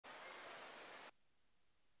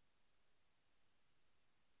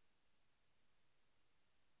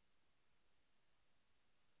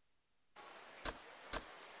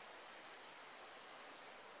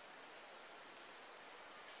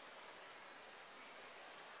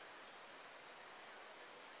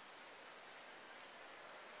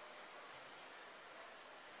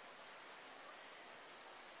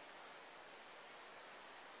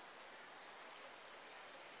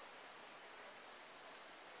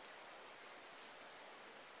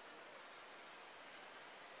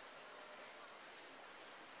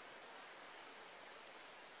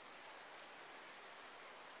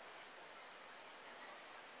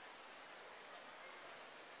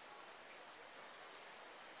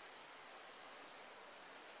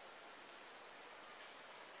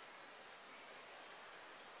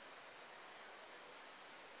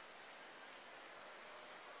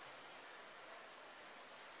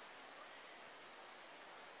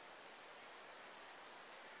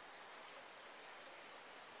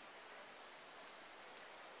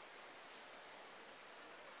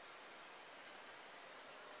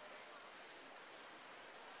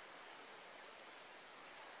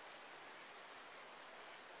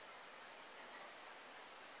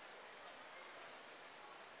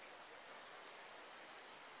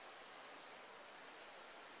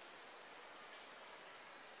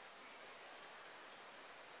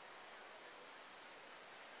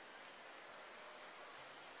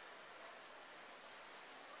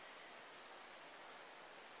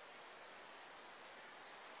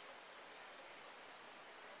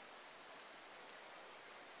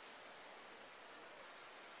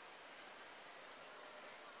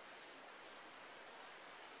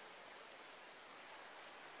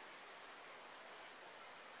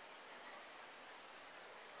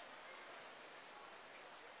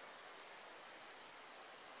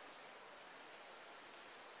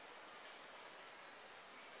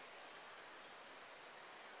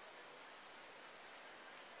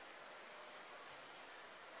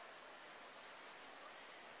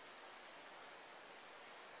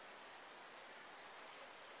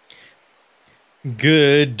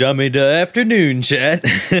Good dummy afternoon, chat.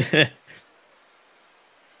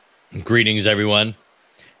 Greetings, everyone.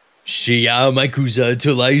 Shia Yakuza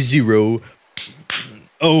till I zero.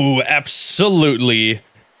 Oh, absolutely.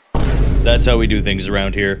 That's how we do things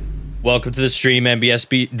around here. Welcome to the stream,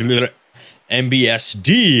 MBSD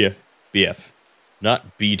BF,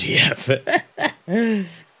 not BDF.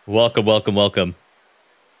 Welcome, welcome, welcome.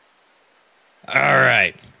 All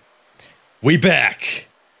right, we back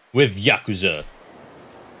with Yakuza.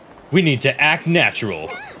 We need to act natural,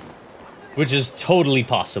 which is totally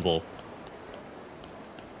possible.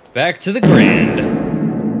 Back to the grand.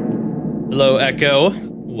 Hello, Echo.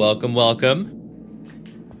 Welcome,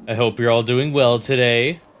 welcome. I hope you're all doing well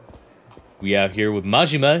today. We out here with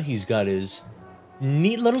Majima. He's got his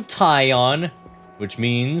neat little tie on, which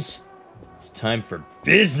means it's time for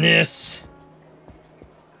business.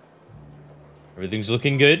 Everything's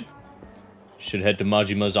looking good. Should head to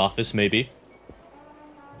Majima's office, maybe.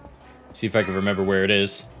 See if I can remember where it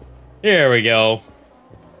is. Here we go.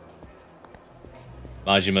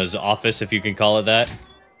 Majima's office, if you can call it that.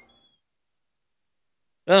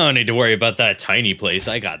 I don't need to worry about that tiny place.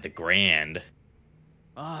 I got the grand.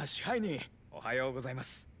 ああ、支配人、おはようございま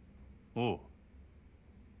す。おう。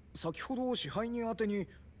先ほど支配人宛てに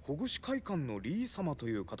保護司会館のリー様と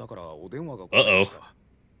いう方からお電話がございました。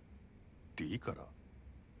リーから。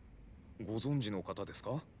ご存知の方です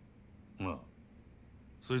か？ああ。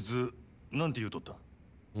そいつなんて言うとった？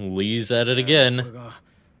 Lee's at it again. それが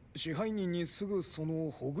支配人にすぐそ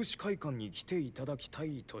の保護司会館に来ていただきた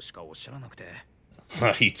いとしかおっしゃらなくて。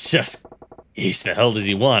He's the hell does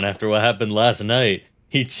he want after what happened last night?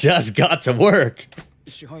 He just got to work.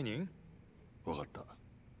 支配人？わかった。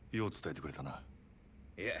よう伝えてくれたな。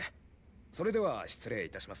いえ、それでは失礼い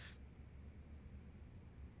たします。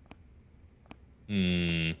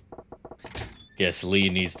Guess Lee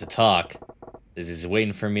needs to talk. This is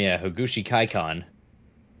waiting for me at Hogushi Kaikon.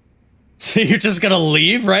 So you're just gonna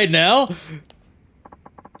leave right now?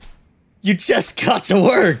 You just got to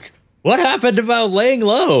work. What happened about laying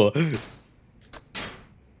low?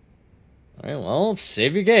 Alright, well,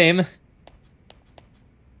 save your game.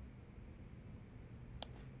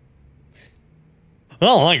 I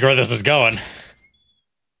don't like where this is going.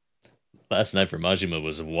 Last night for Majima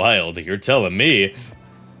was wild, you're telling me.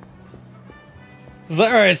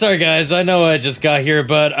 Alright, sorry guys, I know I just got here,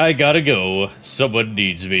 but I gotta go. Someone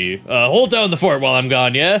needs me. Hold down the fort while I'm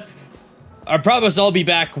gone, yeah? I promise I'll be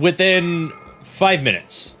back within 5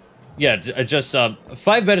 minutes. Yeah, just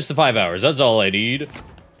 5 minutes to 5 hours, that's all I need.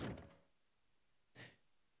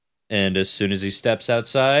 And as soon as he steps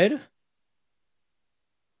outside,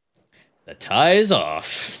 the tie is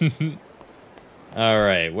off.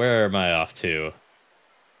 Alright, where am I off to?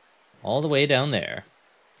 All the way down there.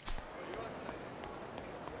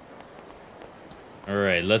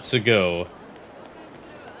 Alright, let's go.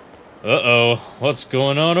 Uh-oh, what's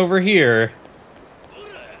going on over here?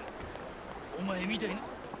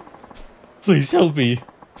 Please help me.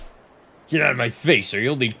 Get out of my face or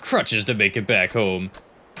you'll need crutches to make it back home.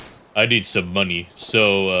 I need some money,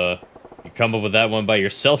 so, you come up with that one by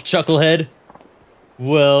yourself, Chucklehead?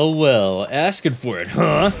 Well, well, asking for it,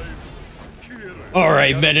 huh?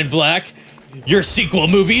 Alright, Men in Black. Your sequel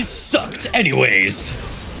movies sucked anyways.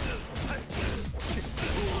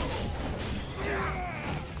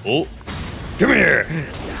 Oh, come here.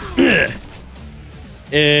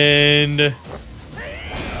 And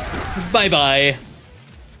bye-bye.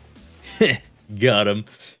 Got him.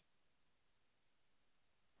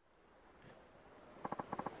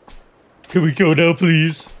 Can we go now,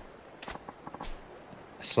 please?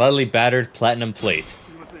 A slightly battered platinum plate.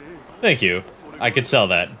 Thank you. I could sell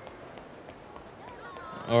that.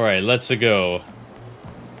 Alright, let's go.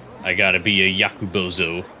 I gotta be a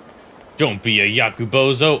Yakubozo. Don't be a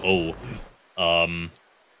Yakubozo. Oh.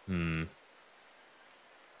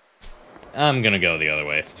 I'm gonna go the other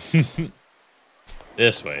way.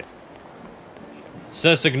 This way.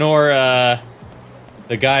 So just ignore,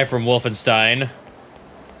 the guy from Wolfenstein.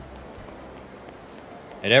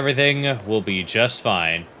 And everything will be just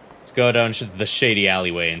fine. Let's go down the shady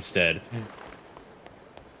alleyway instead.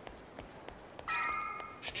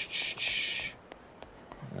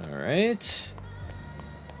 Alright.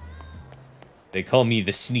 They call me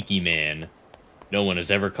the sneaky man. No one has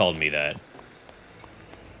ever called me that.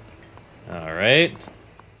 Alright.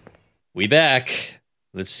 We back.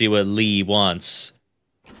 Let's see what Lee wants.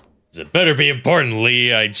 It better be important,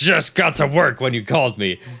 Lee. I just got to work when you called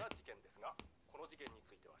me.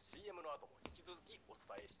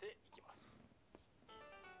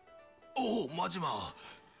 おお、マジマ。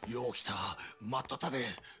よう来た。待っとったで。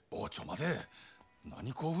傍聴まで。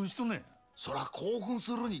何興奮しとんねん。そら興奮す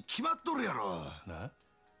るに決まっとるやろな。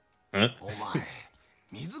お前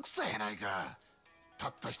水草やないか、た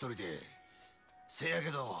った一人で。せやけ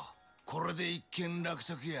どこれで一件落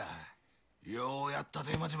着や。ようやった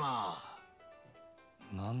でマジマ。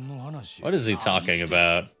何の話？ What is he talking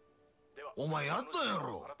about? お前やったや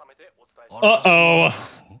ろ。Uh-oh.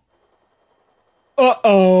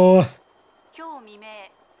 Uh-oh. 今日未明、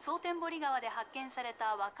蒼天堀川で発見され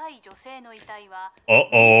た若い女性の遺体は、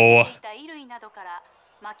Uh-oh. いた衣類などから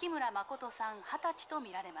牧村誠さん20歳と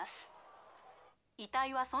みられます。遺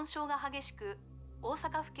体は損傷が激しく、大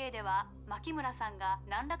阪府警では牧村さんが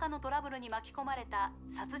何らかのトラブルに巻き込まれた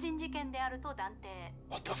殺人事件であると断定。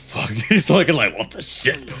What the fuck? He's looking like, what the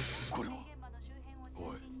shit? これは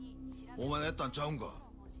おい、お前がやったんちゃうんか、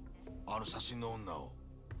あの写真の女を。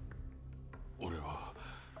俺は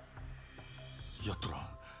やっとらん。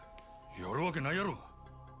やるわけないやろ。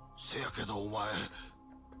せやけどお前、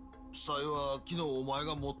死体は昨日お前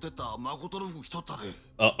が持ってった誠の服着とったで。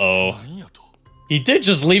Uh-oh. 何やと。 He did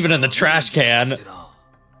just leave it in the trash can.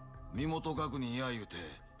 身元確認や言うて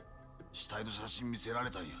死体の写真見せら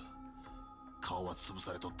れたんや。顔は潰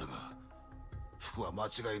されとったが服は間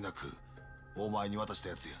違いなくお前に渡した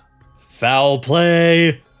やつや。 Foul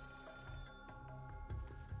play.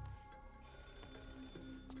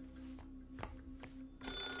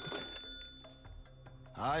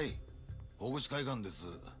 はい、大口海岸です。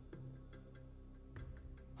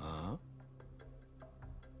あ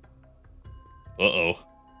あ、 Uh-oh.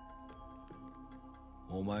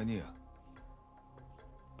 お前にや。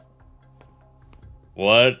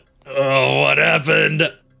 What? Oh, what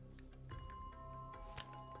happened?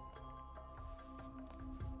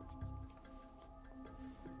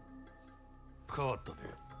 変わったで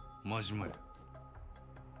真島や。わ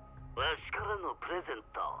しからのプレゼン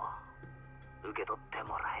ト受け取って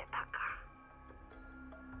もらえたか。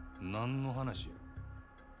何の話や。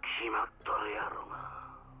決まっとるやろが。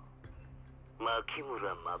牧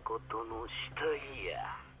村誠の死体や。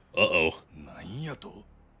 Uh-oh. 何やと。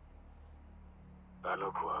あ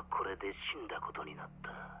の子はこれで死んだことになっ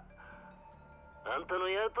た。あんたの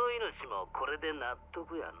雇い主もこれで納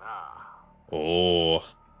得やな。 Oh.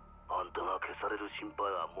 あんたが消される心配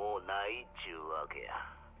はもうないっちゅうわけや。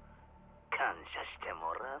感謝して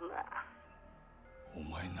もらうな。お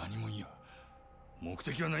前何もんや。目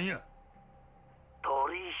的は何や。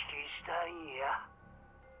取引したいんや。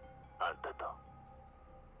あんたと。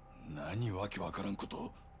何わけわからんこ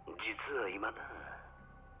と。実は今な、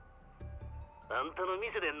あんたの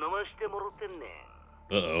店で飲ましてもろてんね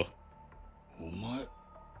ん。 Uh-oh. お前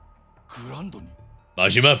グランドに。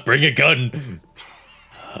 Majima, bring a gun.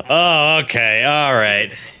 Oh, okay. All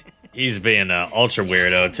right. He's being an ultra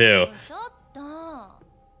weirdo, too. ちょっと。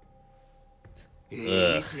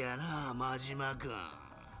店やな、真島君。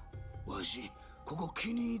わしここ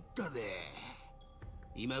気に入ったで。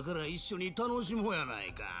今から一緒に楽しもうやな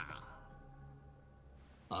いか。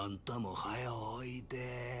あんたも早おい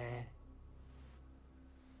で。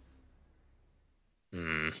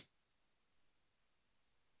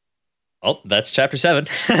Oh, that's chapter 7.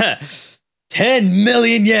 10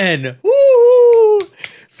 million yen. Woo!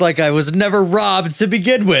 It's like I was never robbed to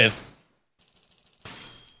begin with.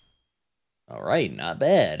 All right, not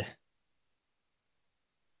bad.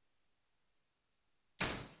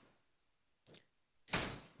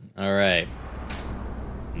 All right.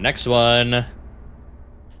 Next one. I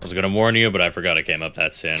was gonna warn you, but I forgot it came up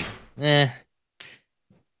that soon. Eh.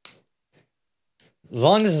 As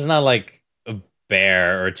long as it's not like a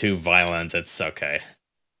bear or too violent, it's okay.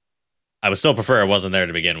 I would still prefer it wasn't there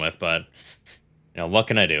to begin with, but, you know, what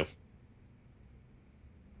can I do?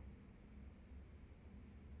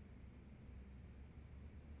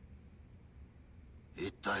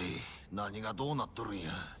 一体何がどうなっとるん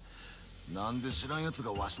や。なんで知らんやつ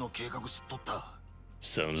がわしの計画知っとった。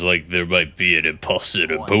 Sounds like there might be an imposter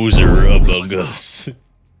among us.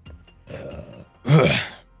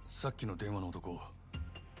 さっきの電話の男、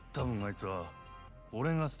多分あいつは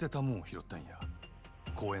俺が捨てたもんを拾ったんや。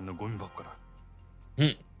公園のゴミ箱から。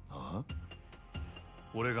ああ、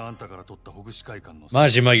俺があんたから取ったほぐし会館の。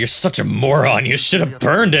 Majima, you're such a moron. You should have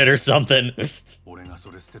burned it or something.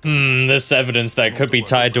 This evidence that could be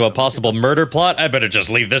tied to a possible murder plot? I better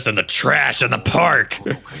just leave this in the trash in the park.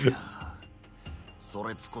 そ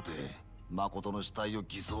れつこて誠の死体を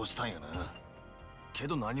偽装したんやな。け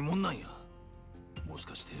ど何者なんや。もし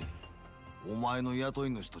かしてお前の雇い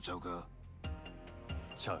主とちゃうか。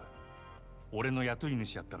ちゃう。俺の雇い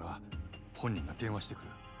主やったら本人が電話してくる。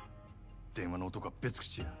電話の男は別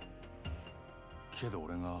口や。けど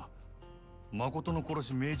俺が誠の殺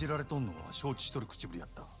し命じられとんのは承知しとる口ぶりやっ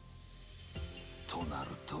た。とな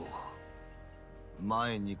ると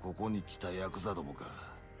前にここに来たヤクザどもか。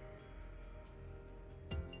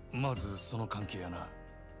まずその関係やな。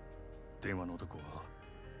電話の男は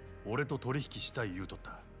俺と取引したい言うとっ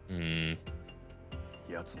た。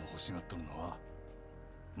奴の欲しがっとるのは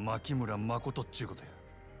牧村誠っちゅうことや。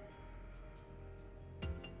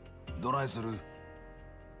どないする？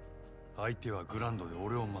相手はグランドで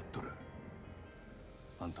俺を待っとる。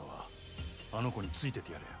あんたはあの子について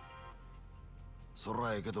てやれや。そ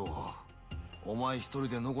らええけど、お前一人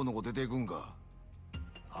でのこのこ出ていくんか。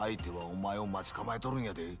相手はお前を待ち構えとるん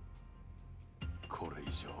やで。これ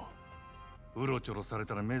以上うろちょろされ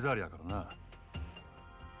たら目障りやからな。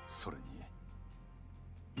それ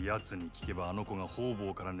に奴に聞けばあの子が方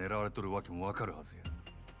々から狙われとるわけもわかるはずや。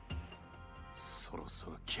そろ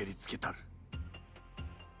そろ蹴りつけたる。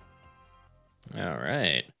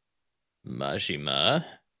Alright. Majima.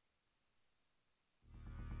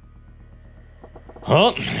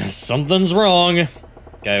 Huh? Something's wrong.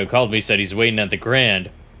 Guy who called me said he's waiting at the Grand.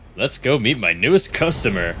 Let's go meet my newest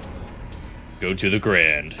customer. Go to the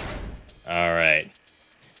Grand. Alright.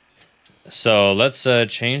 So let's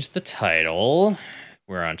change the title.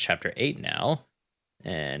 We're on chapter 8 now.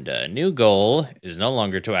 And new goal is no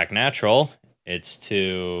longer to act natural. It's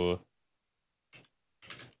to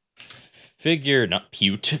figure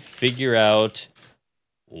out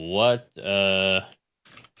what the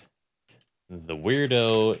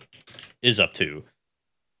weirdo is up to.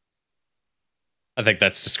 I think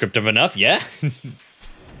that's descriptive enough, yeah?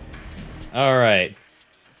 Alright.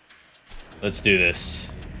 Let's do this.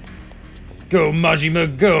 Go,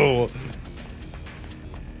 Majima, go!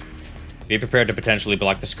 Be prepared to potentially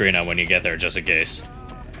block the screen out when you get there, just in case.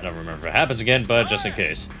 I don't remember if it happens again, but just in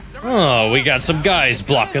case. Oh, we got some guys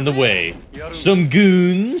blocking the way. Some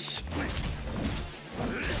goons.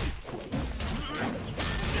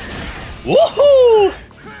 Woohoo!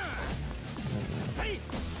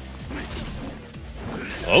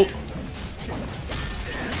 Oh.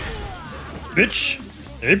 Bitch.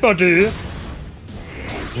 Hey, buddy.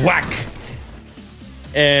 Whack.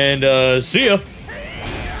 And, see ya.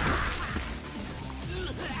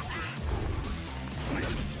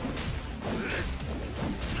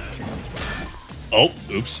 Oh,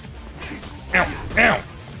 oops. Ow, ow.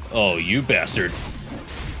 Oh, you bastard.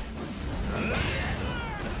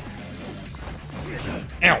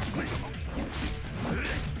 Ow.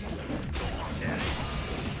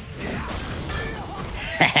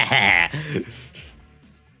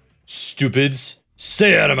 Stupids,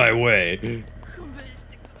 stay out of my way.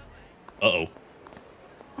 Uh-oh.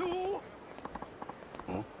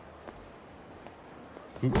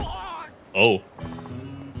 Oh.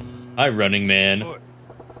 Hi, running man.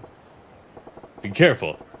 Be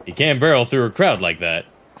careful. You can't barrel through a crowd like that.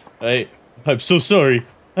 I'm so sorry.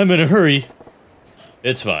 I'm in a hurry.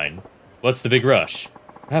 It's fine. What's the big rush?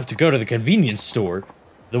 I have to go to the convenience store.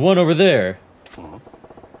 The one over there.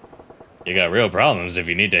 You got real problems if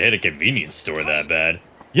you need to hit a convenience store that bad.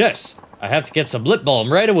 Yes, I have to get some lip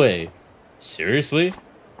balm right away. Seriously?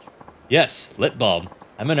 Yes, lip balm.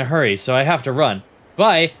 I'm in a hurry, so I have to run.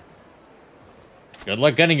 Bye. Good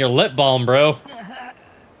luck getting your lip balm, bro.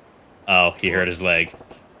 Oh, he hurt his leg.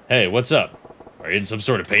 Hey, what's up? Are you in some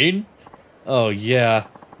sort of pain? Oh, yeah.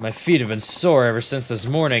 My feet have been sore ever since this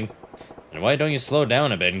morning. And why don't you slow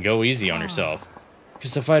down a bit and go easy on yourself?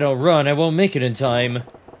 Because if I don't run, I won't make it in time.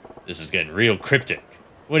 This is getting real cryptic.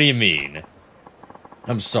 What do you mean?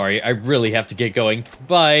 I'm sorry, I really have to get going.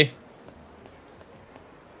 Bye.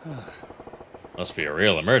 Must be a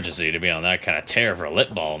real emergency to be on that kind of tear for a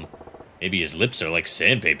lip balm. Maybe his lips are like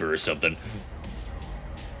sandpaper or something.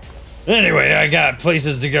 Anyway, I got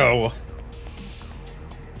places to go.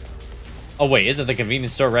 Oh wait, isn't the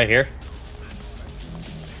convenience store right here?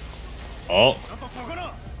 Oh.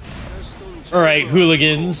 Alright,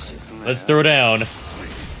 hooligans. Let's throw down.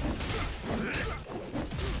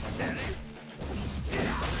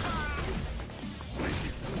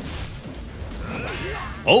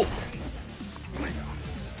 Oh!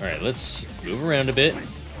 Alright, let's move around a bit.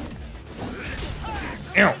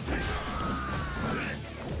 Ow!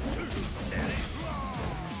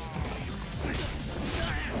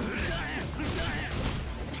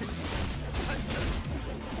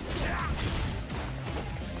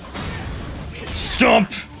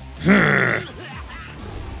 Stomp!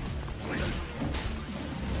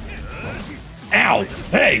 Ow!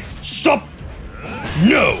 Hey! Stop!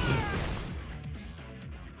 No!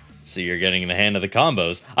 So you're getting the hand of the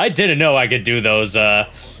combos. I didn't know I could do those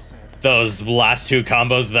last two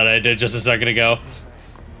combos that I did just a second ago.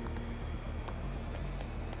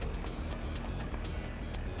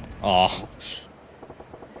 Aw.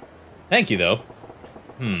 Thank you, though.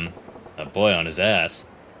 A boy on his ass.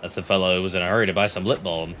 That's the fellow who was in a hurry to buy some lip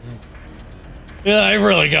balm. Yeah, I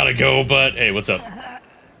really gotta go, but hey, what's up? Ow,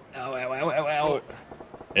 ow, ow, ow, ow.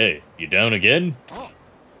 Hey, you down again?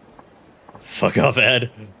 Fuck off,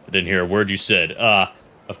 Ed. I didn't hear a word you said.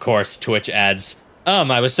 Of course, Twitch ads.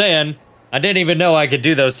 I was saying, I didn't even know I could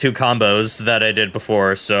do those 2 combos that I did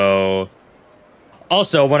before, so...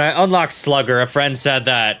 Also, when I unlocked Slugger, a friend said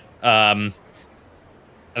that, I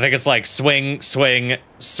think it's like swing, swing,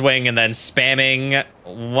 swing, and then spamming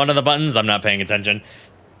one of the buttons, I'm not paying attention,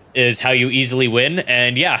 is how you easily win.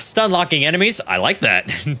 And yeah, stun locking enemies, I like that.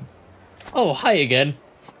 Oh, hi again.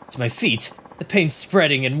 It's my feet. The pain's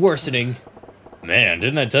spreading and worsening. Man,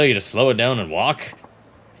 didn't I tell you to slow it down and walk?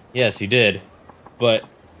 Yes, you did. But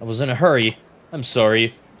I was in a hurry. I'm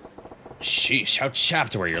sorry. Sheesh, how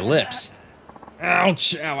chapped were your lips?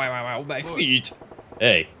 Ouch! Ow, ow, ow, ow, my feet!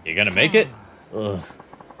 Hey, you gonna make it? Ugh.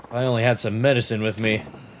 I only had some medicine with me.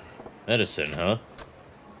 Medicine, huh?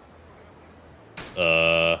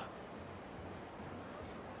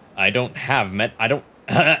 I don't have I don't...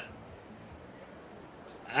 I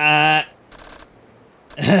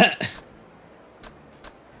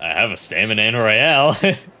have a stamina royale.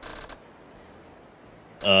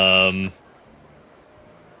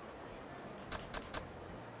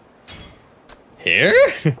 Here?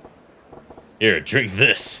 Here, drink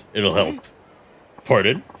this. It'll help.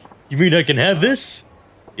 Pardon? You mean I can have this?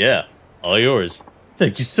 Yeah, all yours.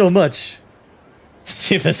 Thank you so much.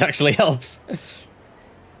 See if this actually helps.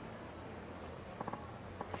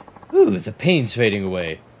 Ooh, the pain's fading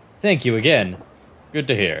away. Thank you again. Good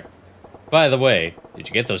to hear. By the way, did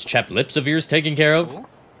you get those chapped lips of yours taken care of?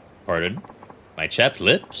 Pardon? My chapped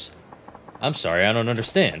lips? I'm sorry, I don't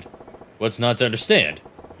understand. What's not to understand?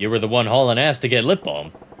 You were the one hauling ass to get lip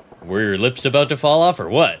balm. Were your lips about to fall off or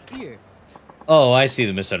what? Oh, I see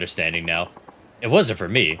the misunderstanding now. It wasn't for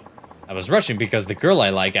me. I was rushing because the girl I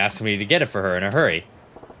like asked me to get it for her in a hurry.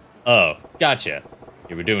 Oh, gotcha.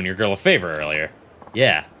 You were doing your girl a favor earlier.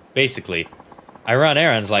 Yeah, basically. I run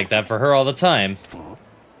errands like that for her all the time.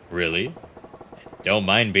 Really? Don't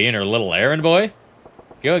mind being her little errand boy?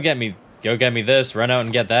 Go get me this, run out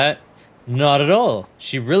and get that. Not at all.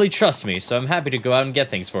 She really trusts me, so I'm happy to go out and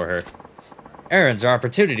get things for her. Errands are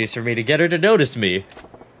opportunities for me to get her to notice me.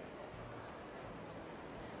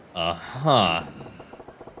 Uh-huh.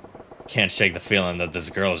 Can't shake the feeling that this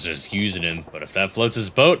girl is just using him, but if that floats his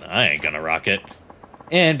boat, I ain't gonna rock it.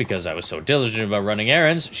 And because I was so diligent about running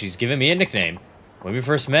errands, she's given me a nickname. When we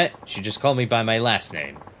first met, she just called me by my last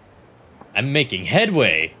name. I'm making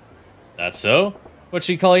headway. That's so? What'd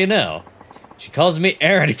she call you now? She calls me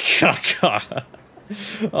Aaron.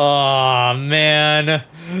 Aw, man.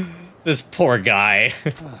 This poor guy.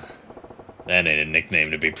 That ain't a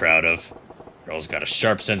nickname to be proud of. Girl's got a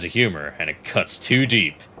sharp sense of humor, and it cuts too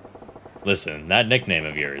deep. Listen, that nickname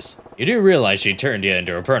of yours, you do realize she turned you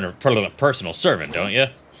into a personal servant, don't you?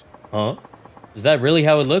 Huh? Is that really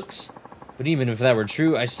how it looks? But even if that were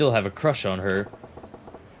true, I still have a crush on her.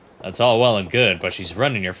 That's all well and good, but she's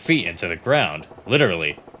running your feet into the ground.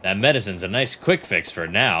 Literally. That medicine's a nice quick fix for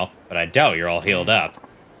now, but I doubt you're all healed up.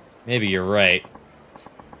 Maybe you're right.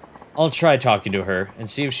 I'll try talking to her, and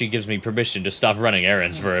see if she gives me permission to stop running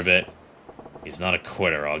errands for a bit. He's not a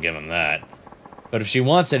quitter, I'll give him that. But if she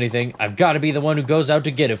wants anything, I've got to be the one who goes out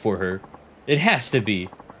to get it for her. It has to be.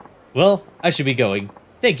 Well, I should be going.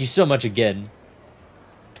 Thank you so much again.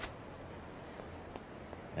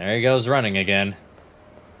 There he goes running again.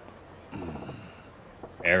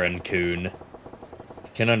 Aaron Coon. I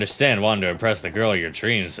can understand wanting to impress the girl of your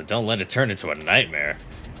dreams, but don't let it turn into a nightmare.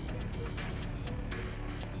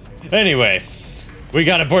 Anyway, we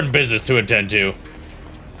got important business to attend to.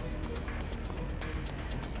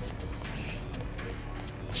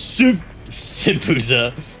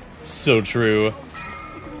 Simpuza. So true.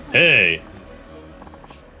 Hey.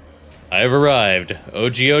 I have arrived.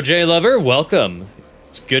 OGOJ lover, welcome.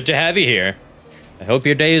 It's good to have you here. I hope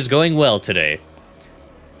your day is going well today.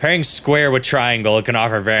 Pairing square with triangle can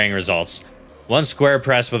offer varying results. One square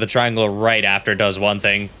press with a triangle right after does one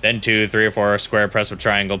thing, then 2, 3, or 4 square press with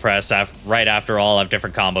triangle press right after all have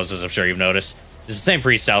different combos, as I'm sure you've noticed. It's the same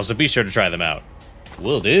freestyle, so be sure to try them out.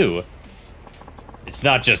 Will do. It's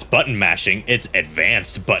not just button mashing, it's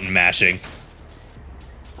advanced button mashing.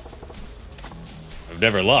 I've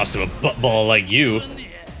never lost to a buttball like you.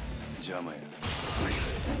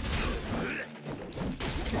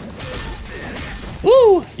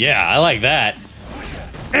 Woo! Yeah, I like that.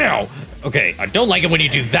 Ow! Okay, I don't like it when you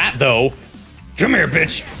do that, though. Come here,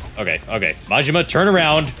 bitch! Okay, okay. Majima, turn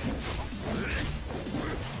around.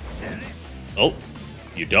 Oh,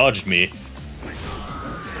 you dodged me.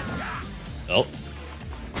 Oh.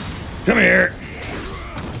 Come here.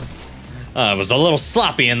 I was a little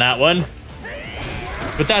sloppy in that one.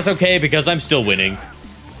 But that's okay because I'm still winning.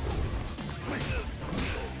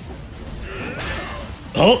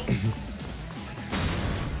 Oh!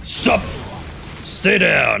 Stop! Stay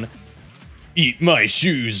down! Eat my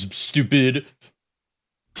shoes, stupid!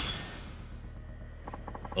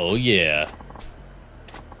 Oh yeah.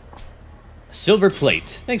 Silver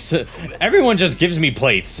plate. Thanks. Everyone just gives me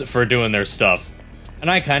plates for doing their stuff. And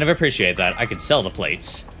I kind of appreciate that. I could sell the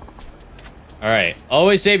plates. Alright.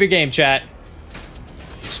 Always save your game, chat.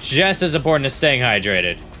 It's just as important as staying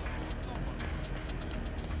hydrated.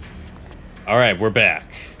 Alright, we're back.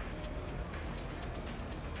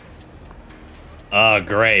 Oh,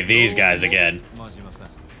 great. These guys again.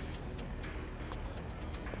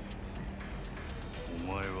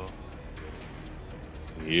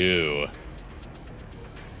 You.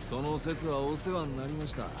 その説はお世話になりま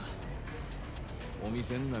した。お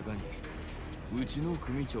店の中にうちの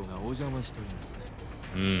組長がお邪魔しております。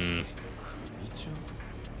組長？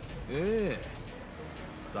ええ。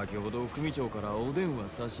先ほど組長からお電話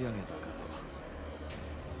差し上げたかと。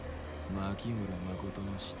牧村誠の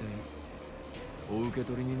死体、お受け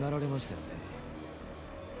取りになられましたよね。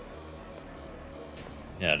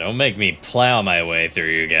Yeah, don't make me plow my way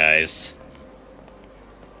through you guys.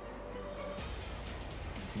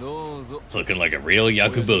 Looking like a real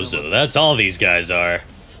Yakuza. That's all these guys are.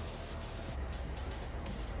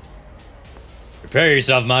 Prepare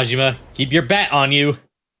yourself, Majima. Keep your bat on you.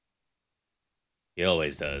 He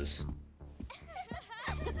always does.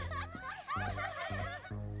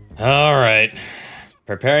 Alright.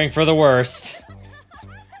 Preparing for the worst.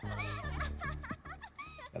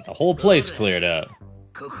 Got the whole place cleared out.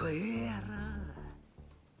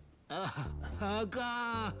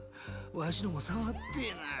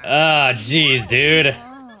 Ah, jeez, dude.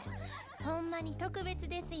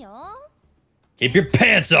 Keep your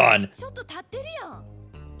pants on.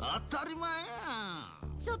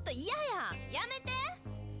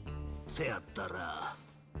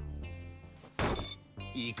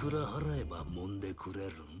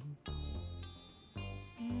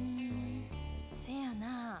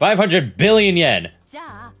 $500 billion yen.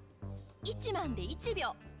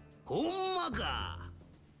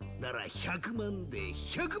 なら100万で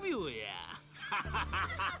100秒や。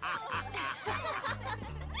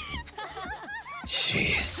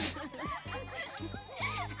Jeez.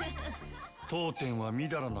 当店はみ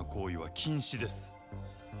だらな行為は禁止です。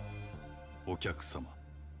お客様。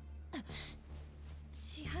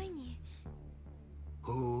支配人。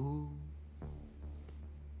ほ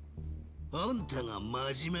う。あんたが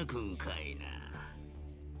真面目くんかいな。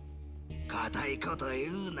固いこと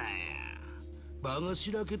言うなや。場が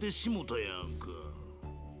しらけてしもたやんか。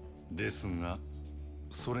ですが、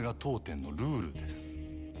それが当店のルールです。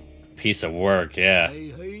Piece of work, yeah.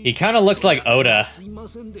 He kind of looks like Oda,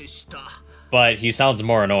 but he sounds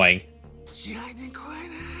more annoying.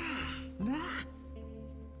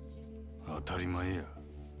 当たり前や。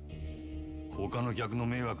他の客の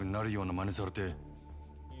迷惑になるような真似されて、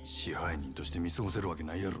支配人として見過ごせるわけ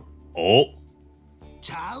ないやろ。お。ち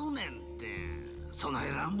ゃうねんって。そんな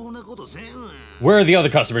乱暴なことせん。Where are the other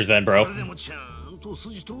customers then, bro? これでもちゃんと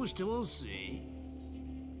筋通してますし。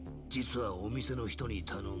実はお店の人に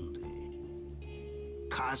頼んで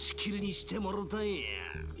貸し切りにしてもらったんや。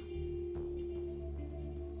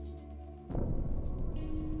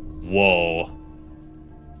Whoa.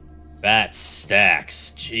 That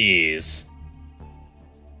stacks. Jeez.「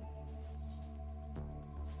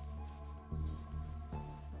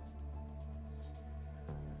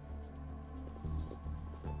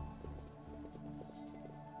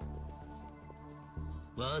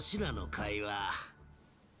わしらの会話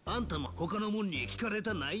あんたも他のもんに聞かれ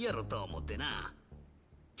たないやろと思ってな。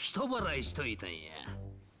人払いしといたんや。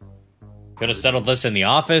Could have settled this in the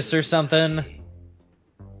office or something.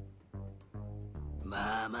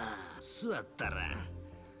 まあまあ座ったら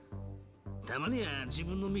たまには自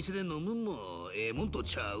分の店で飲むんもええもんと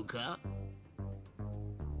ちゃうか。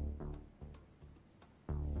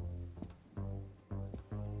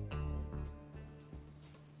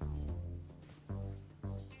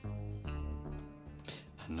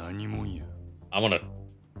何もんや。I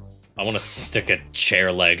wanna stick a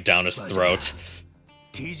chair leg down his throat.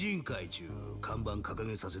 鬼人会中看板掲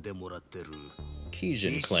げさせてもらってる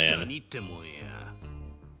Kijin clan. 西谷ってもんや。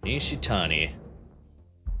Nishitani.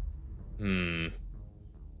 鬼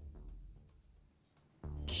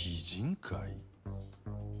人会？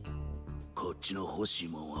こっちの欲しい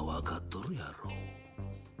もんは分かっとるやろ。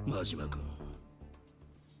真島君。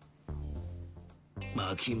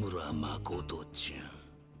牧村誠ちゃん。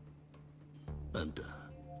あんた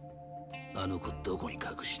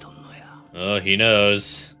Oh, he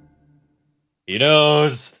knows. He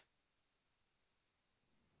knows.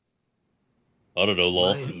 I don't know,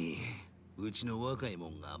 lol. 前にうちの若いも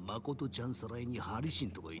んが誠ちゃんさらいにハリシ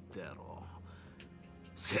ンとこ行ったやろ。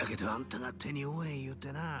せやけどあんたが手に負えん言う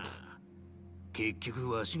てな。結局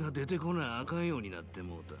わしが出てこなあかんようになって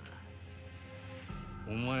もうた。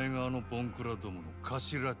お前があのボンクラどもの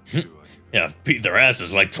頭っていうわけ。Yeah, beat their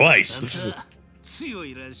asses like twice. あんた強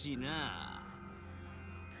いらしいな。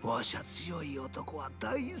わしゃ強い男は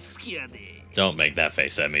大好きやで。 Don't make that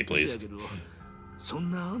face at me, せ please. やけどそん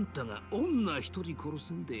なあんたが女一人殺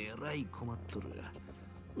せんでえらい困っとる。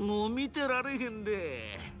もう見てられへん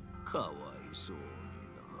で。かわいそうに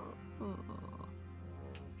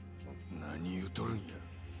な。何言うとるんや。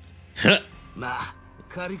まあ、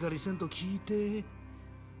カリカリせんと聞いて。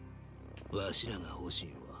わしらが欲しいん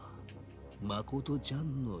は誠ちゃ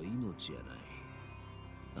んの命や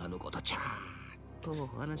ない。あの子とちゃんとお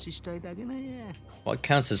話ししたいだけなんや。 What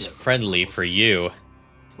counts as friendly for you?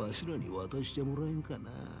 わしらに渡してもらえんかな。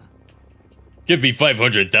 Give me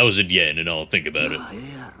 500,000 yen and I'll think about it. まあええ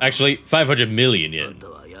やろ。 Actually, 500 million あん yen. た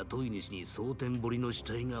は雇い主に蒼天堀の死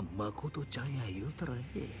体が誠ちゃんや言うたらえ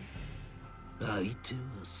え。相手は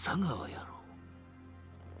佐川やろ。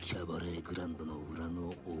キャバレーグランドの裏の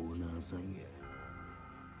オーナーさんや。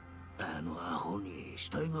あのアホに死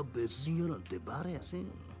体が別人やなんてバレやせん。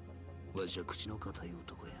わしは口の固い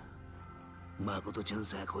男や。誠ちゃん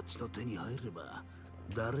さえこっちの手に入れば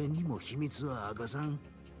誰にも秘密は明かさん。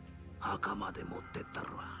墓まで持ってったる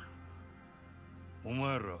わ。お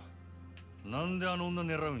前ら、なんであの女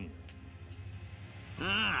狙うんや。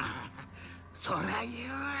そりゃ言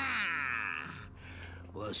うわ。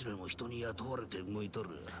わしらも人に雇われて動いとる。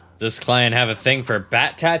 Does this client have a thing for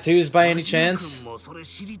bat tattoos by any わしら chance? 君もそれ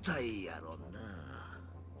知りたいやろ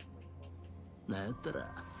な。なんやったら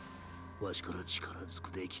わしから力ず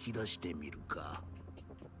くで聞き出してみるか。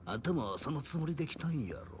あんたもそのつもりで来たん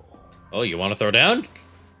やろ。 Oh, you want to throw down?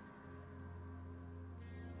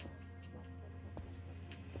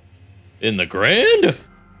 In the grand?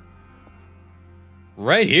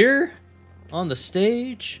 Right here? On the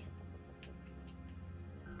stage?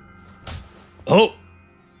 Oh!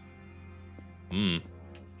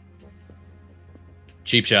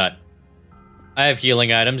 Cheap shot. I have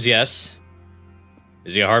healing items, yes.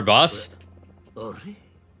 Is he a hard boss? あれ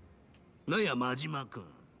なんや真島君。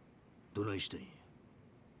どないしてんや。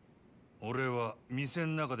俺は店の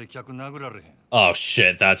中で客殴られへん。 Oh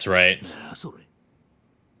shit, that's right. なあそれ。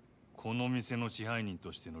この店の支配人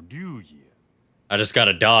としての流儀や。I just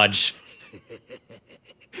gotta dodge.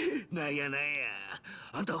 なんやなんや。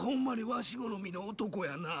あんたほんまにわし好みの男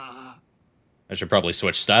やな。 I should probably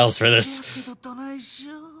switch styles for this. けどどないし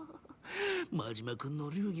ょ。真島君の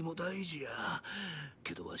流儀も大事や。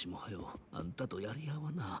けどわしもはよあんたとやり合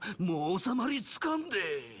わな。もう収まりつかんで。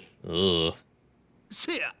 Ugh.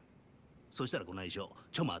 せや。そしたらこないしょ。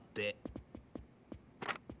ちょ待って。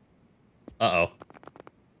 Uh-oh.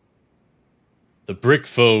 The brick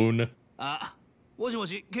phone. あ、もしも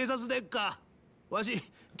し警察でっか。わし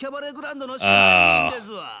キャバレーグランドの支配人で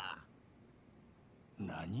すわ。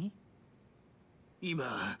何？今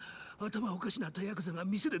頭おかしなったヤクザが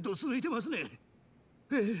店でドス抜いてますね。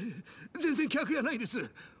全然客やないです。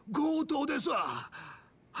強盗ですわ。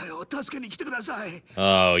はよ助けに来てください。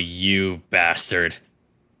 Oh, you bastard.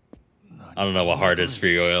 I don't know what hard is for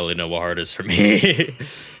you, I only know what hard is for me.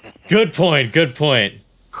 Good point, good point.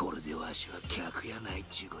 これでわしは客やない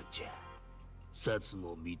ちゅうこっちゃ。殺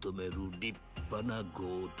も認める立派な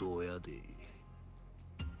強盗やで。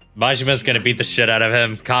 Majima's gonna beat the shit out of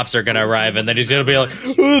him. Cops are gonna arrive, and then he's gonna be like,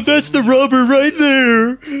 "Oh, that's the robber right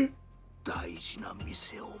there." 大事な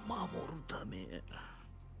店を守るため。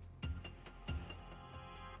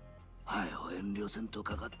はよ遠慮せんと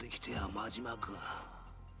かかってきてや真島君。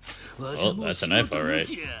わしはもう that's a knife, 仕事 alright. 抜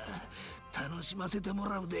きや。楽しませても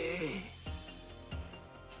らうで。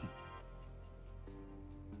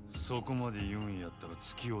そこまで言うんやったら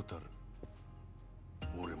突きをたる。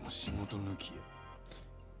俺も仕事抜きや。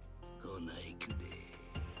ほな行くで、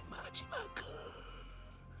真島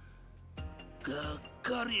君。がっ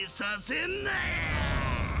かりさせんなや。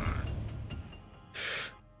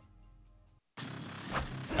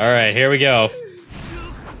 Alright, here we go.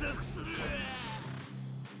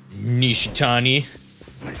 Nishitani.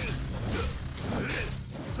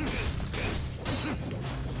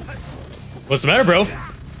 What's the matter, bro?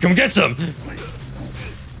 Come get some!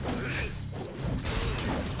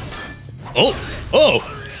 Oh! Oh!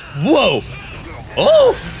 Whoa!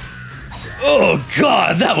 Oh! Oh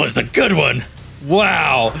god, that was a good one!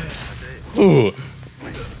 Wow! Ooh.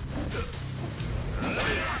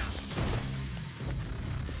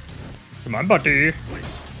 Come on, buddy.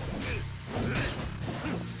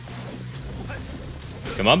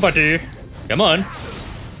 Come on, buddy. Come on.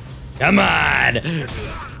 Come on!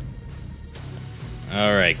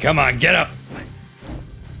 Alright, come on, get up!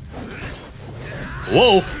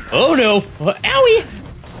 Whoa! Oh no! Owie!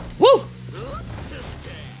 Woo!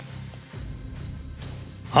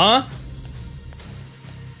 Huh?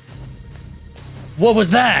 What was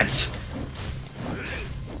that?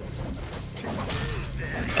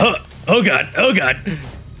 Oh god, oh god!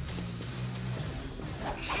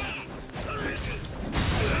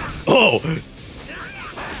 Oh!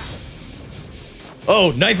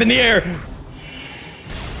 Oh, knife in the air!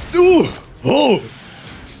 Ooh! Oh!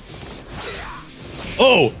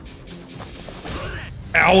 Oh!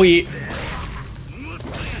 Owie!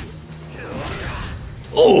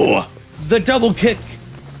 Oh! The double kick!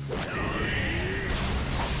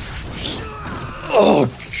 Oh,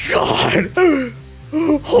 God!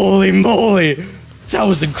 Holy moly! That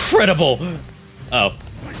was incredible! Oh.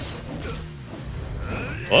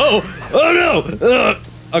 Oh! Oh no!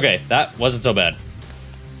 Okay, that wasn't so bad.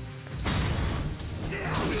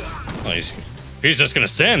 Well, if he's just gonna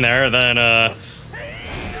stand there, then,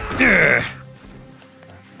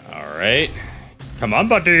 Alright. Come on,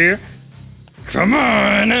 buddy. Come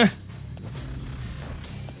on!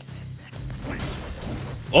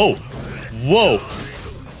 Oh! Whoa!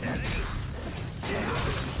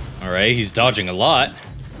 Alright, he's dodging a lot.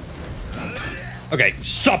 Okay,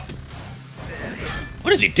 stop!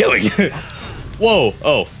 What is he doing? Whoa,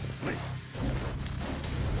 oh.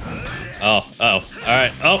 Oh,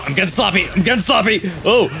 alright. Oh, I'm getting sloppy! I'm getting sloppy!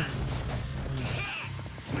 Oh!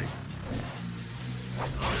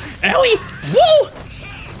 Owie! Woo!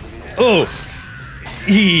 Oh!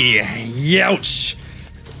 Youch!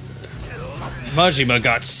 Majima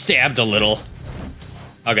got stabbed a little.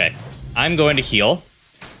 Okay, I'm going to heal.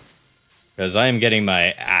 Because I am getting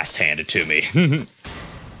my ass handed to me.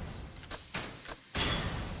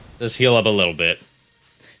 Let's heal up a little bit.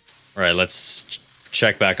 Alright, let's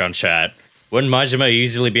check back on chat. Wouldn't Majima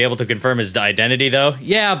easily be able to confirm his identity, though?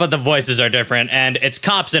 Yeah, but the voices are different, and it's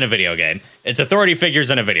cops in a video game. It's authority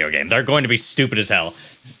figures in a video game. They're going to be stupid as hell.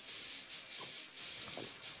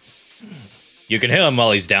 You can heal him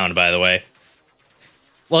while he's down, by the way.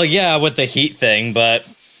 Well, yeah, with the heat thing, but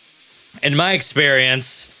in my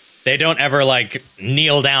experience, they don't ever, like,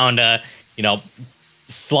 kneel down to, you know,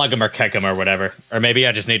 slug him or kick him or whatever. Or maybe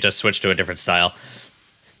I just need to switch to a different style.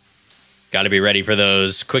 Gotta be ready for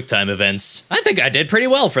those QuickTime events. I think I did pretty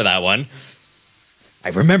well for that one. I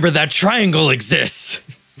remember that triangle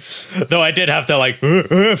exists. Though I did have to, like,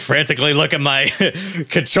 frantically look at my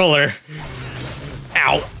controller.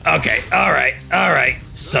 Ow. Okay, alright.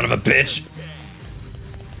 Son of a bitch.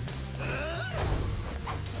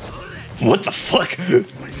 What the fuck?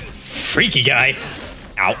 Freaky guy.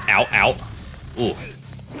 Ow. Ooh.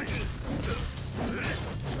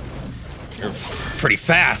 You're pretty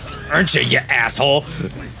fast, aren't you asshole?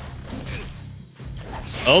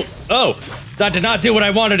 Oh, that did not do what I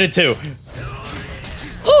wanted it to.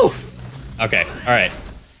 Ooh. Okay, alright.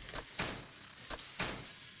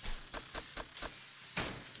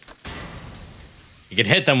 You can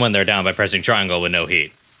hit them when they're down by pressing triangle with no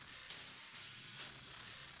heat.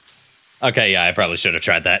 Okay, yeah, I probably should have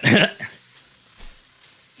tried that.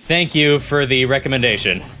 Thank you for the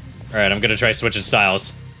recommendation. Alright, I'm gonna try switching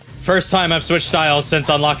styles. First time I've switched styles since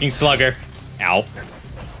unlocking Slugger. Ow.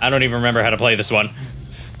 I don't even remember how to play this one.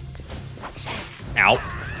 Ow.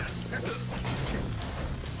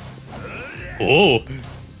 Ooh.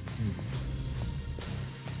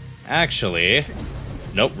 Actually...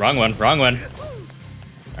 Nope, wrong one.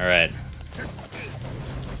 Alright.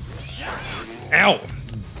 Ow!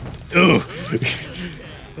 Ooh!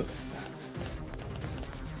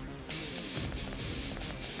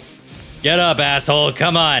 Get up, asshole,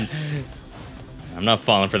 come on! I'm not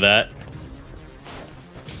falling for that.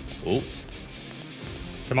 Ooh.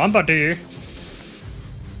 Come on, buddy.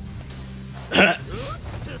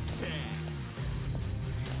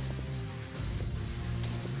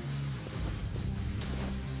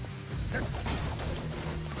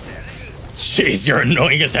 Jeez, you're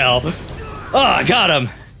annoying as hell. Oh, I got him.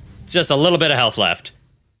 Just a little bit of health left.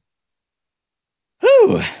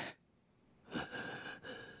 Whew.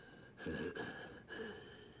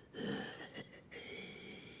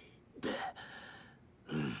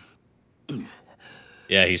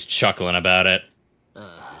 Yeah, he's chuckling about it.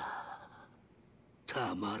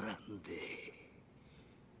 たまらんで。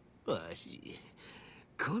わし、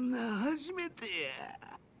こんなん初めてや。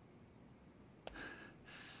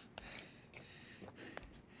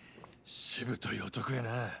しぶとい男や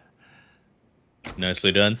な。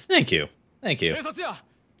Nicely done. Thank you. Thank you. 警察や、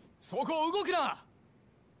そこを動くな。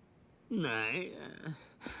なんや、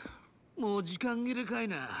もう時間切れかい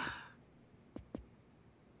な。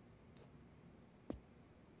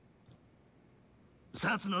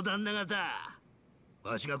薩の旦那方、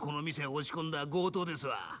わしがこの店を押し込んだ強盗です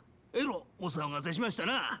わ。えろ、お騒がせしました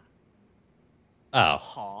な。Oh.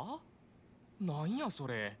 はあ、なんやそ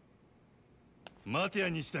れ。待てや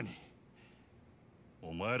西谷。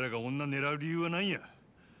お前らが女狙う理由は何や。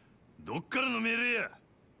どっからの命令や。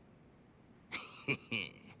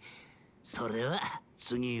それは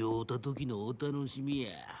次会うた時のお楽しみ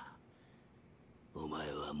や。お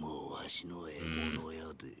前はもうわしの獲物や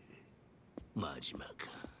で。真島か。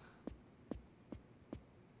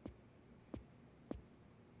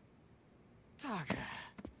たく、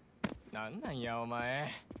なんやお前。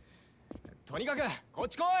とにかくこっ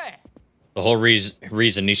ち来い。 The whole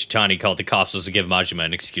reason Nishitani called the cops was to give Majima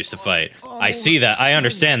an excuse to fight. I see that. I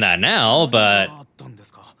understand that now, but...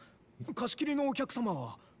 貸し切りのお客様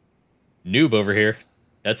は Noob over here.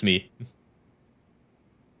 That's me.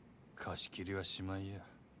 貸し切りはしまいや。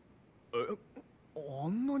あ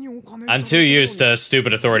んなにお金 I'm too used to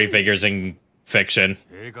stupid authority figures in fiction.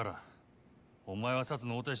 ええから、お前は札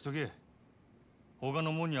の応対しとけ。他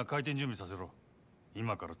のもんには開店準備させろ。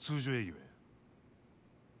今から通常営業や。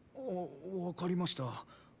わかりました。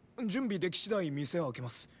準備でき次第店を開けま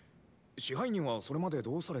す。支配人はそれまで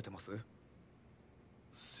どうされてます？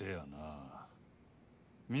せやな。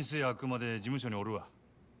店開くまで事務所におるわ。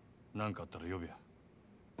なんかあったら呼べや。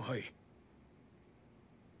はい。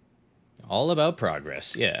All about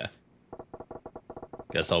progress, yeah.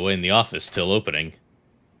 Guess I'll wait in the office till opening.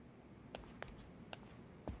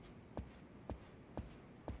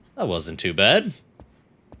 That wasn't too bad.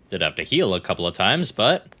 Did have to heal a couple of times,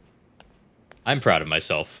 but I'm proud of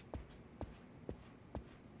myself.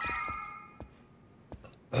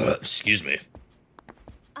 Excuse me.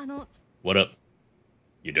 What up?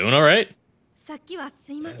 You doing all right? さっきは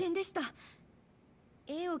すいませんでした。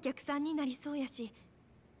お客さんになりそうやし、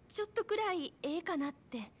ちょっとくらいかなっ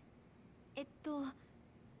て。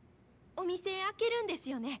お店開けるんです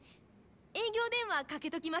よね。営業電話か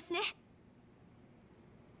けときますね。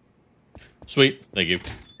Sweet, thank you.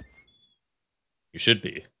 You should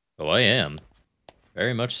be. Oh, I am.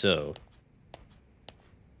 Very much so.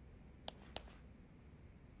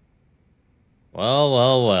 Well,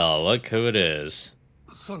 well, well, look who it is.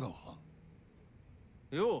 佐川。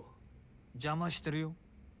よう、邪魔してるよ。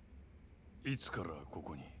いつからこ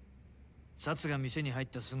こに？札が店に入っ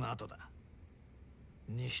たすぐ後だ。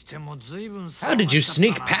にしても随分。 How did you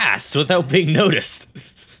sneak past without being noticed?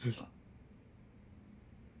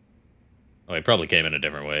 Oh, he probably came in a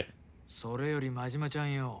different way. それより真島ちゃ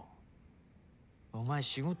んよ。お前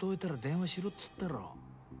仕事終えたら電話しろっつったろ。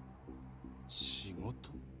仕事？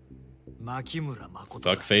牧村誠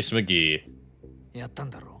だ。 Fuckface McGee. やったん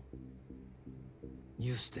だろ。ニ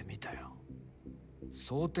ュースで見たよ。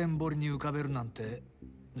蒼天堀に浮かべるなんて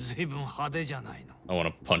随分派手じゃないの。I want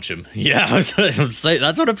to punch him. Yeah, that's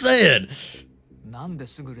what I'm saying. なんで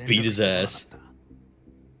すぐ連絡 Beat his してこなかっ ass. た。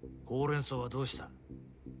ほうれん草はどうした？う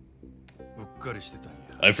っかりしてたんや。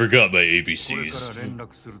 I forgot my これから ABCs. 連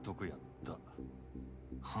絡するとこやった。は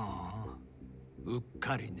あ、うっ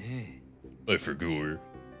かりね。I forgot.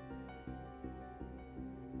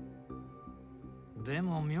 で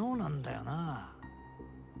も妙なんだよな。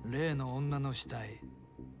例の女の死体。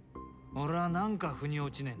俺はなんか腑に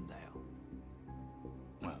落ちねえんだよ。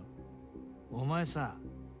お前さ、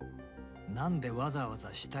なんでわざわざ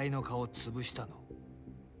死体の顔潰したの？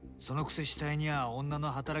そのくせ死体には女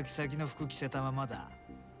の働き先の服着せたままだ。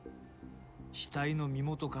死体の身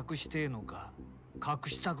元隠してえのか、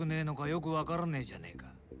隠したくねえのかよくわからねえじゃねえか。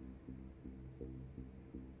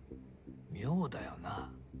妙だよ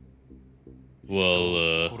な。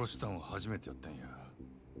Well, 殺したんは初めてやったんや。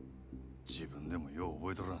自分でもよう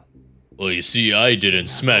覚えとらん。well, you see, I didn't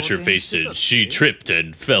smash her face in. She tripped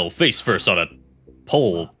and fell face first on a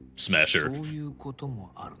pole そ smasher. ういうこと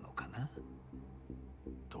もあるのかな。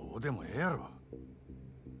どうでもええやろ。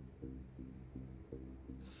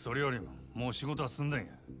それよりももう仕事は済んだんや。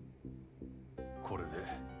これで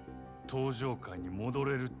登場会に戻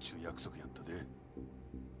れるっちゅう約束やったで。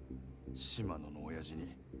島野の親父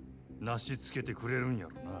になしつけてくれるんや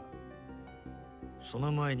ろな。そ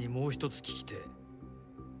の前にもう一つ聞きて。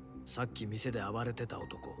さっき店で暴れてた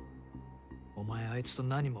男。お前あいつと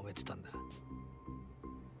何揉めてたんだ？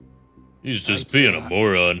 He's just being a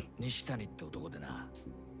moron. 西谷って男でな。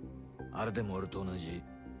あれでも俺と同じ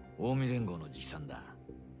近江連合の直参だ。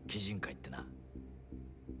鬼人会ってな。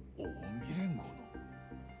近江連合の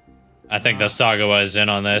I think the Sagawa is in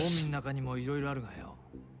on this. の中にもいろいろあるがよ。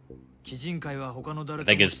鬼人会は他の誰 I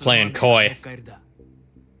と think も it's playing つるまん coy. ねえ乗っかりだ。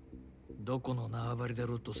どこの縄張りだ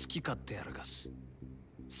ろうと好き勝手やらかす。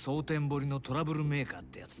蒼天堀のトラブルメーカーっ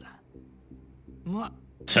てやつだ。ま、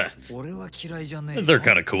俺は嫌いじゃねえよ。 They're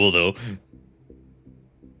kind of cool though.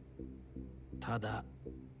 ただ、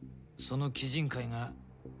その鬼人会が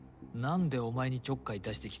なんでお前にちょっかい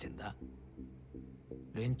出してきてんだ？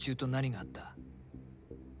連中と何があった？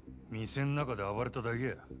店の中で暴れただけ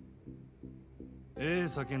や。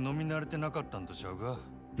酒飲み慣れてなかったんとちゃうか。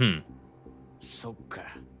そっか。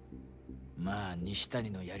まあ西谷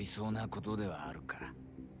のやりそうなことではあるか。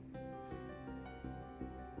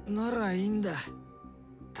ならいいんだ。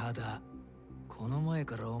ただこの前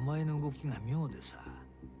からお前の動きが妙でさ、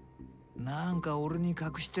なんか俺に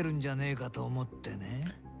隠してるんじゃねえかと思ってね。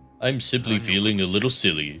I'm simply feeling a little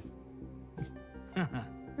silly.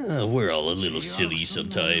 We're all a little silly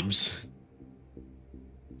sometimes.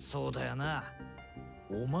 そうだよな。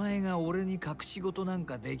お前が俺に隠し事なん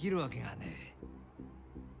かできるわけがねえ。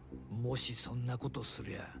もしそんなことす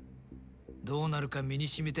りゃ、どうなるか身に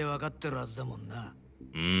染みて分かってるはずだもんな。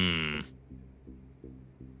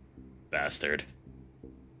Bastard.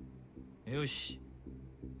 よし。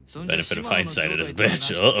 Benefit of hindsight at his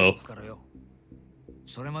bitch. Uh-oh.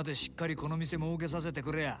 それまでしっかりこの店儲けさせて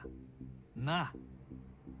くれや。な。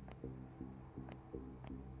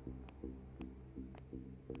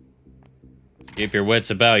Keep your wits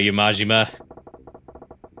about you, Majima.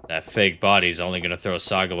 That fake body's only gonna throw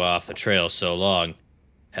Sagawa off the trail so long.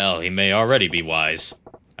 Hell, he may already be wise.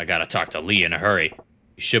 I gotta talk to Lee in a hurry.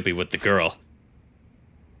 He should be with the girl.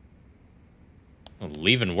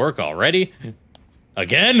 Leaving work already?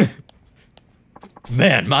 Again?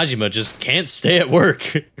 Man, Majima just can't stay at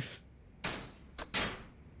work.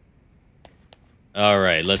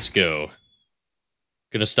 Alright, let's go.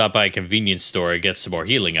 Gonna stop by a convenience store and get some more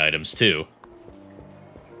healing items, too.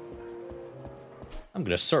 I'm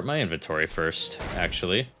gonna sort my inventory first,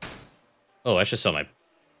 actually. Oh, I should sell my...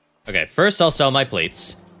 Okay, first I'll sell my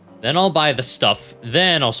plates. Then I'll buy the stuff.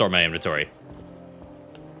 Then I'll sort my inventory.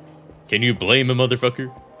 Can you blame a motherfucker?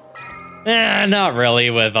 Not really,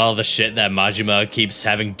 with all the shit that Majima keeps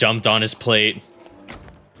having dumped on his plate.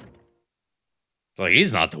 Like,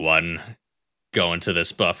 he's not the one going to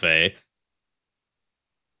this buffet.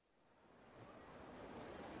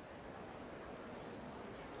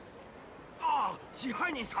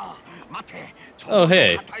 Oh,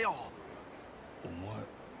 hey.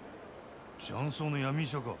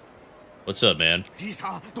 What's up, man? リ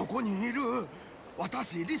サ、どこにいる？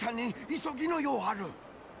私、リサに急ぎの用ある。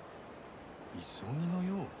急ぎの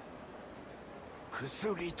用？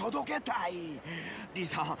薬届けたい。リ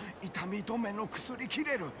サ、痛み止めの薬切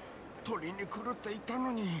れる。取りに来るって言った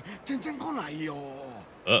のに全然来ないよ。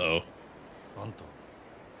Uh-oh. あんた、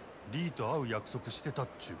リーと会う約束してたっ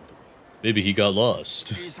ちゅうことか。Maybe he got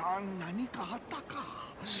lost. リサ、何かあったか。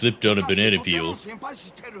 Slipped on a banana peel. 心配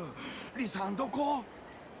してる。リサ、どこ？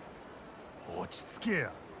落ち着け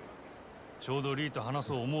や。ちょうどリーと話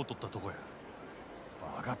そう思うとったとこや。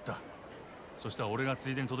わかった。そしたら俺がつ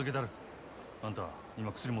いでに届けたる。あんた、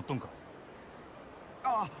今薬持っとんか？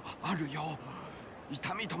あるよ。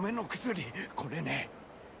痛み止めの薬、これね。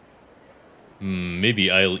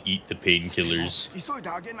Maybe I'll eat the painkillers. 急いで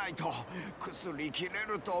あげないと。薬切れ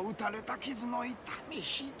ると打たれた傷の痛み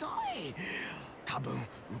ひどい。多分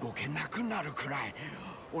動けなくなるくらい。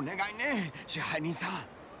お願いね、支配人さん。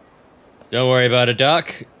Don't worry about it,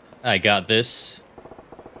 Doc. I got this.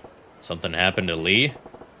 Something happened to Lee?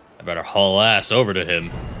 I better haul ass over to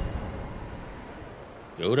him.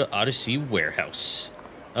 Go to Odyssey Warehouse.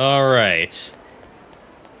 Alright.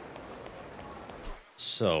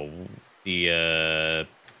 So, the,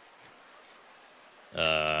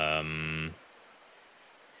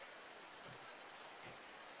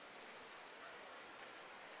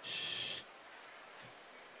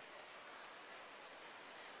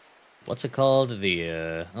 what's it called?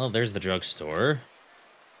 The, oh, there's the drugstore.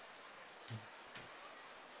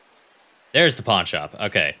 There's the pawn shop.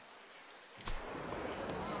 Okay.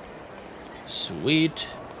 Sweet.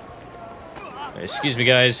 Excuse me,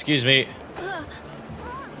 guys. Excuse me.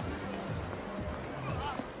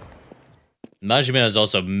 Majima is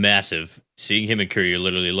also massive. Seeing him and Courier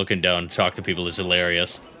literally looking down to talk to people is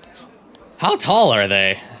hilarious. How tall are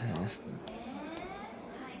they?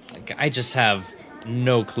 Like, I just have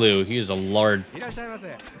no clue. He is a large...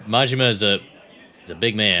 Majima is a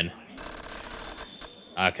big man.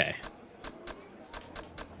 Okay.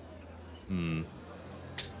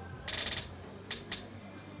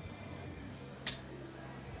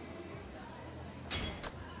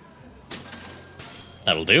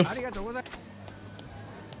 That'll do.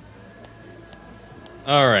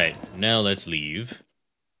 Alright, now let's leave.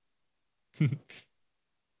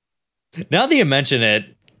 Now that you mention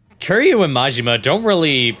it, Kiryu and Majima don't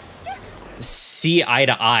really see eye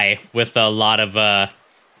to eye with a lot of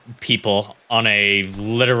people on a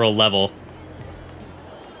literal level.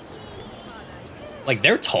 Like,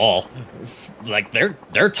 they're tall. Like,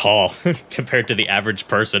 they're tall compared to the average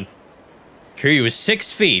person. Kiryu is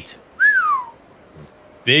 6 feet.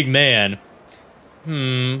 Big man.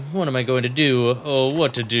 What am I going to do? Oh,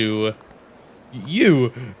 what to do?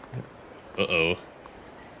 You! Uh-oh.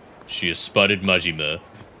 She has spotted Majima.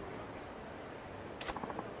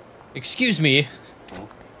 Excuse me.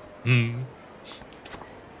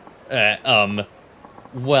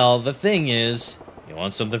 Well, the thing is, you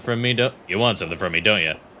want something from me, don't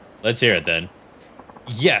you? Let's hear it then.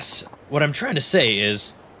 Yes, what I'm trying to say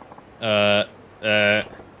is,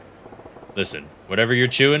 listen, whatever you're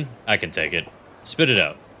chewing, I can take it. Spit it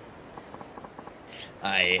out.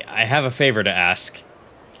 I have a favor to ask.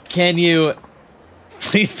 Can you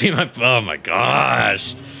please be my... Oh my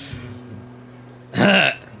gosh.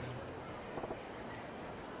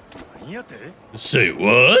 Say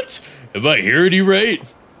what? Am I hearing you right?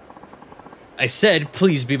 I said,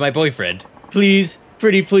 please be my boyfriend. Please,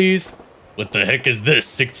 pretty please. What the heck is this,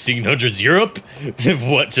 1600s Europe?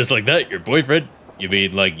 What, just like that, your boyfriend? You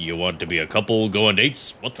mean like you want to be a couple, go on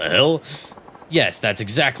dates? What the hell? Yes, that's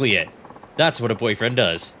exactly it. That's what a boyfriend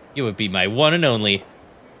does. You would be my one and only...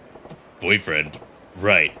 Boyfriend?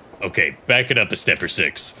 Right. Okay, back it up a step or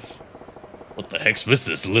 6. What the heck's with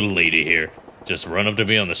this little lady here? Just run up to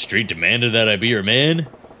me on the street demanding that I be her man?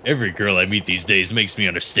 Every girl I meet these days makes me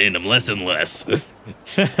understand them less and less.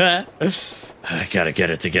 I gotta get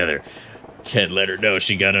it together. Can't let her know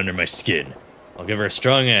she got under my skin. I'll give her a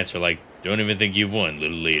strong answer like, don't even think you've won,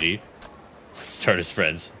 little lady. Let's start as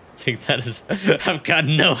friends. I think that is... I've got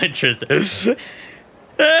no interest.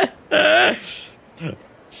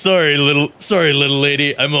 Sorry, little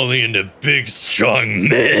lady. I'm only into big, strong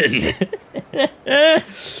men.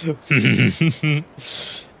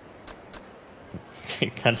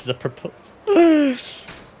 Take that as a proposal.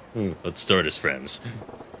 Let's start as friends.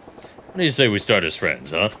 What do you say we start as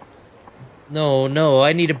friends, huh? No,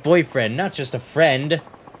 I need a boyfriend, not just a friend.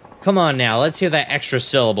 Come on now, let's hear that extra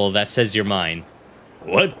syllable that says you're mine.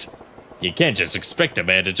 What? You can't just expect a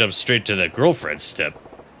man to jump straight to the girlfriend step.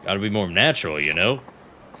 Gotta be more natural, you know?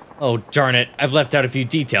 Oh, darn it, I've left out a few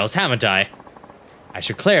details, haven't I? I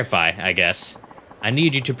should clarify, I guess. I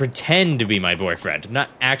need you to pretend to be my boyfriend, not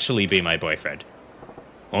actually be my boyfriend.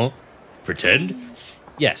 Huh? Pretend?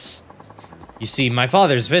 Yes. You see, my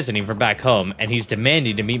father's visiting from back home, and he's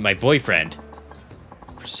demanding to meet my boyfriend.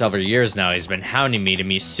 For several years now, he's been hounding me to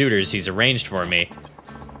meet suitors he's arranged for me.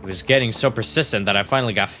 He was getting so persistent that I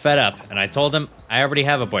finally got fed up, and I told him I already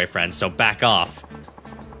have a boyfriend, so back off.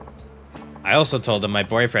 I also told him my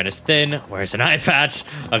boyfriend is thin, wears an eye patch,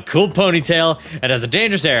 a cool ponytail, and has a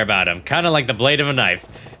dangerous air about him, kind of like the blade of a knife.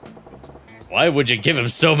 Why would you give him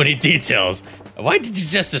so many details? Why did you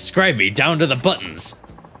just describe me down to the buttons?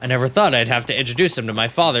 I never thought I'd have to introduce him to my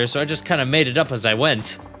father, so I just kind of made it up as I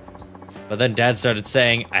went. But then Dad started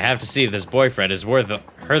saying, I have to see if this boyfriend is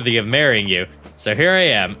worthy of marrying you. So here I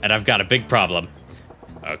am, and I've got a big problem.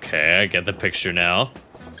 Okay, I get the picture now.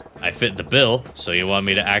 I fit the bill, so you want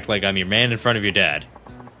me to act like I'm your man in front of your dad.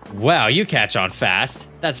 Wow, you catch on fast.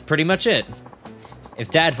 That's pretty much it. If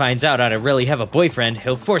Dad finds out I don't really have a boyfriend,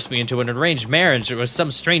 he'll force me into an arranged marriage with some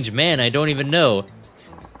strange man I don't even know.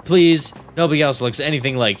 Please, nobody else looks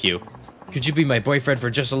anything like you. Could you be my boyfriend for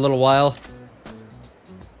just a little while?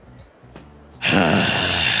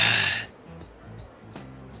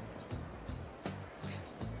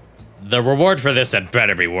 The reward for this had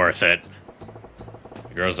better be worth it.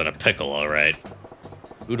 The girl's in a pickle, alright.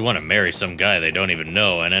 Who'd want to marry some guy they don't even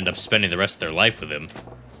know and end up spending the rest of their life with him?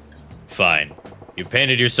 Fine. You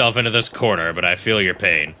painted yourself into this corner, but I feel your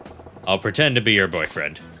pain. I'll pretend to be your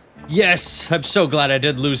boyfriend. Yes! I'm so glad I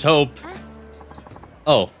did lose hope.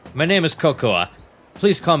 Oh, my name is Kokoa.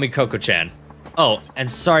 Please call me Koko-chan. Oh,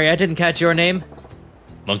 and sorry, I didn't catch your name?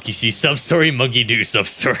 Monkey see sub-story, monkey do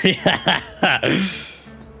sub-story.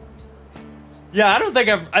 Yeah,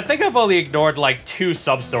 I think I've only ignored like 2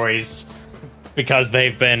 sub-stories because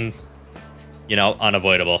they've been, you know,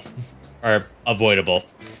 unavoidable. Or avoidable.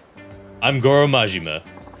 I'm Goro Majima.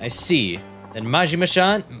 I see. Then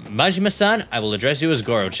Majima-san, I will address you as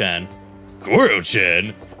Goro-chan.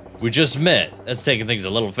 Goro-chan? We just met. That's taking things a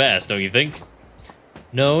little fast, don't you think?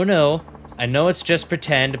 No. I know it's just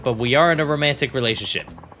pretend, but we are in a romantic relationship.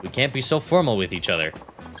 We can't be so formal with each other.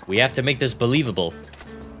 We have to make this believable.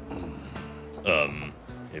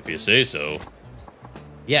 If you say so.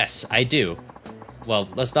 Yes, I do. Well,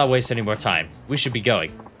 let's not waste any more time. We should be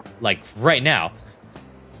going. Like, right now.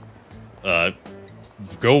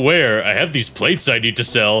 Go where? I have these plates I need to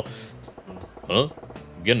sell. Huh?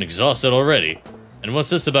 I'm getting exhausted already. And what's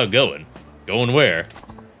this about going? Going where?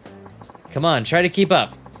 Come on, try to keep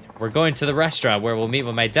up. We're going to the restaurant where we'll meet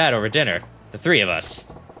with my dad over dinner. The three of us.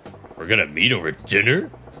 We're gonna meet over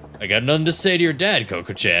dinner? I got nothing to say to your dad,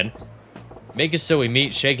 Coco-chan. Make it so we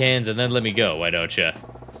meet, shake hands, and then let me go, why don't ya?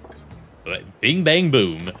 But bing bang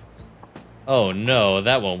boom. Oh no,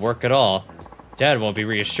 that won't work at all. Dad won't be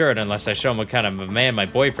reassured unless I show him what kind of a man my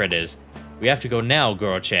boyfriend is. We have to go now,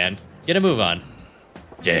 Goro-chan. Get a move on.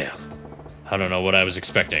 Damn. I don't know what I was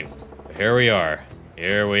expecting. But here we are.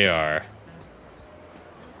 Here we are.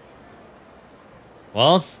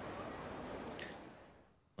 Well,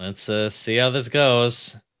 let's see how this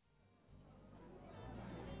goes.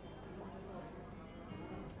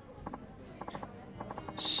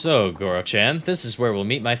 So, Goro-chan, this is where we'll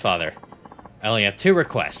meet my father. I only have 2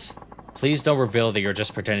 requests. Please don't reveal that you're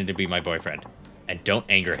just pretending to be my boyfriend. And don't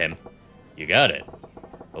anger him. You got it.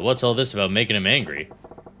 But what's all this about making him angry?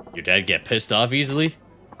 Your dad get pissed off easily?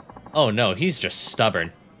 Oh no, he's just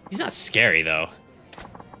stubborn. He's not scary, though.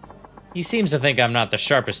 He seems to think I'm not the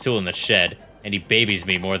sharpest tool in the shed, and he babies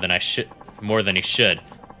me more than he should.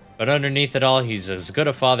 But underneath it all, he's as good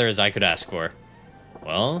a father as I could ask for.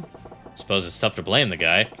 Well, I suppose it's tough to blame the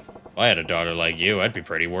guy. If I had a daughter like you, I'd be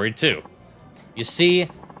pretty worried too. You see,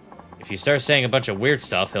 if you start saying a bunch of weird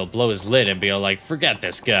stuff, he'll blow his lid and be all like, forget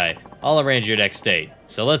this guy. I'll arrange your next date.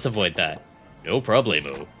 So let's avoid that. No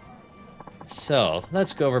problemo. So,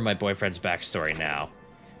 let's go over my boyfriend's backstory now.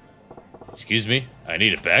 Excuse me? I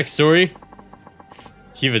need a backstory?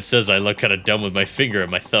 He even says I look kind of dumb with my finger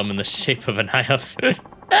and my thumb in the shape of an eye.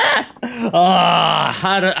 Oh,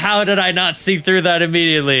 how did I not see through that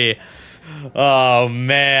immediately? Oh,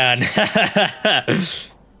 man.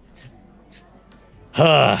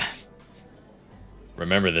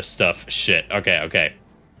 Remember this stuff. Shit. Okay.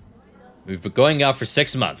 We've been going out for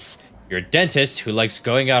 6 months. You're a dentist who likes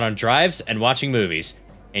going out on drives and watching movies.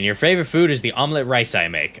 And your favorite food is the omelet rice I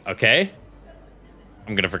make, okay?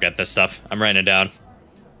 I'm gonna forget this stuff. I'm writing it down.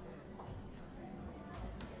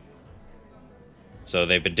 So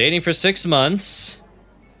they've been dating for 6 months.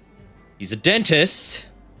 He's a dentist.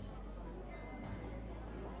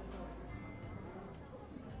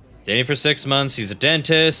 Dating for 6 months. He's a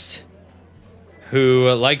dentist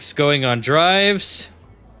who likes going on drives.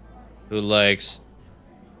 Who likes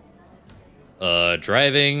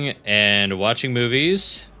driving and watching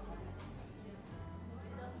movies.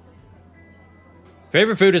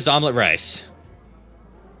 Favorite food is omelet rice.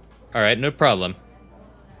 Alright, no problem.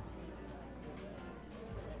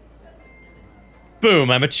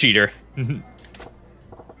 Boom, I'm a cheater.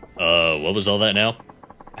 What was all that now?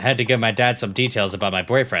 I had to give my dad some details about my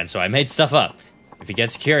boyfriend, so I made stuff up. If he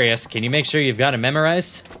gets curious, can you make sure you've got it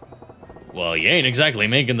memorized? Well, you ain't exactly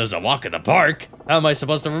making this a walk in the park. How am I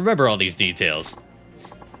supposed to remember all these details?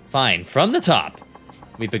 Fine, from the top.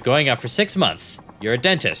 We've been going out for 6 months. You're a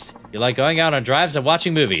dentist. You like going out on drives and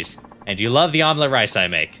watching movies. And you love the omelet rice I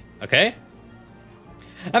make, okay?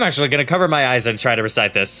 I'm actually gonna cover my eyes and try to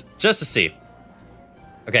recite this, just to see.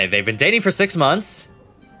 Okay, they've been dating for 6 months.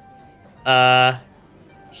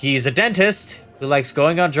 He's a dentist who likes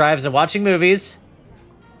going on drives and watching movies.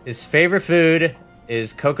 His favorite food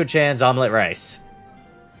is Coco-chan's omelet rice.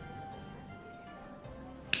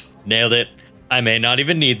 Nailed it. I may not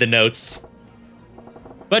even need the notes.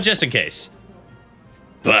 But just in case.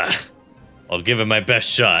 Bah! I'll give him my best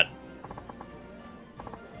shot.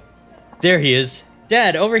 There he is.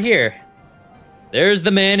 Dad, over here. There's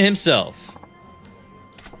the man himself.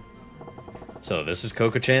 So this is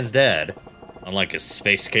Coco-chan's dad. Unlike his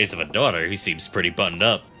space case of a daughter, he seems pretty buttoned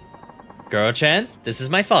up. Goro-chan, this is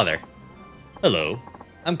my father. Hello.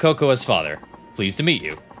 I'm Kokoa's father. Pleased to meet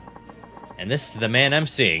you. And this is the man I'm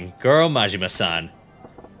seeing, Goro Majima-san.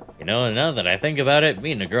 You know, now that I think about it,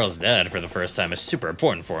 meeting a girl's dad for the first time is super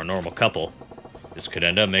important for a normal couple. This could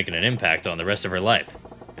end up making an impact on the rest of her life.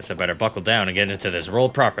 Guess I better buckle down and get into this role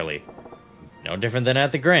properly. No different than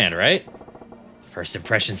at the Grand, right? First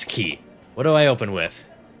impression's key. What do I open with?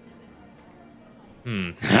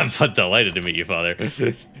 I'm delighted to meet you, father.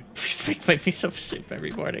 Please make me some soup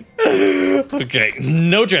every morning. Okay,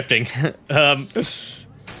 no drifting. I'm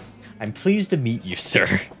pleased to meet you,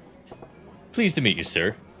 sir. Pleased to meet you,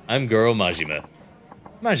 sir. I'm Goro Majima.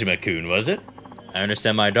 Majima-kun, was it? I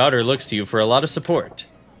understand my daughter looks to you for a lot of support.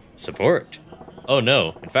 Support? Oh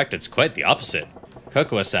no, in fact it's quite the opposite.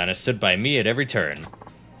 Kokoa-san has stood by me at every turn.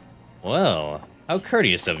 Well, how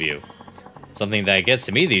courteous of you. Something that gets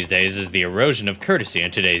to me these days is the erosion of courtesy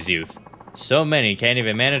in today's youth. So many can't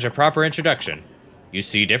even manage a proper introduction. You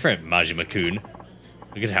see different, Majima-kun.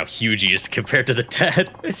 Look at how huge he is compared to the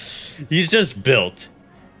dad. He's just built.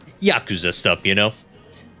 Yakuza stuff, you know?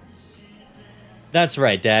 That's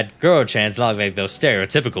right, Dad. Goro-chan's not like those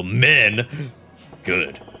stereotypical men.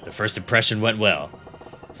 Good. The first impression went well.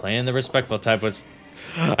 Playing the respectful type was...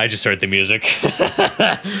 I just heard the music.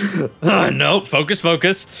 No, focus.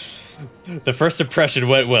 The first impression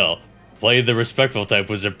went well. Playing the respectful type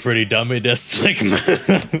was a pretty dumb and slick move.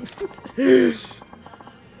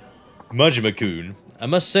 Majima-kun, I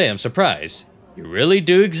must say I'm surprised. You really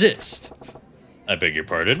do exist. I beg your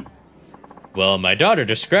pardon? Well, my daughter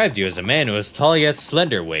described you as a man who has tall yet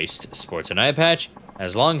slender waist, sports an eye patch,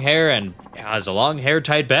 has long hair and has a long hair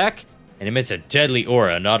tied back, and emits a deadly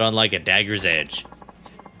aura not unlike a dagger's edge.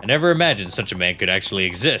 I never imagined such a man could actually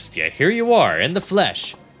exist, yet here you are, in the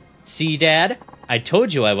flesh. See, Dad? I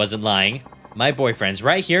told you I wasn't lying. My boyfriend's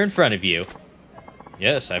right here in front of you.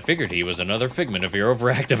 Yes, I figured he was another figment of your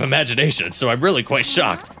overactive imagination, so I'm really quite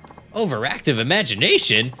shocked. Overactive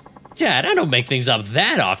imagination? Dad, I don't make things up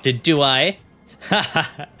that often, do I? Ha ha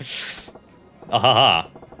ha.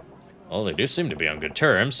 Well, they do seem to be on good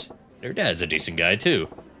terms. Their dad's a decent guy, too.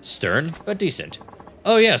 Stern, but decent.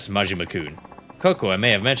 Oh yes, Majima-kun. Coco, I may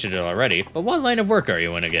have mentioned it already, but what line of work are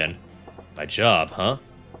you in again? My job, huh?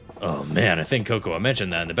 Oh man, I think Coco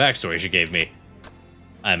mentioned that in the backstory she gave me.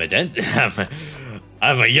 I'm a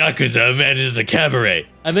Yakuza who manages a cabaret.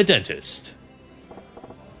 I'm a dentist.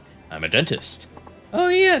 Oh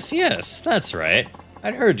yes, that's right.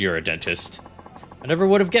 I'd heard you're a dentist. I never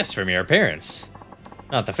would have guessed from your appearance.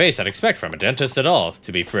 Not the face I'd expect from a dentist at all,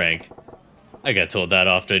 to be frank. I get told that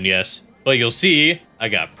often, yes. But you'll see, I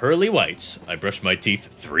got pearly whites. I brush my teeth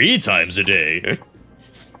 3 times a day.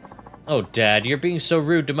 Oh, Dad, you're being so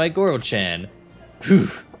rude to my Goro-chan.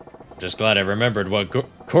 Whew. Just glad I remembered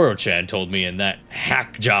what Goro-chan told me in that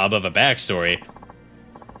hack job of a backstory.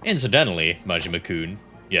 Incidentally, Majima-kun,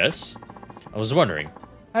 yes? I was wondering,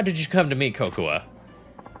 how did you come to meet Kokoa?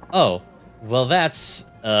 Oh, well that's,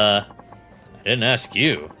 I didn't ask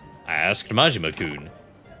you. I asked Majima-kun.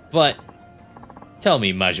 But, tell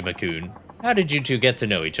me, Majima-kun, how did you two get to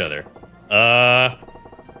know each other?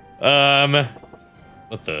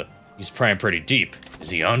 What the? He's prying pretty deep. Is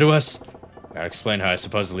he onto us? Gotta explain how I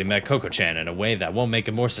supposedly met Coco-chan in a way that won't make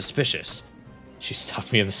him more suspicious. She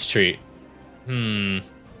stopped me in the street.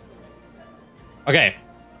 Okay.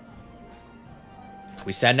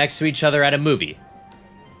 We sat next to each other at a movie.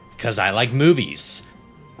 Because I like movies.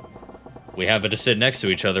 We happened to sit next to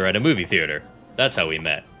each other at a movie theater. That's how we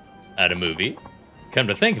met. At a movie? Come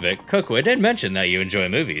to think of it, Coco did mention that you enjoy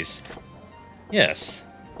movies. Yes.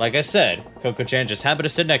 Like I said, Coco-chan just happened to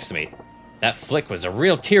sit next to me. That flick was a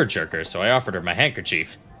real tearjerker, so I offered her my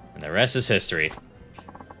handkerchief. And the rest is history.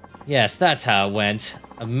 Yes, that's how it went.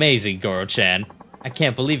 Amazing, Goro-chan. I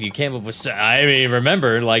can't believe you came up with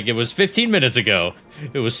remember, like it was 15 minutes ago.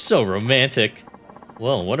 It was so romantic.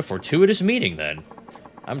 Well, what a fortuitous meeting, then.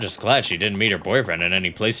 I'm just glad she didn't meet her boyfriend in any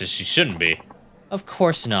places she shouldn't be. Of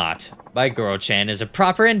course not. My Goro-chan is a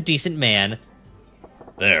proper and decent man.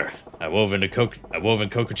 There. I wove in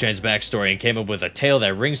Coco-chan's backstory and came up with a tale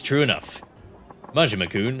that rings true enough.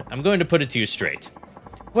 Majima-kun, I'm going to put it to you straight.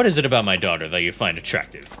 What is it about my daughter that you find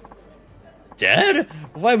attractive? Dad?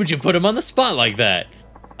 Why would you put him on the spot like that?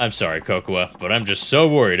 I'm sorry, Kokoa, but I'm just so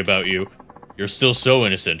worried about you. You're still so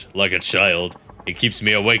innocent, like a child. It keeps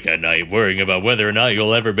me awake at night, worrying about whether or not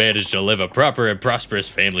you'll ever manage to live a proper and prosperous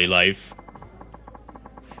family life.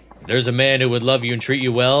 If there's a man who would love you and treat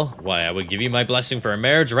you well, why, I would give you my blessing for a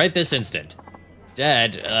marriage right this instant.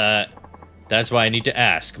 Dad, that's why I need to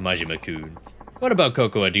ask, Majima-kun. What about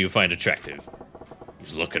Kokoa do you find attractive?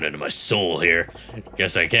 He's looking into my soul here.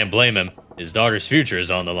 Guess I can't blame him. His daughter's future is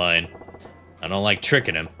on the line. I don't like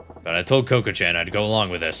tricking him, but I told Coco-chan I'd go along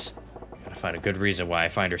with this. Gotta find a good reason why I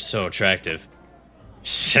find her so attractive.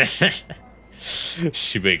 She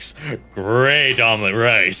makes great omelet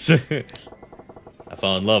rice. I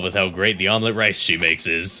fall in love with how great the omelet rice she makes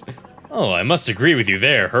is. Oh, I must agree with you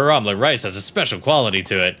there. Her omelet rice has a special quality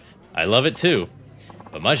to it. I love it too.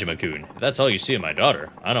 But Majima-kun, if that's all you see in my daughter,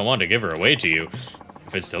 I don't want to give her away to you.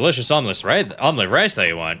 If it's delicious omelet rice that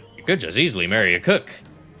you want, you could just easily marry a cook.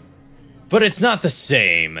 But it's not the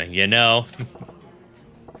same, you know?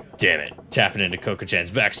 Damn it, tapping into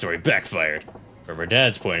Coco-chan's backstory backfired. From her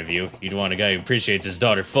dad's point of view, you'd want a guy who appreciates his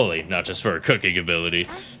daughter fully, not just for her cooking ability.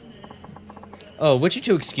 Oh, would you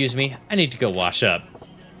two excuse me? I need to go wash up.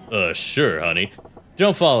 Sure, honey.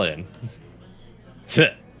 Don't fall in.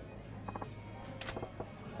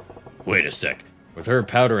 Wait a sec. With her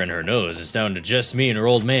powder in her nose, it's down to just me and her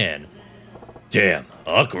old man. Damn,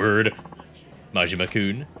 awkward.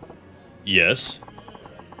 Majima-kun? Yes?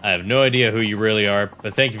 I have no idea who you really are,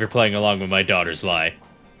 but thank you for playing along with my daughter's lie.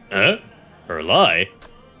 Huh? Her lie?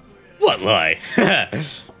 What lie?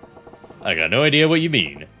 I got no idea what you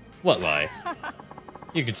mean. What lie?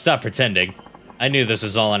 You can stop pretending. I knew this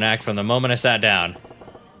was all an act from the moment I sat down.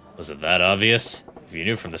 Was it that obvious? If you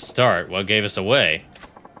knew from the start, what gave us away?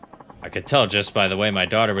 I could tell just by the way my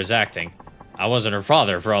daughter was acting. I wasn't her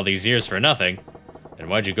father for all these years for nothing. Then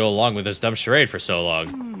why'd you go along with this dumb charade for so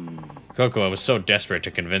long? Cocoa was so desperate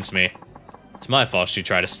to convince me. It's my fault she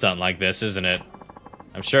tried to stunt like this, isn't it?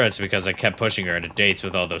 I'm sure it's because I kept pushing her into dates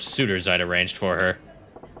with all those suitors I'd arranged for her.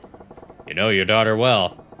 You know your daughter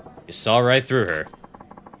well. You saw right through her.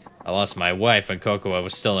 I lost my wife when Cocoa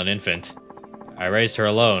was still an infant. I raised her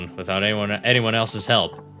alone, without anyone else's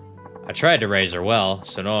help. I tried to raise her well,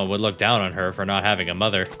 so no one would look down on her for not having a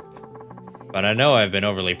mother. But I know I've been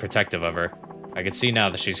overly protective of her. I can see now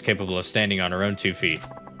that she's capable of standing on her own 2 feet.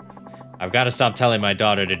 I've got to stop telling my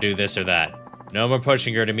daughter to do this or that. No more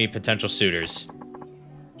pushing her to meet potential suitors.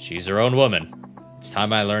 She's her own woman. It's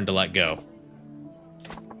time I learned to let go.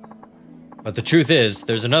 But the truth is,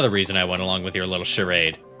 there's another reason I went along with your little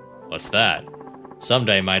charade. What's that?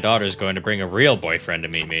 Someday my daughter's going to bring a real boyfriend to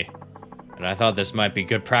meet me. And I thought this might be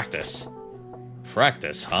good practice.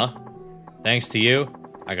 Practice, huh? Thanks to you,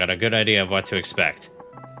 I got a good idea of what to expect.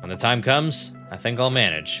 When the time comes, I think I'll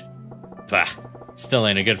manage. Bah, it still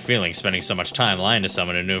ain't a good feeling spending so much time lying to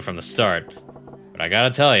someone who knew from the start. But I gotta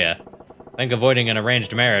tell ya, I think avoiding an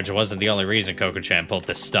arranged marriage wasn't the only reason Coco-chan pulled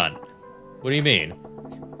this stunt. What do you mean?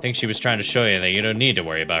 I think she was trying to show you that you don't need to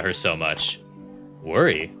worry about her so much.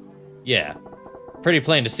 Worry? Yeah. Pretty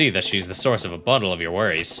plain to see that she's the source of a bundle of your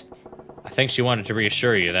worries. I think she wanted to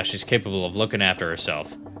reassure you that she's capable of looking after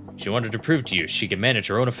herself. She wanted to prove to you she can manage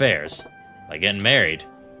her own affairs. Like getting married.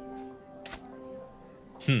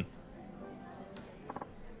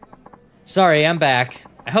 Sorry, I'm back.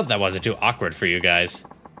 I hope that wasn't too awkward for you guys.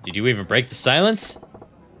 Did you even break the silence?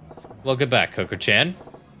 Welcome back, Coco-chan.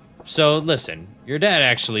 So, listen, your dad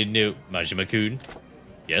actually knew Majima-kun.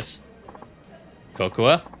 Yes?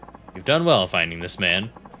 Kokoa, you've done well finding this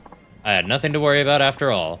man. I had nothing to worry about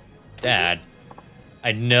after all. Dad.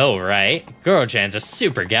 I know, right? Goro-chan's a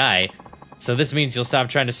super guy. So this means you'll stop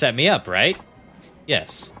trying to set me up, right?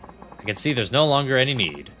 Yes. I can see there's no longer any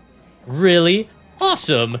need. Really?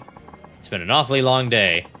 Awesome! It's been an awfully long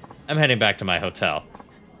day. I'm heading back to my hotel.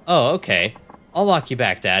 Oh, okay. I'll walk you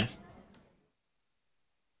back, Dad.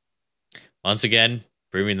 Once again,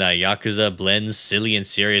 proving that Yakuza blends silly and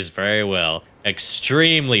serious very well.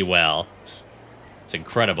 Extremely well. It's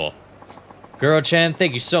incredible. Goro-chan,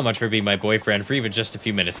 thank you so much for being my boyfriend for even just a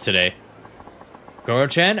few minutes today.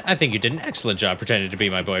 Goro-chan, I think you did an excellent job pretending to be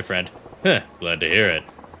my boyfriend. Huh, glad to hear it.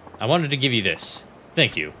 I wanted to give you this.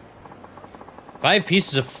 Thank you. 5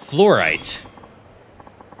 pieces of fluorite.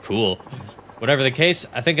 Cool. Whatever the case,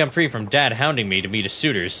 I think I'm free from Dad hounding me to meet his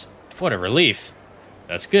suitors. What a relief.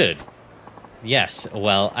 That's good. Yes,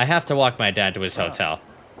 well, I have to walk my dad to his hotel.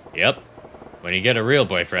 Yep. When you get a real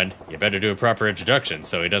boyfriend, you better do a proper introduction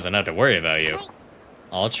so he doesn't have to worry about you.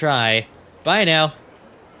 I'll try. Bye now.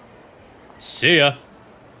 See ya.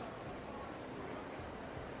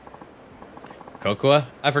 Kokoa,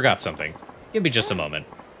 I forgot something. Give me just a moment.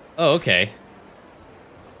 Oh, okay.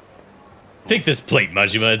 Take this plate,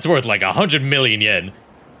 Majima. It's worth like 100 million yen.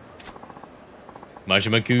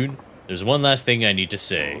 Majima-kun, there's one last thing I need to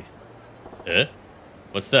say. Eh?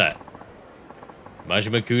 What's that?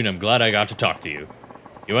 Majima-kun, I'm glad I got to talk to you.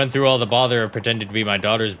 You went through all the bother of pretending to be my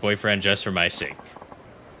daughter's boyfriend just for my sake.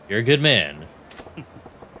 You're a good man.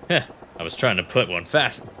 Heh, I was trying to put one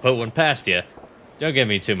past you. Don't give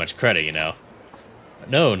me too much credit, you know.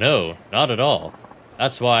 No, not at all.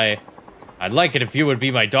 That's why I'd like it if you would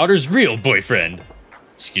be my daughter's real boyfriend.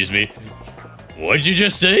 Excuse me. What'd you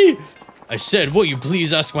just say? I said, will you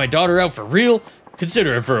please ask my daughter out for real?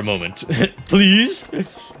 Consider it for a moment. Please?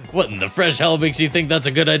 What in the fresh hell makes you think that's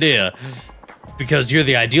a good idea? Because you're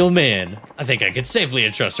the ideal man. I think I could safely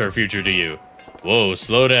entrust her future to you. Whoa,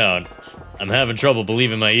 slow down. I'm having trouble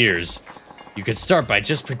believing my ears. You could start by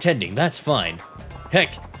just pretending, that's fine.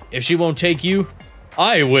 Heck, if she won't take you,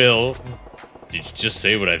 I will. Did you just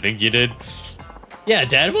say what I think you did? Yeah,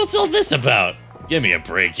 Dad, what's all this about? Give me a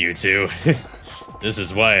break, you two. This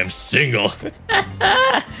is why I'm single.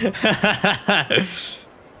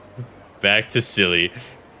 Back to silly.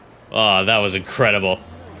 Oh, that was incredible.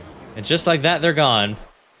 And just like that, they're gone.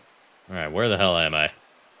 Alright, where the hell am I?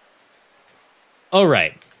 Oh,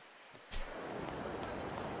 right.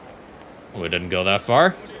 Oh, it didn't go that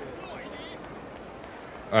far.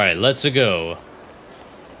 Alright, let's go.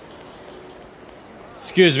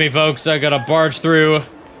 Excuse me, folks. I gotta barge through.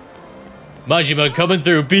 Majima coming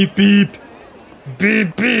through. Beep, beep.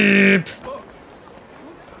 Beep, beep.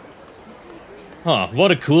 Huh, what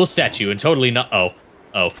a cool statue and totally not- oh.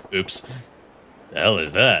 Oh, oops. The hell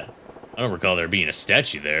is that? I don't recall there being a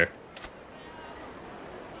statue there.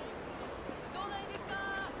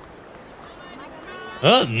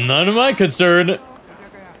 None of my concern.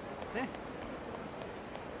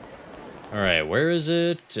 Alright, where is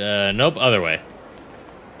it? Nope, other way.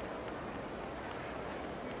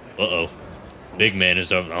 Uh-oh. Big man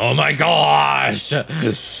is over- oh my gosh!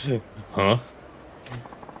 Huh?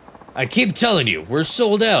 I keep telling you, we're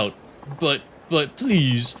sold out. But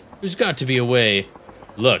please, there's got to be a way.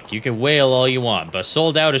 Look, you can wail all you want, but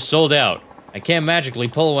sold out is sold out. I can't magically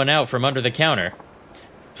pull one out from under the counter.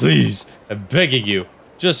 Please, I'm begging you.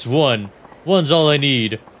 Just one. One's all I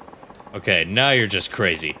need. Okay, now you're just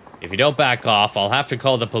crazy. If you don't back off, I'll have to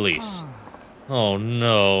call the police. Oh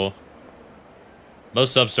no.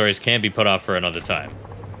 Most sub-stories can be put off for another time.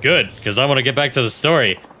 Good, because I want to get back to the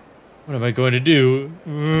story. What am I going to do?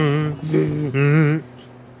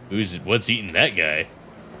 What's eating that guy?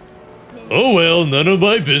 Oh well, none of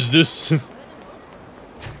my business.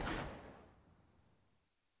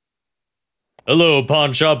 Hello,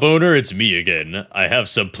 pawn shop owner, it's me again. I have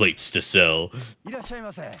some plates to sell.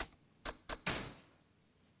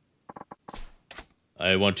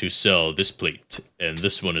 I want to sell this plate, and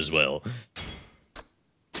this one as well.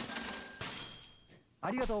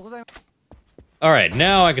 Alright,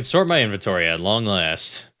 now I can sort my inventory at long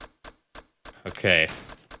last. Okay.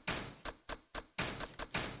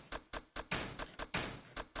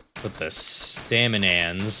 Put the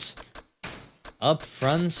staminans up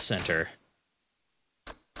front and center.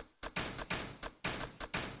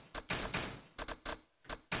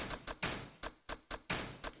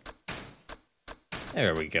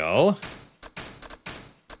 There we go.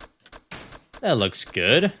 That looks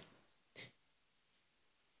good.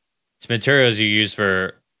 It's materials you use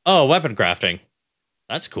for... oh, weapon crafting.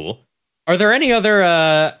 That's cool. Are there any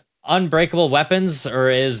other, unbreakable weapons, or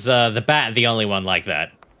is, the bat the only one like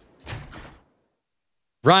that?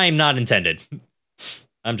 Rhyme not intended.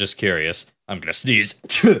 I'm just curious. I'm gonna sneeze.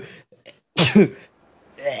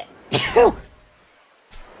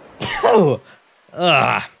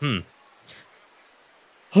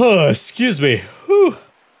 Oh, excuse me. Whew.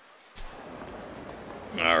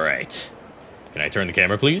 All right. Can I turn the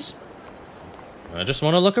camera, please? I just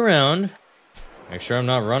want to look around. Make sure I'm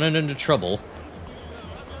not running into trouble.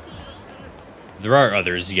 There are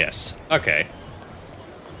others, yes. Okay.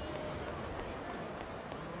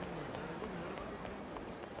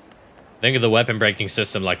 Think of the weapon breaking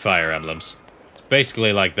system like Fire Emblems. It's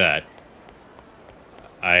basically like that.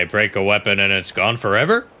 I break a weapon and it's gone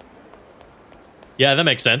forever? Yeah, that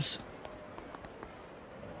makes sense.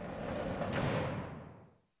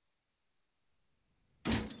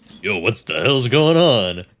 Yo, what's the hell's going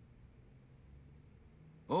on?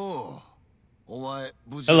 Oh,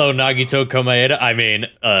 hello, Nagito Komaeda. I mean,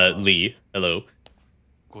 Lee. Hello.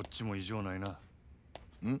 こっちも異常ないな。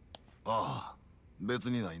ん？ああ、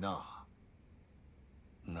別にないな。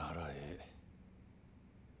ならええ。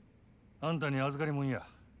あんたに預かりもんや。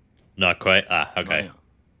Not quite. Ah, okay.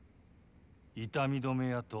 痛み止め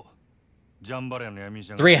屋とジャンバラヤの闇医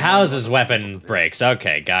者が Three houses weapon breaks.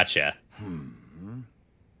 Okay, gotcha.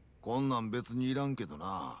 こんなん別にいらんけど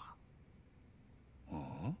な。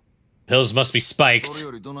Pills must be そ spiked. れ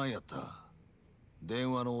よりどないやった？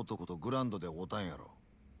電話の男とグランドで会うたんやろ。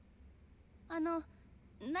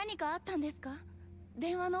何かあったんですか？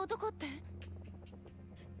電話の男って。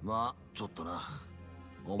まあ、ちょっとな。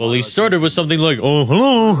Well, he started with something like, oh,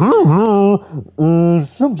 hello,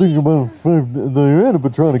 something about the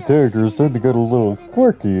animatronic characters tend to get a little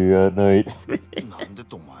quirky at night.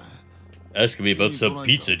 Asking me about some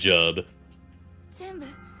pizza job. 全部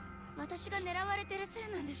私が狙われてるせ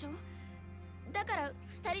いなんでしょ？だから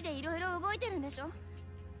二人でいろいろ動いてるんでしょ？だ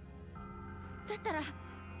ったら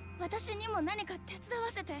私にも何か手伝わ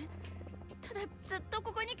せて。ただずっと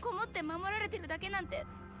ここにこもって守られてるだけなんて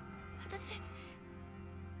私。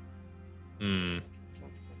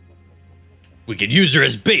We could use her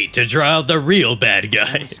as bait to draw out the real bad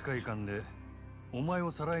guy. お前を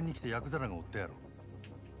さらいに来てヤクザらがおったやろ。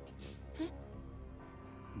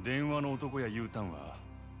電話の男や U ターンは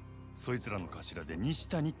そいつらの頭で西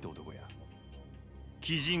谷って男や。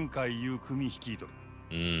鬼人会いう組率いとる。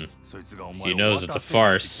そいつがお前を He knows it's a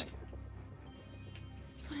farce.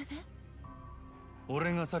 それで？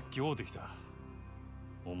俺がさっき会うてきた。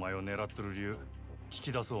お前を狙っとる理由聞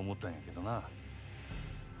き出そう思ったんやけどな。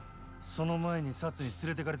その前に殺に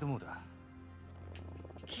連れてかれてもうだ。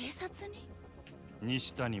警察に？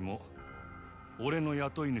西谷も俺の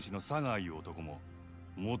雇い主の佐川いう男も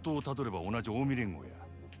元をたどれば同じ近江連合や。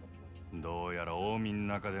どうやら近江の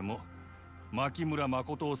中でも牧村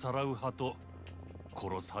誠をさらう派と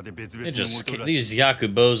殺す派で別々に動いてるらしい。These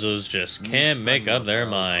Yakubozos just can't make up their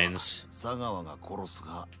minds. 佐川が殺す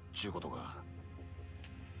かちゅうことか。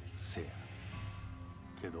せや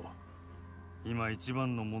けど今一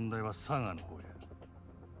番の問題は佐賀の方や。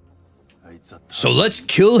あいつは So let's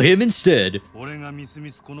kill him instead. 俺がみす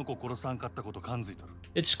みすこの子殺さんかったこと感づいとる。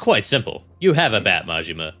 It's quite simple. You have a bat,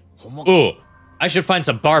 Majima. Ooh, I should find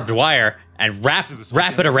some barbed wire and wrap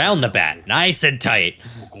it around the bat, nice and tight.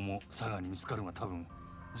 ここも佐賀に見つかるのは多分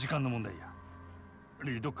時間の問題や。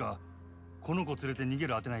リー、どっかこの子連れて逃げ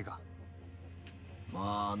る当てないか。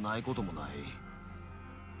まあないこともない。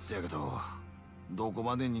せやけどどこ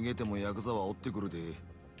まで逃げてもヤクザは追ってくるで。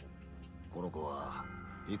この子は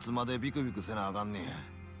いつまでビクビクせなあかんね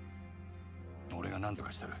ん。俺が何と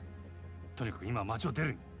かしてる。とにかく今町を出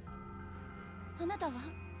る。あなたは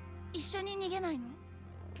一緒に逃げないの？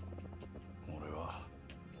俺は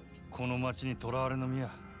この町に囚われの身や。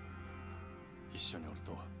一緒におる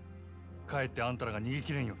と帰ってあんたらが逃げ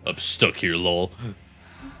きれんよ。I'm stuck here, lol.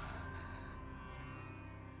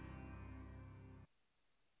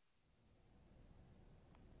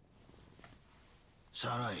 し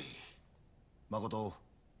ゃあない。誠、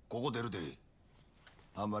ここ出るで。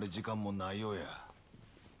あんまり時間もないようや。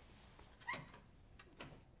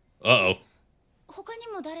Uh-oh. 他に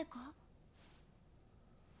も誰か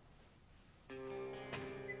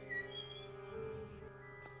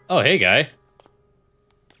Oh, hey, guy.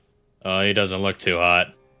 Oh, he doesn't look too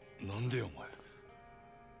hot. なんでお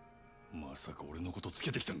前。まさか俺のことつ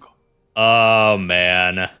けてきたんか。Oh,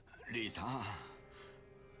 man. リーさん、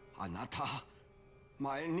あなた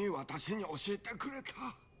前に私に教えてくれた。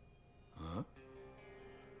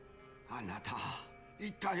あなた言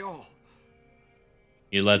ったよ。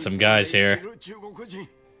You let some guys here. 中国人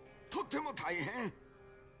とっても大変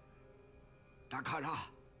だから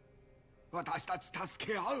私たち助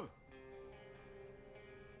け合う。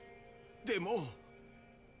でも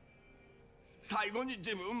最後に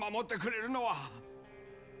自分守ってくれるのは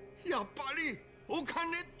やっぱりお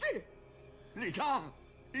金ってリさん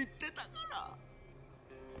言ってたか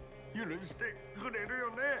ら許してくれる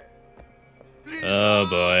よね。Oh,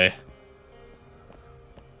 boy.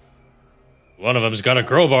 One of them's got a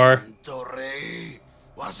crowbar. どれ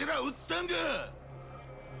わしら撃ったんか。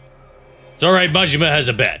 It's alright, Majima has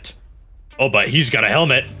a bat. Oh, but he's got a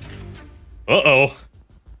helmet. Uh-oh.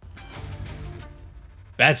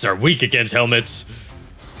 Bats are weak against helmets.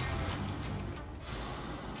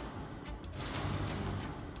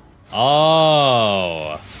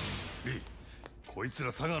 Oh. リー、こいつら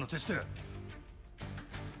佐川の手下や。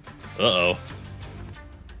Uh-oh.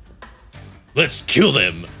 Let's kill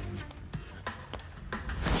them.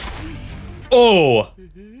 Oh.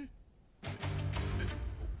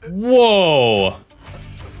 Whoa.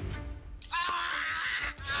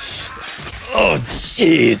 Oh,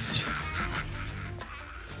 jeez.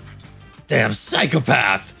 Damn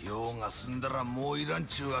psychopath. 用が済んだらもういらん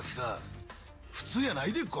ちゅうわけか。普通やな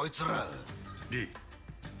いでこいつら。リー、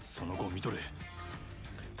その後を見とれ。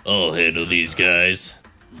 I'll handle these guys.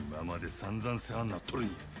 今まで散々世話になっとるん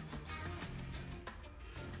や。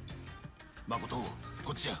誠、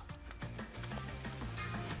こっちや。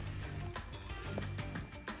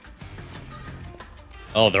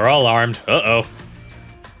Oh, they're all armed. Uh-oh.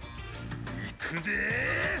 行くで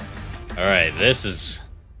ー。 Alright, this is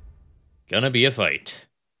gonna be a fight.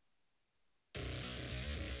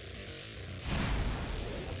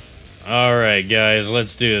 Alright, guys,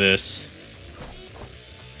 let's do this.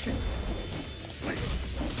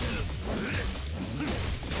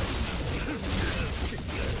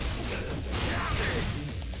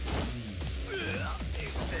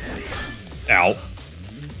 Ow.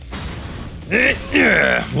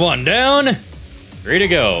 One down. Three to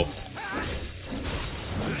go.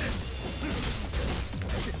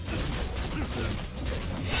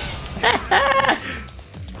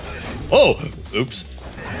 Oh! Oops.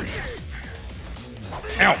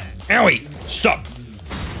 Ow! Owie! Stop!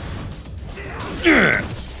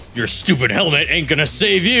 Your stupid helmet ain't gonna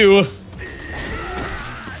save you!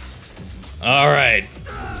 Alright.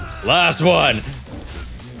 Last one.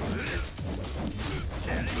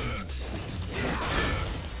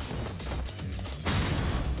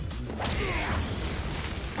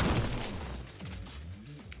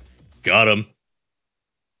 Got him.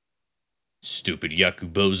 Stupid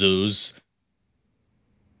Yakubozos.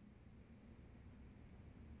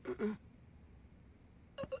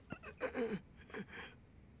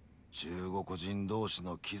 中国人同士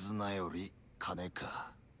の絆より金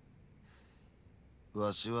か。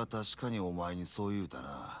わしは確かにお前にそう言うた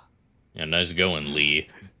な。Yeah, nice going, Lee.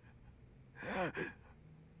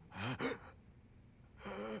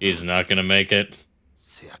 He's not gonna make it.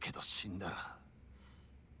 せやけど死んだら、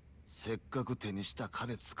せっかく手にした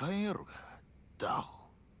金使えんやろが、ダホ。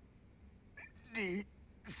リ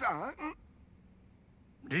さん。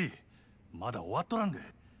リー、まだ終わっとらんで。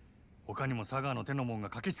他にも佐川の手のもんが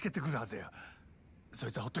駆けつけてくるはずや。そ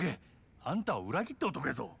いつはほっとけ。あんたを裏切った男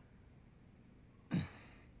やぞ。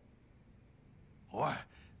おい、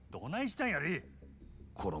どないしたんやリー。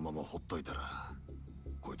このままほっといたら、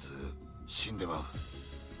こいつ死んでまう。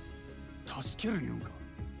助ける言うんか。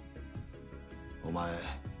お前、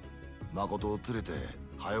誠を連れて、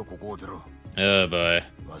はよここを出ろ。Oh boy.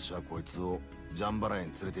 わしはこいつをジャンバラへに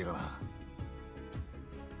連れて行かな。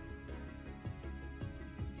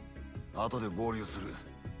後で合流する。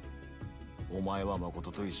お前は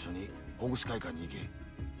誠と一緒にほぐし会館に行け。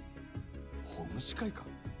ほぐし会館？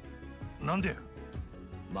なんでや。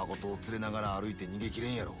誠を連れながら歩いて逃げきれ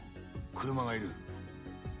んやろ。車がいる。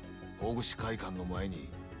ほぐし会館の前に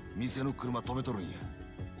店の車止めとるんや。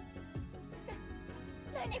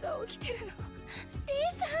何が起きてるの？リー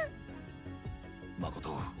さん。誠、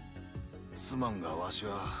すまんがわし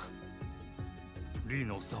は。リー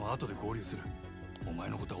のおっさんは後で合流する。お前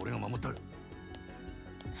のことは俺が守ったる。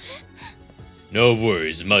No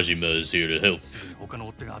worries, Majima's here to help. すぐに他の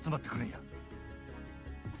追っ手が集まってくるんや。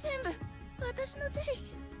全部私のせい。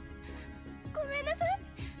ごめんなさい。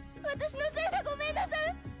私のせいでごめんなさ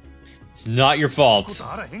い。It's not your fault. こ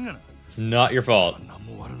とあらへんがな。It's not your fault. 何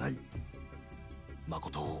も悪ない。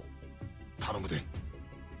誠を頼むで。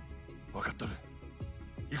分かっとる。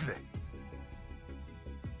行くで。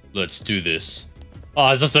Let's do this. Oh,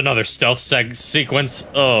 is this another stealth sequence?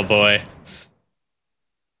 Oh boy.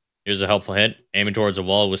 Here's a helpful hint. Aiming towards a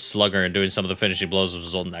wall with Slugger and doing some of the finishing blows will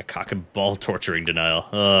result in that cock and ball torturing denial.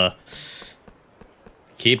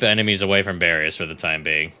 Keep enemies away from barriers for the time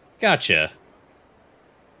being. Gotcha.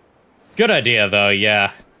 Good idea, though,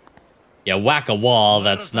 yeah. Yeah, whack a wall,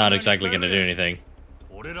 that's not exactly gonna do anything.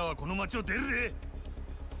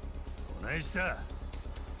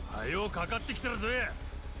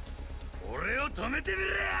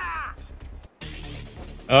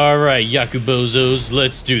 Alright, Yakubozos,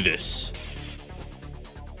 let's do this.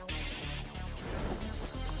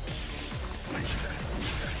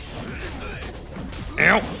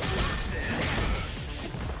 Ow!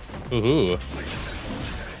 Ooh.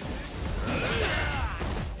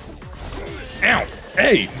 Ow!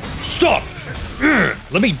 Hey! Stop!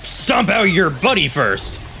 Let me stomp out your buddy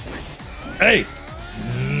first! Hey!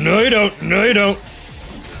 No you don't! No you don't!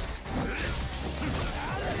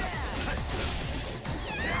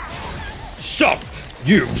 Stop!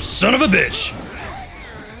 You son of a bitch!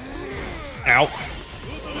 Ow.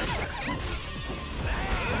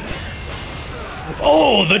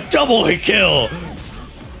 Oh, the double kill!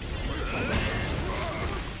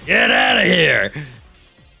 Get out of here!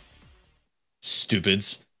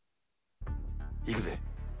 Stupids.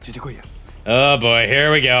 Oh boy,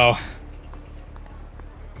 here we go.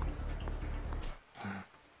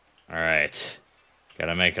 Alright.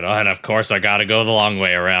 Gotta make it on. Of course, I gotta go the long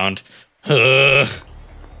way around. Well,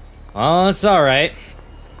 it's alright.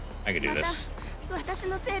 I can do this.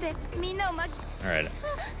 Alright.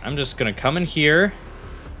 I'm just gonna come in here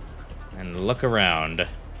and look around.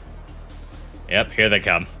 Yep, here they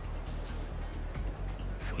come.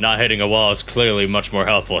 Not hitting a wall is clearly much more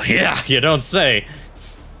helpful. Yeah, you don't say.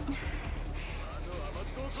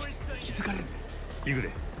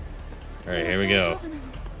 Alright, here we go.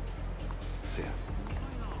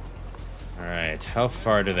 Alright, how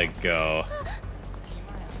far do they go?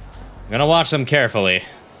 I'm gonna watch them carefully.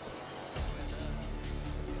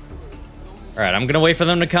 Alright, I'm gonna wait for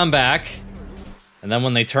them to come back. And then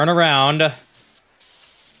when they turn around...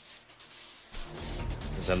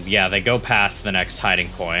 So, yeah, they go past the next hiding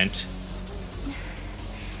point.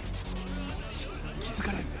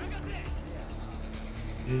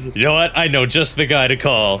 You know what? I know just the guy to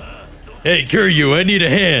call. Hey, Kiryu, I need a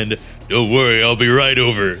hand. Don't worry, I'll be right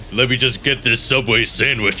over. Let me just get this Subway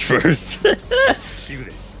sandwich first.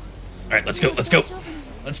 Alright, let's go, let's go.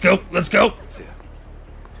 Let's go, let's go.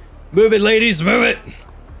 Move it, ladies, move it.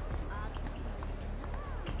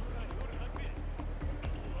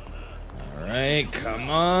 Alright, come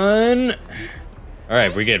on.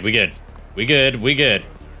 Alright, we good, we good. We good, we good.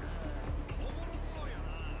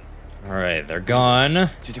 Alright, they're gone.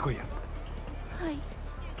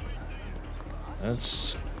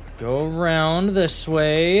 Let's go around this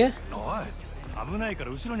way.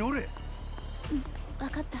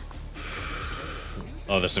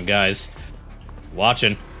 Oh, there's some guys.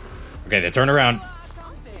 Watching. Okay, they turn around.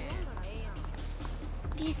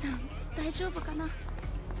 リーさん大丈夫かな。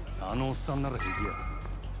あのおっさんなら平気や。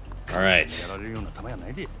 Alright. やられるような弾やな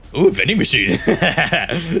いで。 Ooh, vending machine. そうだ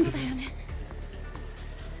よね。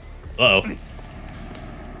 Uh-oh.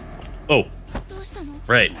 Oh, どうしたの。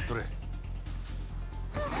 right. 待っとれ。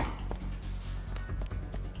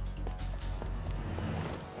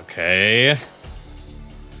 Okay.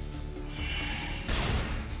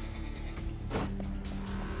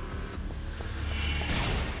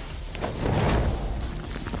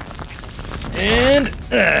 And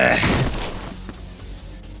all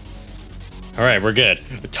right, we're good.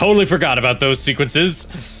 Totally forgot about those sequences.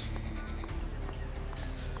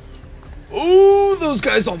 Ooh, those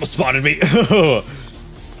guys almost spotted me. All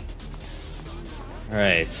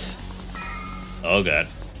right. Oh god.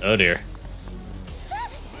 Oh dear.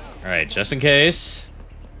 All right, just in case.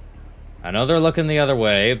 I know they're looking the other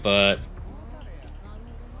way, but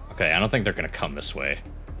okay, I don't think they're gonna come this way.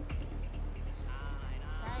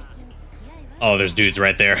 Oh, there's dudes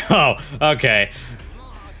right there. Oh, okay.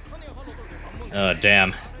 Oh,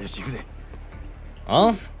 damn.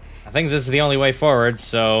 Well, I think this is the only way forward,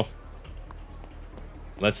 so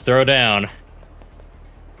let's throw down.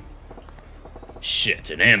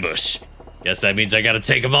 Shit, an ambush. Guess that means I gotta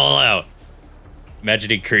take them all out.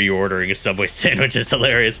 Imagining Kiryu ordering a Subway sandwich is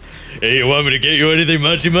hilarious. Hey, you want me to get you anything,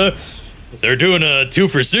 Majima? They're doing a 2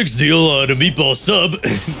 for $6 deal on a meatball sub.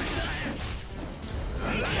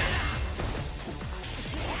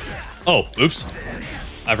 Oh, oops.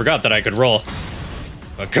 I forgot that I could roll.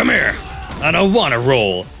 But come here. I don't want to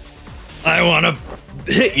roll. I want to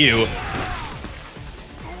hit you.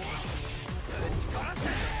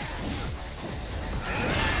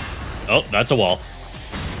 Oh, that's a wall.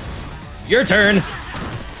 Your turn.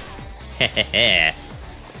 Heh.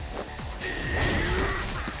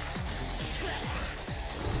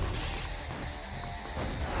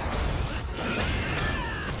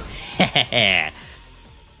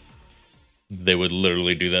 They would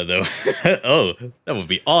literally do that though. Oh, that would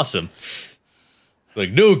be awesome.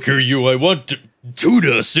 Like, no, Kiryu, I want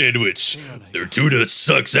tuna sandwich. Their tuna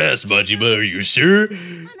sucks ass, Majima. Are you sure? あ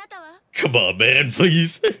なたは。 Come on, man,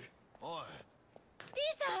 please. おい、 リー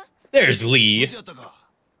さん。 There's 無 Lee. 事やったか。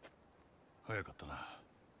早かったな。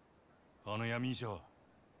あの闇医者は。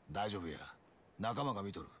大丈夫や。仲間が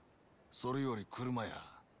見とる。それより車や。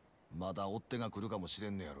まだ追っ手が来るかもしれ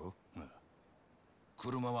んねやろ。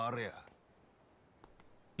車はあれや。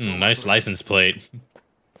 Nice license plate.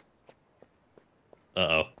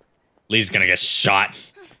 Uh-oh. Lee's gonna get shot.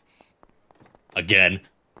 Again.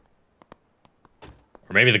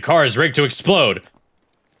 Or maybe the car is rigged to explode.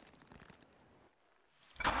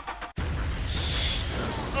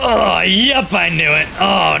 Oh, yep, I knew it.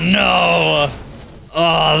 Oh, no.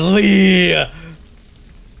 Oh, Lee.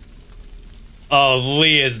 Oh,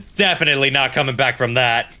 Lee is definitely not coming back from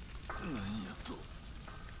that.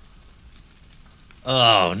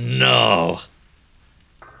 Oh, no.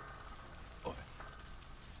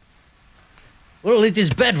 Well, it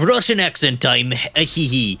is bad Russian accent time.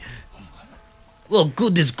 Hee. Well,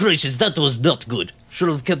 goodness gracious, that was not good. Should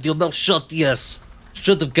have kept your mouth shut, yes.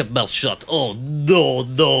 Should have kept mouth shut. Oh, no.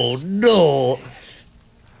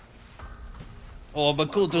 Oh,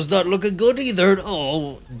 Makoto's not looking good either.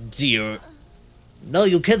 Oh, dear. Now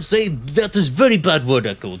you can't say that is very bad word,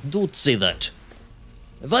 Echo. Don't say that.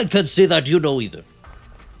 If I can't say that, you know either.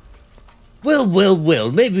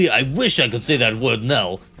 Well, maybe I wish I could say that word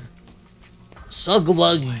now.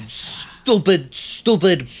 Sagawa,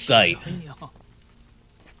 stupid guy.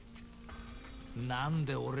 なん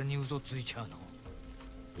で俺に嘘ついちゃうの。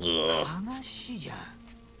 Ugh. 話じゃん。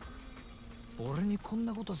俺にこん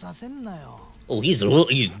なことさせんなよ。 Oh, he's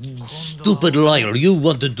stupid liar. You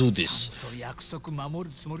want to do this. ちゃんと約束守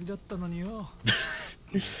るつもりだったのによ。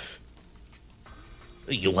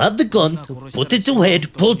 You have the gun, put it to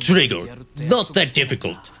head, pull trigger. Not that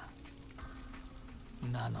difficult.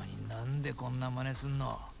 なのになんでこんな真似すん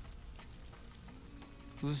の。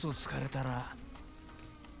嘘つかれたら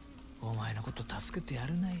お前のこと助けてや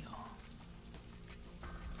れないよ。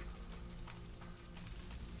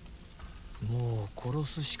もう殺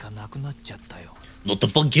すしかなくなっちゃったよ。 Not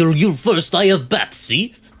if I kill you first, I have bat,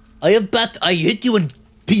 see? I have bat, I hit you in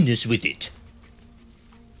penis with it.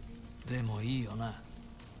 でもいいよな。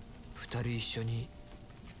二人一緒に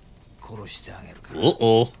殺してあげるから。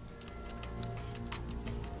Uh-oh.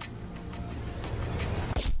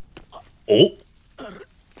 Oh.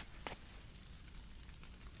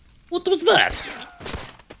 What was that?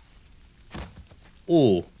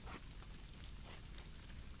 Oh.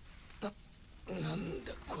 なん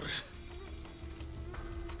だこれ。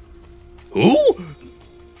Who?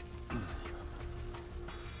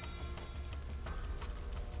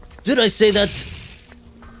 Did I say that?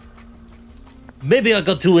 Maybe I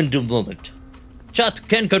got too into a moment. Chat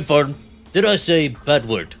can confirm. Did I say bad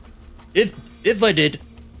word? If I did,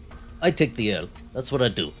 I take the L. That's what I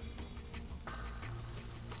do.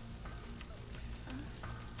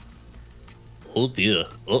 Oh dear.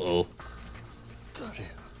 Uh-oh.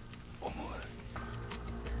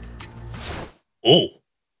 Oh.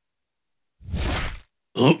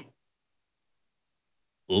 Oh.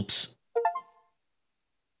 Oops.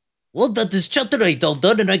 Well, that is chapter 8 all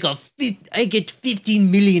done, and I get 15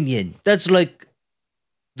 million yen. That's like,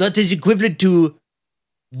 that is equivalent to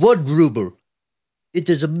 1 ruble. It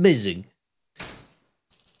is amazing.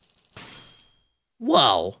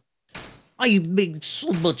 Wow. I made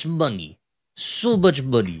so much money. So much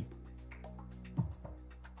money.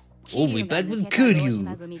 Oh, we back with Kuryu.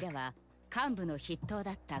 幹部の筆頭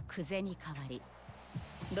だった久世に代わり、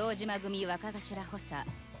堂島組若頭補佐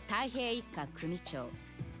太平一家組長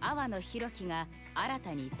阿波野弘樹が新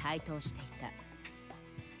たに台頭していた。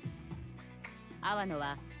阿波野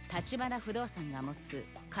は橘不動産が持つ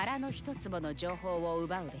空の一坪の情報を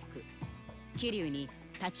奪うべく、桐生に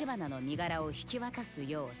橘の身柄を引き渡す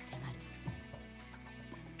よう迫る。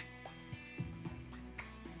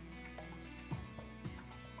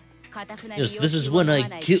Yes, this is when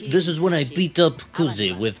I beat up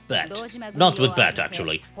Kuze with bat. Not with bat,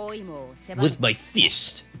 actually. With my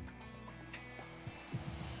fist.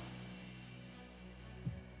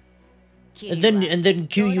 And then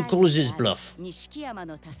Kiryu calls his bluff. 錦山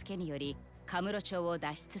の助けによりカムロ町を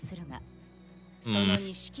脱出するが、その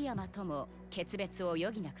錦山とも決別を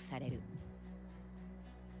余儀なくされる。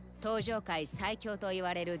東上界最強と言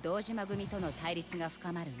われる堂島組との対立が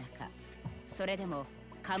深まる中、それでも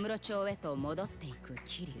カムロ町へと戻っていく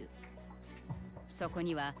桐生。そこ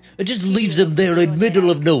には It just leaves him there in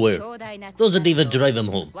middle of nowhere. Doesn't even drive him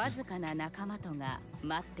home. わずかな仲間とが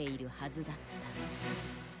待っているはずだった。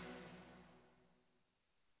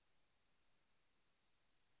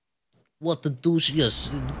What the douche?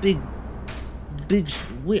 Yes, big.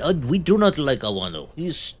 We do not like Awano. He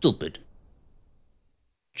is stupid.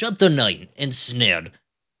 Chapter 9. Ensnared.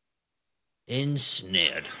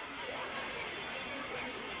 Ensnared.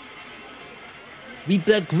 We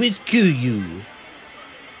back with Kiryu.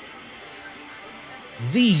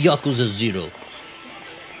 The Yakuza 0.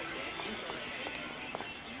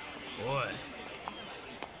 お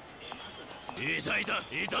い。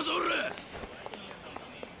いたぞ俺。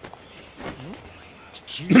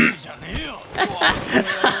キリじゃねえよ。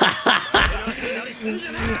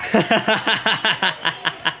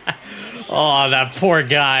Oh, that poor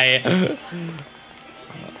guy.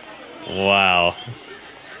 Wow.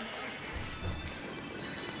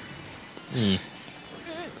 Hmm.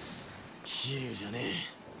 キリじゃねえ。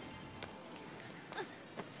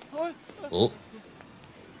Oh.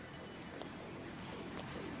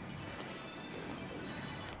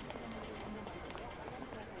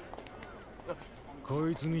 こ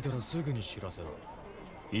いつ見たらすぐに知らせろ。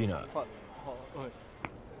いいな。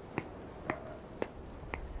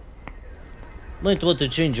Might want to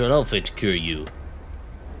change your outfit, Kiryu.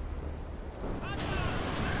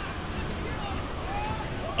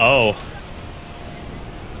 Oh.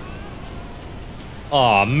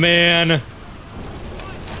 Aw, man.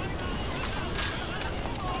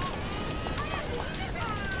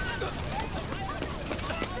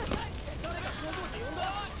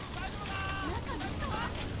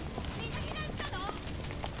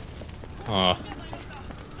 Huh.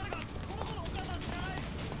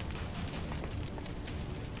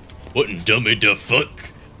 What in dummy the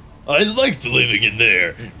fuck? I liked living in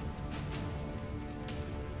there.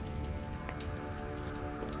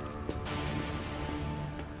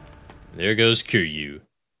 There goes Kiryu.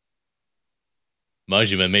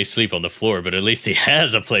 Majima may sleep on the floor, but at least he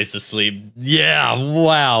has a place to sleep. Yeah,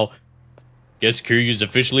 wow. Guess Kiryu's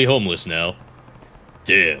officially homeless now.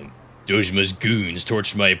 Damn. Dojima's goons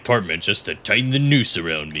torched my apartment just to tighten the noose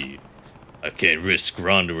around me. I can't risk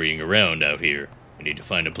wandering around out here. I need to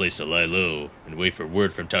find a place to lie low and wait for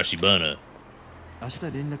word from Tachibana. 明日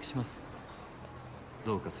連絡します。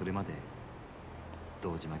どうかそれまで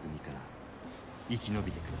堂島組から生き延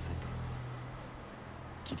びてください。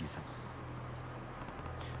桐生さん。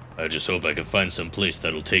I just hope I can find some place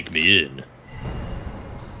that'll take me in.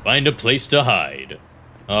 Find a place to hide.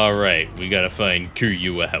 Alright, we gotta find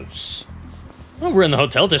Kiryu a house. Well, we're in the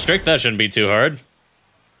hotel district, that shouldn't be too hard.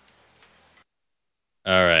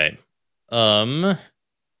 Alright.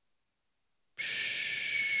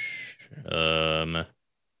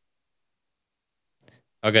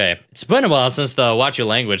 Okay, it's been a while since the watch your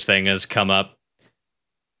language thing has come up.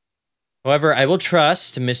 However, I will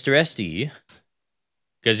trust Mr. SD.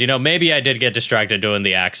 Because, you know, maybe I did get distracted doing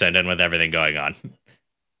the accent and with everything going on.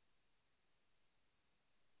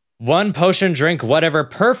 1 potion drink whatever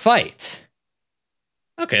per fight.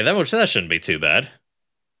 Okay, that shouldn't be too bad.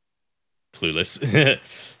 Clueless.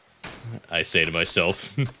 I say to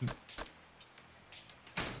myself.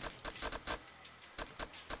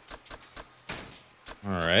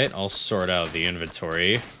 Alright, I'll sort out the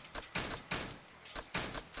inventory.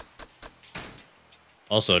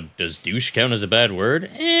 Also, does douche count as a bad word?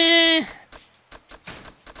 Eh.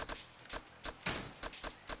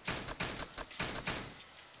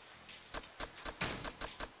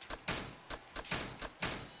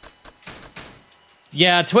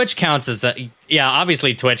 Yeah, Twitch counts as a... Yeah,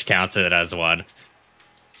 obviously Twitch counts it as one.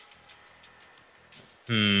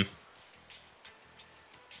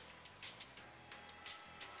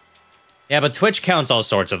 Yeah, but Twitch counts all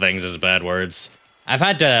sorts of things as bad words. I've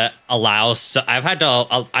had to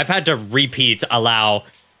repeat allow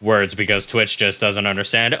words because Twitch just doesn't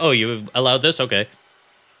understand. Oh, you allowed this? Okay.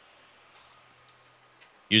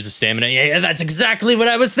 Use the stamina. Yeah, that's exactly what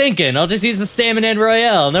I was thinking. I'll just use the stamina in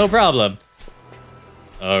Royale, no problem.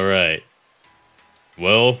 All right.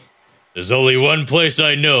 Well, there's only one place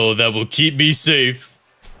I know that will keep me safe.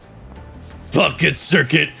 Pocket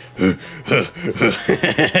circuit.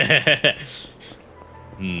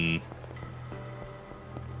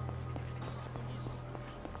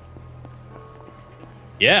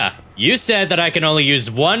 Yeah, you said that I can only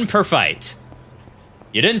use 1 per fight.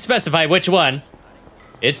 You didn't specify which one.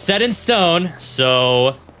 It's set in stone,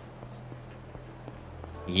 so...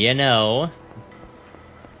 You know.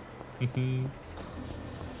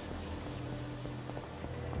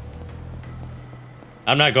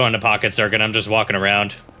 I'm not going to Pocket Circuit, I'm just walking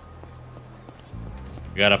around.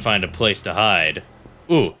 Gotta find a place to hide.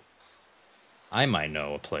 Ooh. I might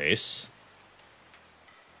know a place.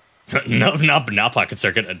 No, not Pocket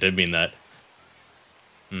Circuit, I did mean that.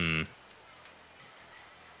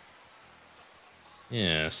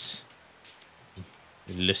 Yes.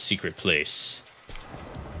 The secret place.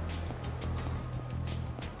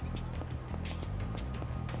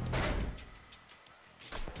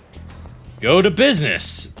 Go to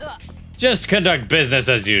business! Just conduct business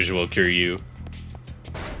as usual, Kiryu.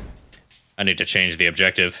 I need to change the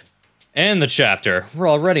objective. And the chapter. We're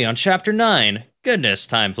already on chapter 9. Goodness,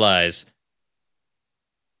 time flies.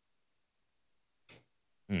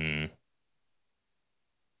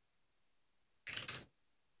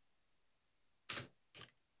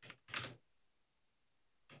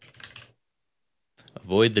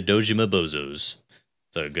 Avoid the Dojima Bozos.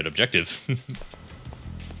 It's a good objective.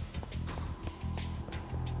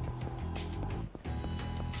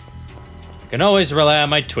 Can always rely on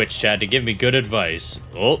my Twitch chat to give me good advice.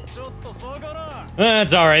 Oh.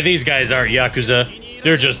 That's alright, these guys aren't Yakuza.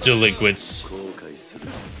 They're just delinquents.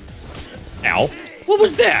 Ow. What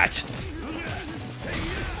was that?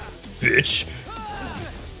 Bitch.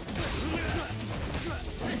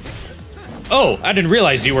 Oh, I didn't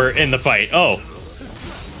realize you were in the fight. Oh.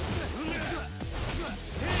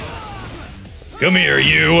 Come here,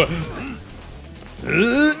 you.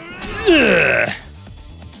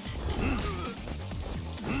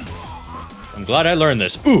 I'm glad I learned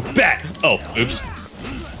this. Ooh, bat! Oh, oops.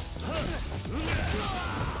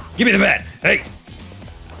 Give me the bat! Hey!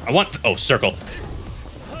 I want... Oh, circle.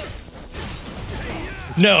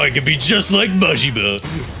 Now I can be just like Majima.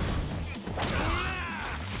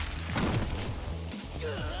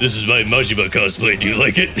 This is my Majima cosplay. Do you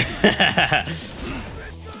like it?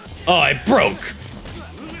 Oh, I broke!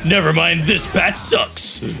 Never mind, this bat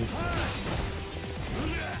sucks!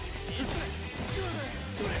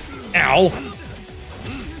 Ow!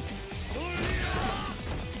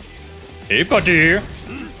 Hey, buddy!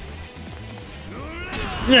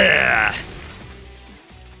 Yeah.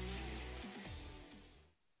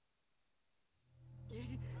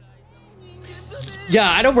 Yeah,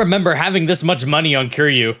 I don't remember having this much money on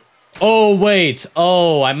Kiryu. Oh, wait.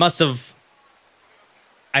 Oh, I must have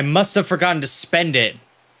forgotten to spend it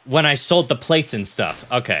when I sold the plates and stuff.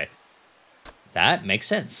 Okay. That makes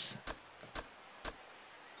sense.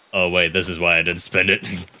 Oh, wait, this is why I didn't spend it.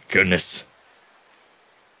 Goodness.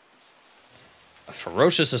 A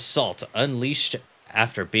ferocious assault unleashed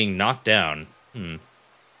after being knocked down.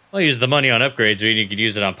 I'll use the money on upgrades when you could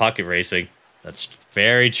use it on pocket racing. That's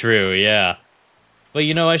very true, yeah. But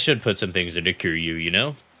you know, I should put some things into Kiryu, you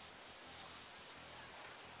know?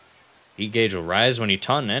 Heat gauge will rise when you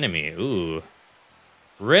taunt an enemy. Ooh.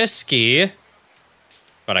 Risky.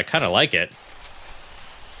 But I kind of like it.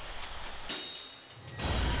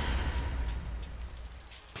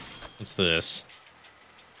 What's this?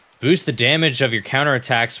 Boost the damage of your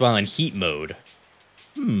counterattacks while in heat mode.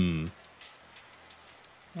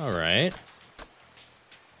 Alright.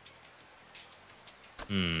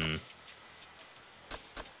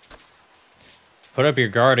 Put up your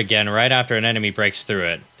guard again right after an enemy breaks through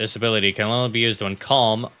it. This ability can only be used when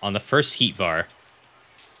calm on the first heat bar.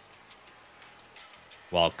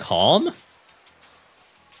 While calm?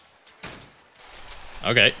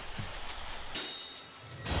 Okay.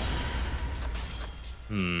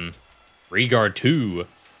 Regard 2.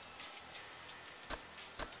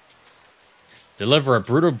 Deliver a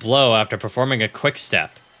brutal blow after performing a quick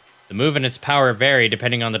step. The move and its power vary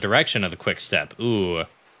depending on the direction of the quick step. Ooh.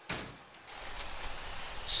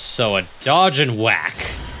 So a dodge and whack.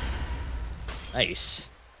 Nice.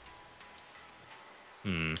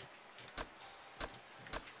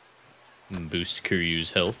 Boost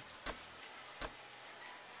Kuryu's health.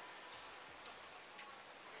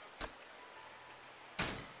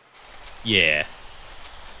 Yeah.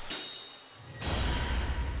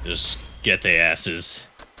 Just get the asses.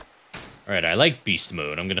 Alright, I like beast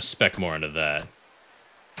mode. I'm gonna spec more into that.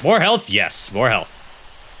 More health? Yes, more health.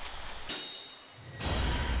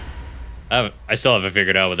 I still haven't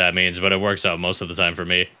figured out what that means, but it works out most of the time for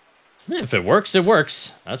me. If it works, it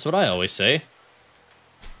works. That's what I always say.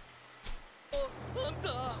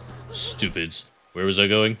 Stupids. Where was I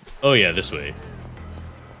going? Oh yeah, this way.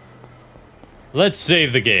 Let's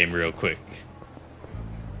save the game real quick.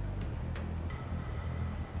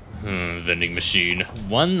 Vending machine.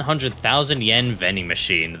 100,000 yen vending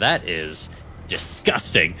machine. That is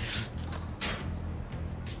disgusting.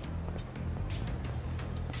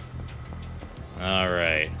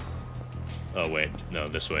 Alright. Oh wait, no,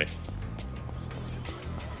 this way.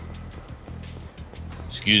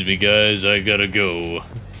 Excuse me guys, I gotta go.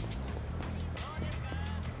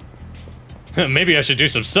 Maybe I should do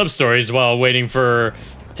some sub-stories while waiting for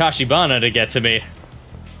Tachibana to get to me.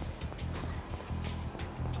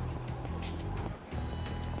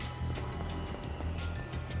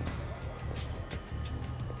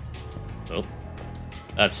 Oh.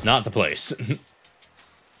 That's not the place.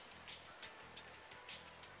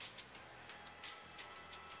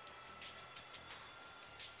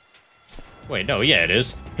 Wait, no, yeah, it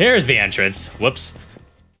is. Here's the entrance. Whoops.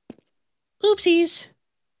 Oopsies.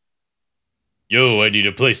 Yo, I need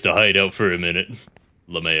a place to hide out for a minute.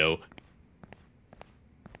 LeMayo.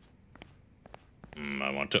 I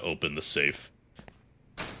want to open the safe.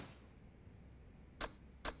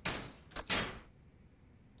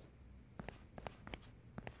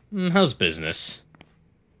 How's business?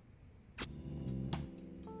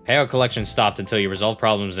 Payout collection stopped until you resolve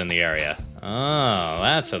problems in the area. Oh,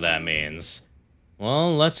 that's what that means.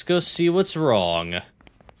 Well, let's go see what's wrong.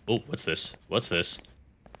 Oh, what's this? What's this?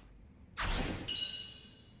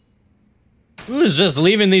 Who's just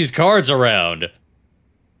leaving these cards around?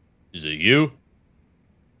 Is it you?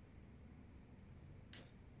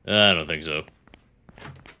 I don't think so.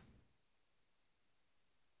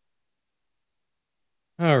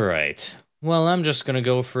 Alright. Well, I'm just gonna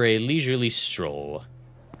go for a leisurely stroll.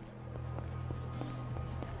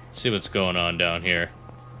 See what's going on down here.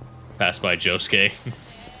 Pass by Josuke.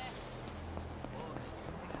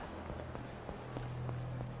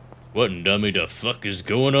 What in dummy the fuck is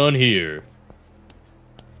going on here?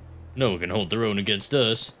 No one can hold their own against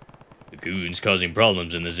us. The goons causing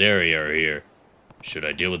problems in this area are here. Should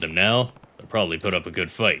I deal with them now? They'll probably put up a good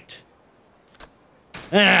fight.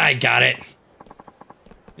 Ah, I got it!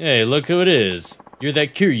 Hey, look who it is. You're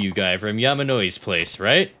that Kiryu guy from Yamanoi's place,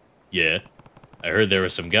 right? Yeah. I heard there were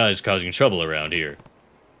some guys causing trouble around here.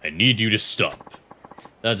 I need you to stop.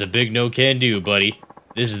 That's a big no-can-do, buddy.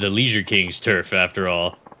 This is the Leisure King's turf, after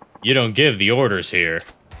all. You don't give the orders here.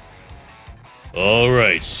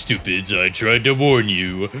 Alright, stupids, I tried to warn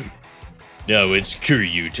you. Now it's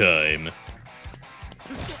Kiryu time.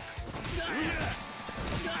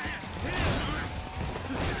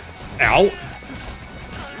 Ow!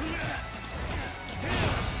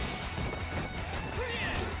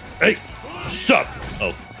 Hey! Stop!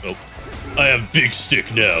 Oh. I have big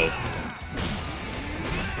stick now.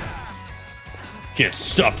 Can't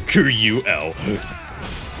stop Kiryu, ow.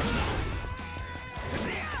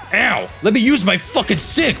 Ow! Let me use my fucking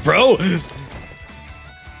stick, bro!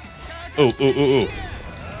 Oh.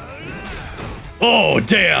 Oh,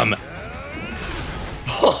 damn!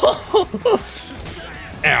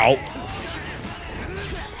 Ow.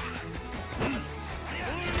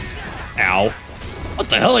 Ow. What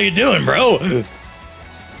the hell are you doing, bro?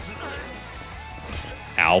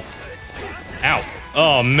 Ow. Ow.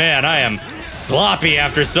 Oh, man, I am sloppy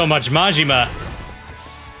after so much Majima.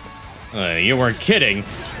 You weren't kidding.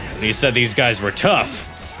 when he said these guys were tough.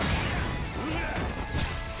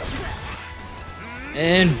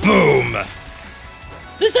 And boom!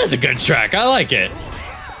 This is a good track, I like it.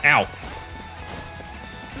 Ow.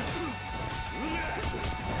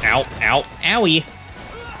 Ow, ow, owie.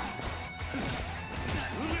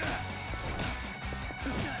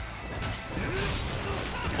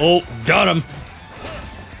 Oh, got him.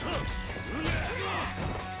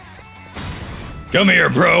 Come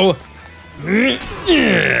here, bro.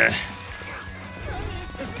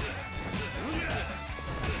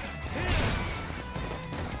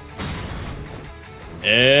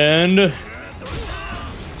 And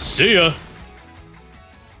see ya.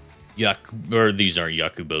 These aren't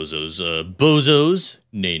Yakubozos, bozos.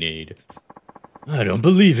 Nay. I don't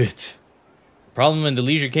believe it. The problem in the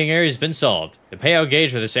Leisure King area has been solved. The payout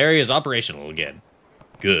gauge for this area is operational again.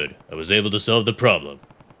 Good. I was able to solve the problem.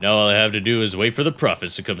 Now all I have to do is wait for the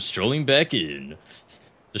profits to come strolling back in.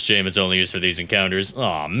 It's a shame it's only used for these encounters.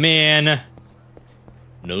 Aw, man.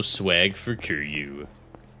 No swag for Kiryu.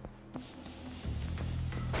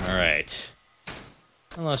 Alright.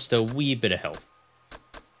 I lost a wee bit of health.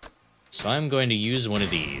 So I'm going to use one of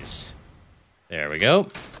these. There we go.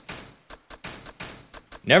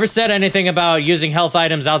 Never said anything about using health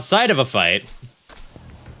items outside of a fight.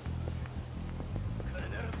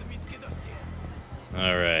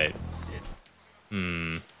 Alright.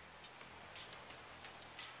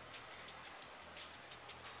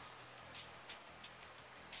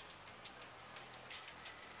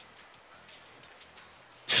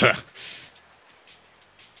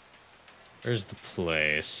 Where's the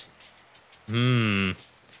place?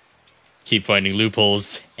 Keep finding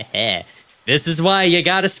loopholes. This is why you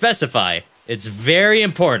gotta specify. It's very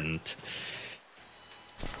important.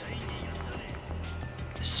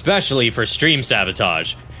 Especially for stream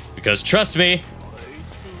sabotage. Because trust me,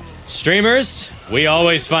 streamers, we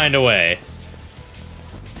always find a way.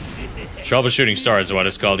 Troubleshooting star is what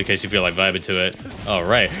it's called in case you feel like vibing to it.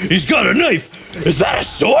 Alright. He's got a knife! Is that a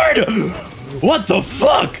sword? What the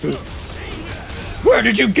fuck? Where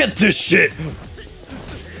did you get this shit?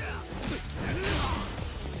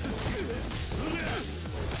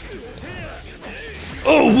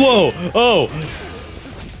 Oh, whoa! Oh!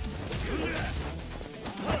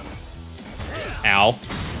 Ow.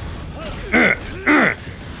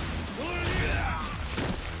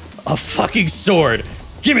 A fucking sword!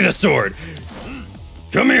 Give me the sword!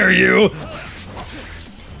 Come here, you!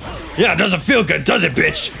 Yeah, it doesn't feel good, does it,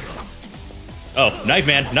 bitch? Oh, knife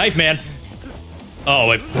man, knife man!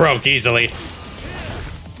 Oh, it broke easily.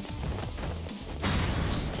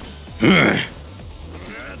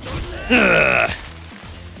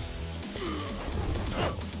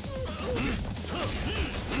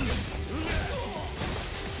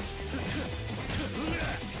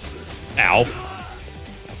 Ow.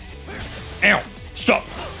 Ow. Stop.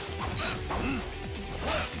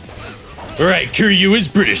 Alright, Kiryu is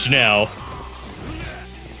British now.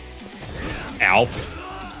 Ow.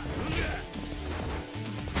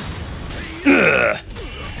 Ugh.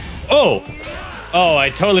 Oh! Oh, I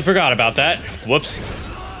totally forgot about that. Whoops.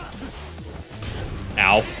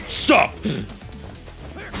 Ow. Stop!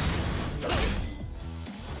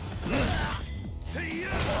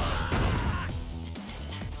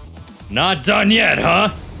 Not done yet, huh?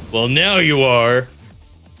 Well, now you are.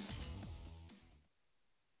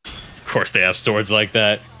 Of course they have swords like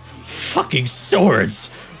that. Fucking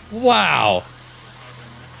swords! Wow!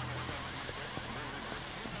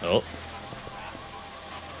 Oh.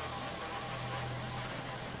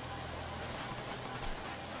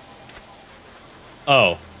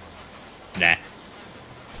 Oh. Nah.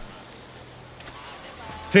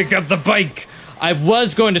 Pick up the bike! I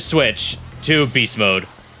was going to switch to beast mode,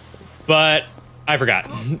 but I forgot.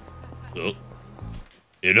 Oh.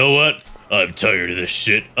 You know what? I'm tired of this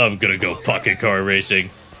shit. I'm gonna go pocket car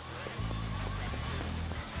racing.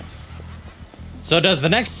 So does the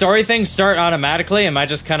next story thing start automatically? Am I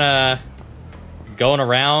just kinda going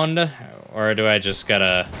around? Or do I just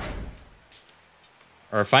gotta...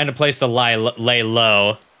 Or find a place to lay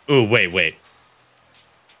low. Ooh, wait. Wait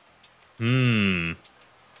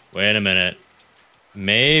a minute.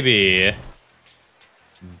 Maybe,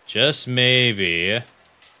 just maybe,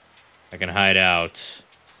 I can hide out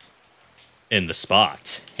in the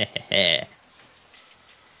spot.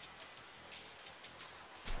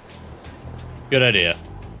 Good idea.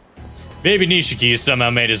 Maybe Nishiki somehow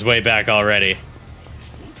made his way back already.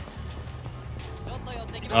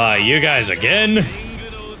 You guys again?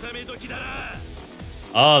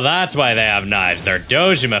 Oh, that's why they have knives. They're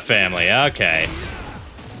Dojima family. Okay.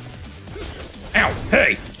 Ow!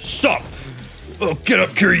 Hey! Stop! Oh, get up,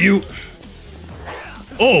 Kiryu!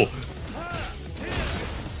 Oh!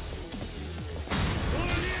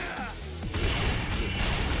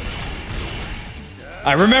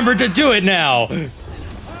 I remembered to do it now!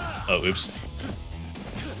 Oh, oops.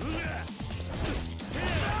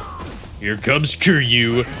 Here comes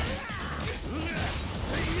Kiryu.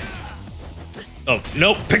 Oh,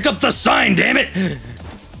 no, pick up the sign, damn it!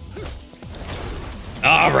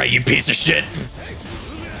 Alright, you piece of shit!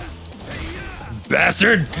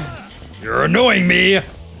 Bastard! You're annoying me!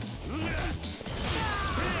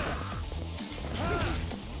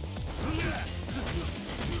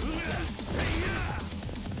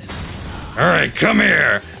 Alright, come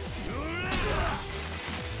here!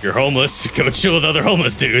 You're homeless, go chill with other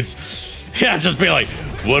homeless dudes. Yeah, just be like,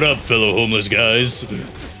 what up, fellow homeless guys?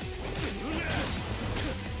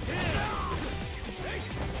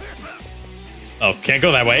 Oh, can't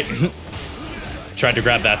go that way. Tried to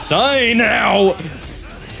grab that sign now!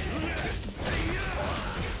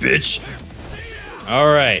 Bitch.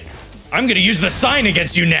 Alright. I'm gonna use the sign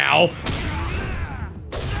against you now!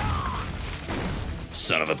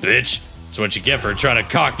 Son of a bitch. That's what you get for trying to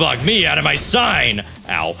cockblock me out of my sign!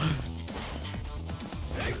 Ow.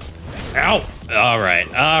 Ow! Alright,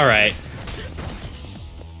 alright.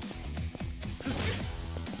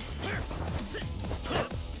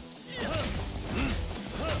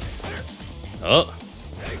 Oh.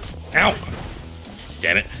 Ow!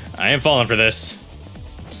 Damn it. I am falling for this.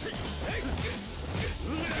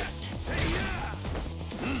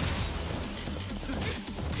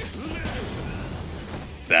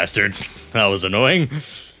 Bastard. That was annoying.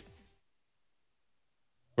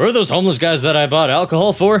 Where are those homeless guys that I bought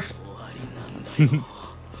alcohol for?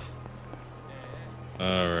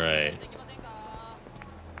 Alright.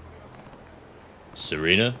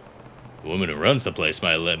 Serena? The woman who runs the place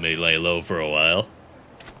might let me lay low for a while.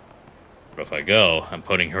 But if I go, I'm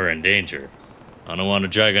putting her in danger. I don't want to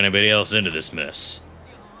drag anybody else into this mess.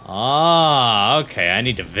 Ah, okay, I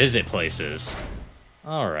need to visit places.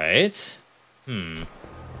 Alright.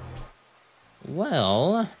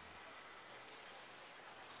 Well...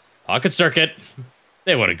 Pocket Circuit.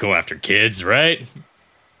 They want to go after kids, right?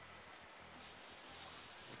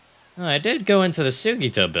 Oh, I did go into the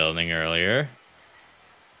Sugito building earlier.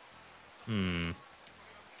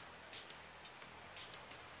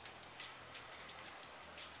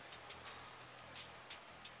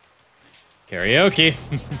 Karaoke.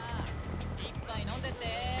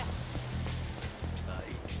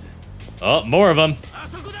 Oh, more of them.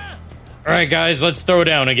 Alright, guys, let's throw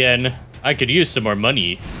down again. I could use some more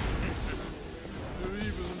money.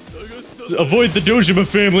 Avoid the Dojima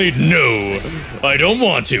family? No, I don't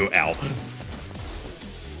want to. Ow.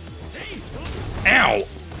 Ow.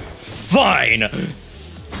 Fine.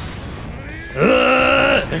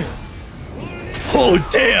 Oh,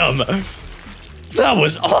 damn. That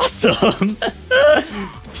was awesome.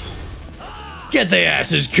 Get the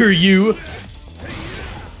asses, Kiryu.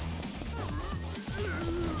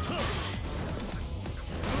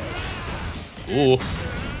 Ooh.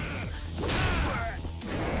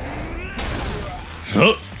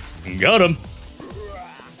 Oh, got him.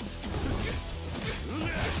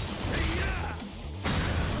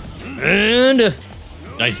 And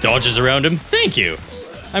nice dodges around him. Thank you.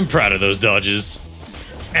 I'm proud of those dodges.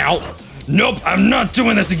 Ow. Nope, I'm not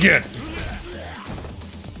doing this again.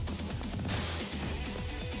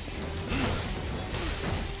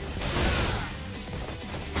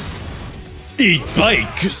 Eat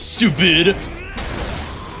bike, stupid.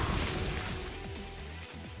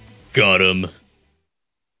 Got him.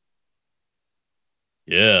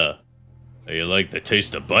 Yeah. How you like the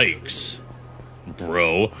taste of bikes,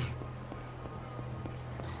 bro?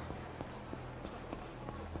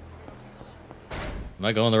 Am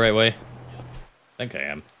I going the right way? I think I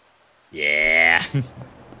am. Yeah.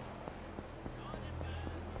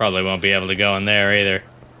 Probably won't be able to go in there either.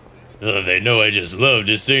 Oh, they know I just love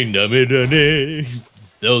to sing Damidane.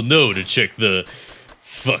 They'll know to check the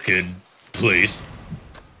fucking place.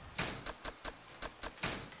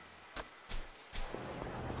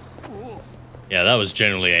 Yeah, that was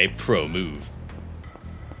generally a pro move.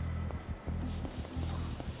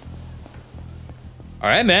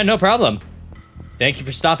 Alright, man, no problem. Thank you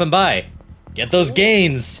for stopping by. Get those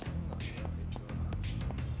gains.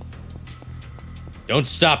 Don't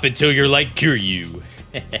stop until you're like Kiryu.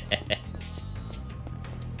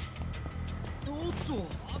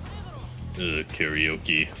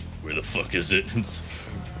 Karaoke. Where the fuck is it? It's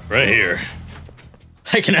right here.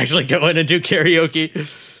 I can actually go in and do karaoke.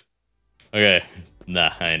 Okay.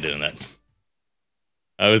 Nah, I ain't doing that.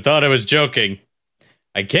 I thought I was joking.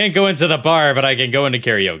 I can't go into the bar, but I can go into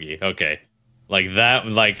karaoke. Okay. Like that,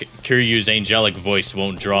 like Kiryu's angelic voice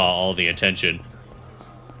won't draw all the attention.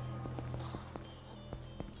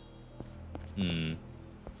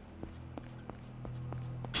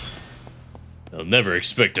 They'll never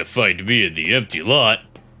expect to find me in the empty lot.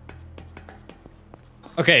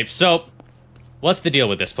 Okay, so what's the deal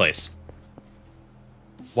with this place?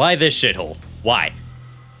 Why this shithole? Why?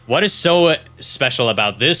 What is so special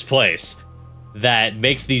about this place that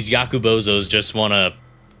makes these Yakubozos just want to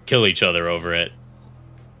kill each other over it?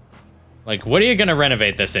 Like, what are you gonna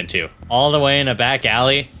renovate this into? All the way in a back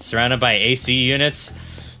alley, surrounded by AC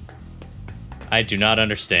units? I do not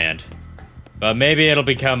understand. But maybe it'll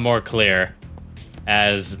become more clear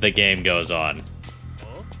as the game goes on.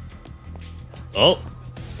 Oh,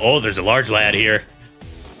 there's a large lad here.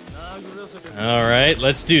 Alright,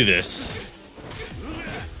 let's do this.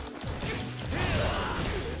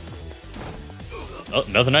 Oh,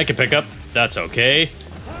 nothing I can pick up. That's okay.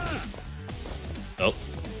 Oh.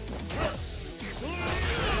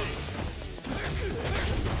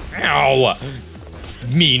 Ow!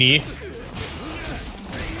 Meanie.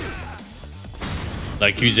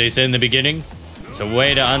 Like Yakuza said in the beginning, it's a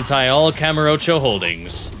way to untie all Kamurocho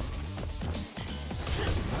holdings.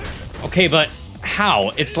 Okay, but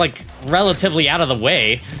how? It's like relatively out of the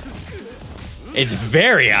way. It's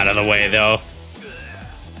very out of the way, though.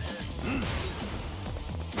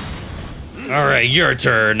 Alright, your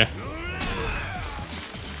turn.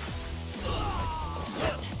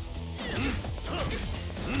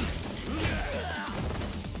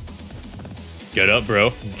 Get up,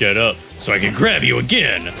 bro. Get up. So I can grab you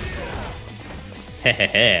again.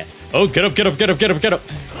 Hehehe. Oh, get up, get up, get up, get up, get up.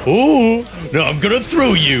 Ooh, no, I'm gonna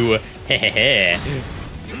throw you. Hehehe.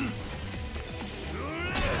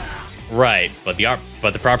 Right, but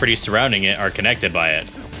the properties surrounding it are connected by it.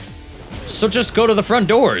 So just go to the front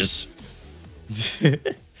doors.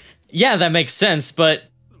 Yeah, that makes sense, but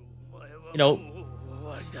you know,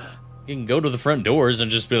 you can go to the front doors and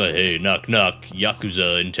just be like, hey, knock knock,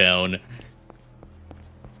 Yakuza in town.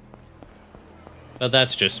 But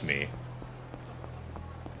that's just me.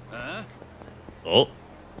 Oh,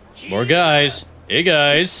 more guys. Hey,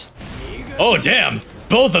 guys. Oh, damn.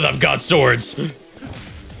 Both of them got swords.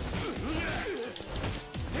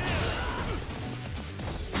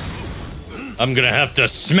 I'm gonna have to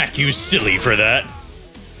smack you silly for that.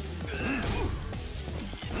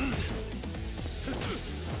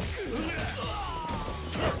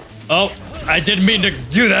 Oh, I didn't mean to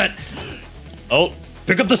do that. Oh,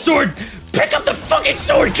 pick up the sword. Pick up the fucking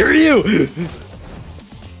sword, Kiryu!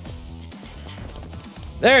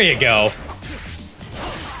 There you go.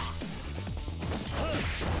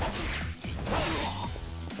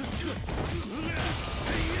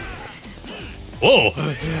 Whoa!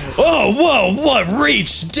 Oh, whoa! What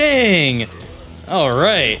reach? Dang! All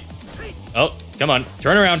right. Oh, come on!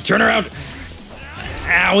 Turn around! Turn around!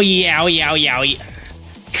 Owie! Owie! Owie! Owie!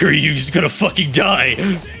 Kiryu's gonna fucking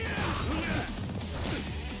die!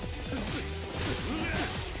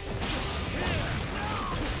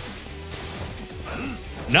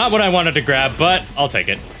 Not what I wanted to grab, but I'll take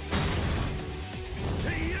it.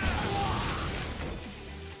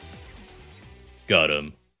 Got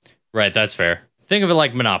him. Right, that's fair. Think of it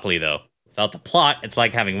like Monopoly, though. Without the plot, it's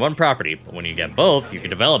like having one property, but when you get both, you can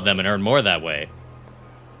develop them and earn more that way.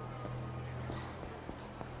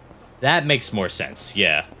 That makes more sense,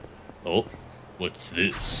 yeah. Oh, what's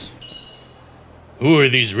this? Who are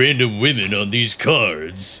these random women on these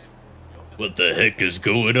cards? What the heck is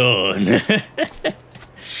going on?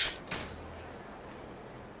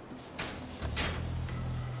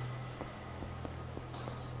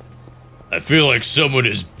 I feel like someone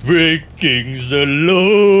is breaking the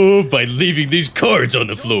law by leaving these cards on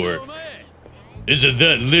the floor. Isn't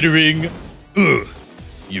that littering? Ugh.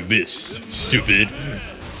 You missed, stupid.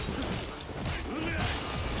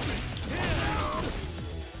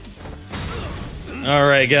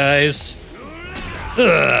 Alright, guys.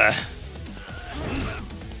 Ugh.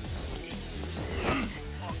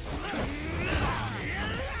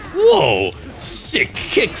 Whoa! Sick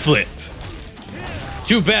kickflip!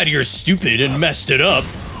 Too bad you're stupid and messed it up.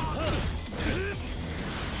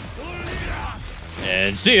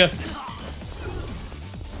 And see ya.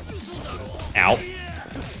 Ow.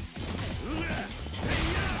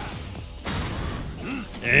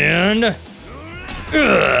 And...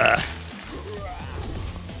 Ugh.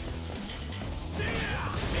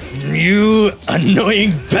 You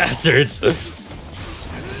annoying bastards.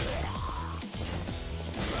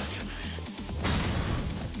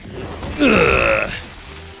 Ugh.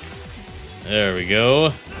 There we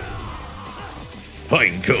go.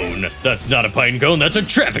 Pine cone. That's not a pine cone, that's a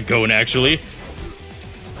traffic cone, actually.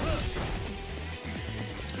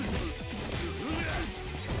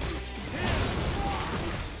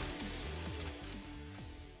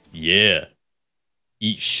 Yeah.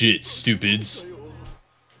 Eat shit, stupids.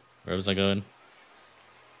 Where was I going?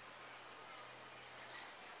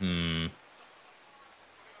 Hmm.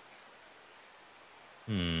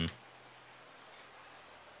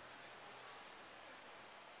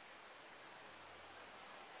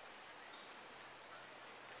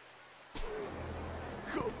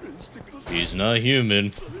 He's not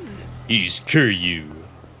human. He's Kiryu.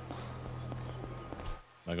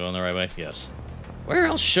 Am I going the right way? Yes. Where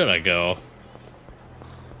else should I go?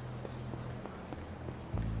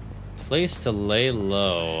 Place to lay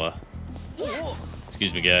low.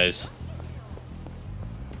 Excuse me, guys.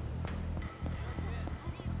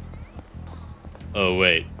 Oh,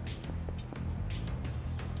 wait.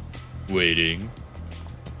 Waiting.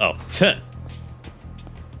 Oh,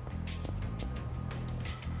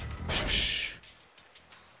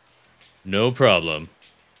 no problem.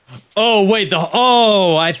 Oh, wait,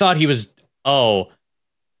 oh, I thought he was, oh.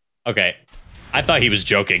 Okay. I thought he was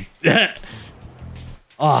joking.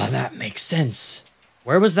 Oh, that makes sense.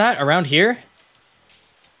 Where was that? Around here?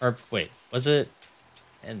 Or, wait, was it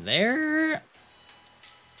in there?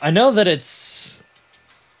 I know that it's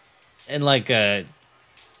in, like, a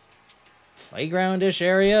playground-ish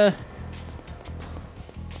area.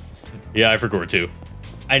 Yeah, I forgot too.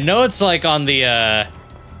 I know it's, like, on the,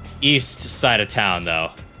 east side of town,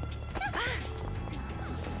 though.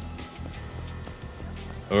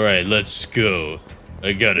 Alright, let's go.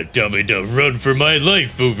 I got a dummy dumb run for my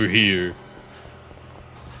life over here.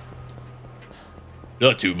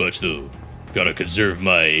 Not too much, though. Gotta conserve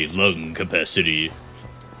my lung capacity.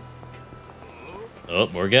 Oh,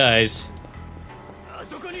 more guys.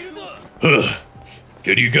 Huh.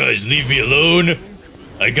 Can you guys leave me alone?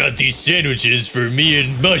 I got these sandwiches for me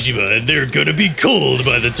and Majima, and they're gonna be cold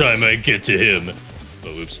by the time I get to him.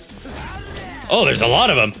 Oh, oops. Oh, there's a lot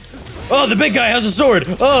of them. Oh, the big guy has a sword.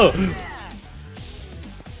 Oh.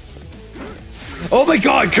 Oh my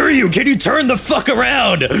god, Kiryu, can you turn the fuck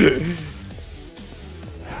around?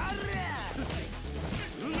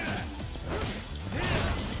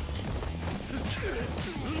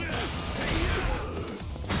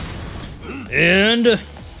 And...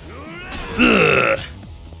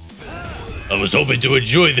 I was hoping to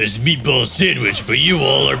enjoy this meatball sandwich, but you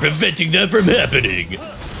all are preventing that from happening.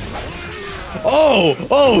 Oh!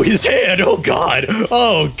 Oh, his hand! Oh god!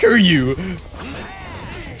 Oh, Kiryu!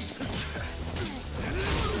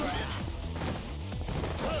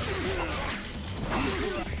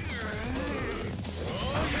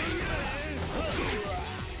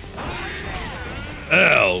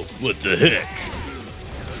 Ow! What the heck?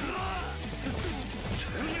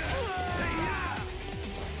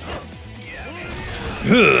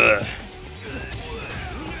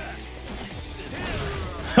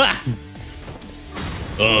 Ha!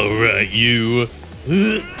 Alright, you.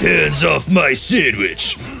 Hands off my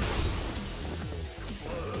sandwich.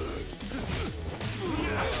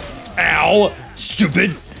 Ow!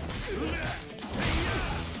 Stupid!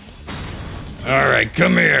 Alright,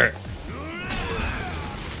 come here.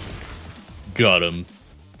 Got him.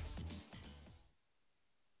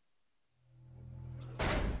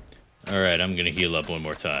 Alright, I'm gonna heal up one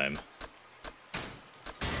more time.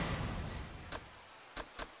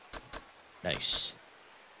 Nice.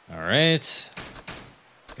 Alright.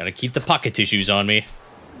 Gotta keep the pocket tissues on me.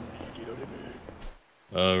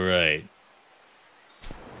 Alright.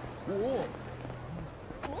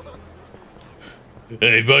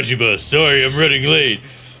 Hey, Majima, sorry I'm running late.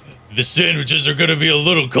 The sandwiches are gonna be a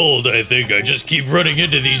little cold, I think. I just keep running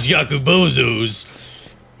into these Yakubozos.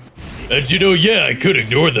 And you know, yeah, I could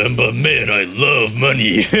ignore them, but man, I love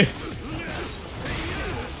money.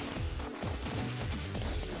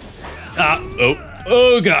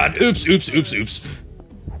 Oh god, oops.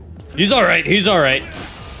 He's alright, I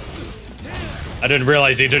didn't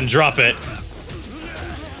realize he didn't drop it.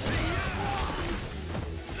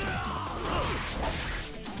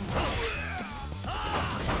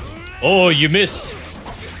 Oh, you missed.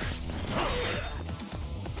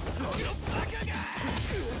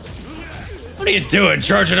 What are you doing?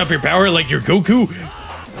 Charging up your power like you're Goku?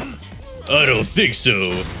 I don't think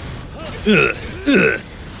so.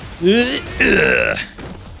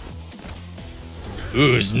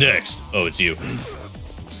 Who's next? Oh, it's you.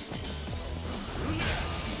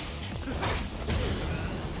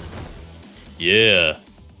 Yeah.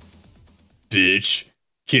 Bitch.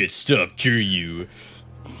 Can't stop Kiryu.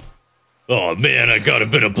 Oh man, I got a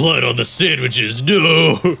bit of blood on the sandwiches.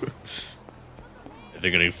 No! They're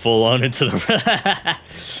getting full on into the...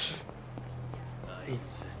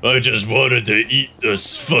 I just wanted to eat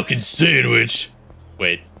this fucking sandwich.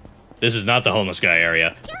 Wait, this is not the homeless guy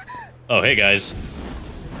area. Oh, hey guys.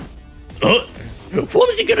 What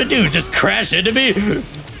was he gonna do? Just crash into me?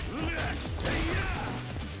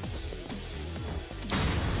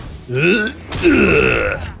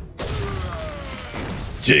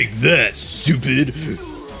 Take that, stupid.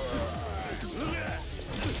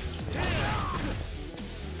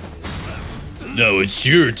 Now it's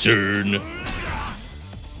your turn.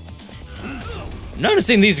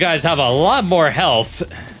 Noticing these guys have a lot more health.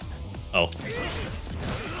 Oh.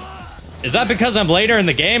 Is that because I'm later in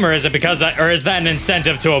the game, or is it because or is that an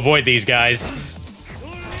incentive to avoid these guys?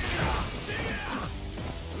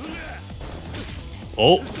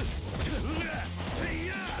 Oh.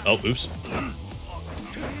 Oh, oops.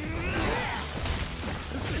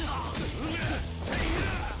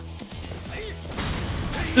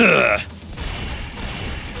 Ugh.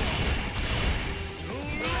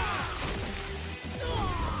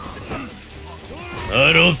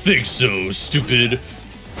 I don't think so, stupid.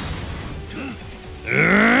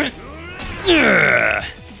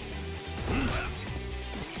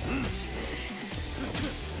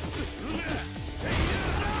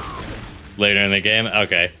 Later in the game?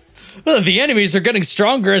 Okay. The enemies are getting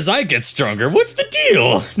stronger as I get stronger. What's the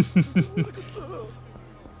deal?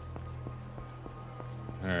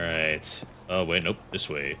 Alright. Oh, wait, nope. This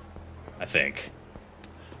way. I think.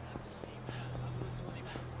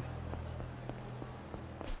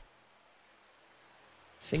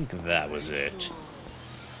 I think that was it.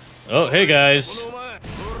 Oh, hey guys.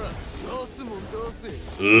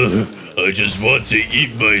 I just want to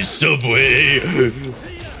eat my Subway.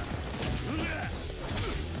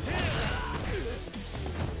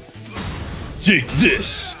 Take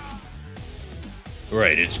this.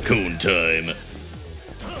 Right, it's cone time.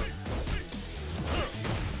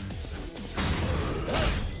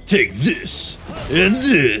 Take this and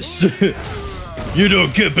this. You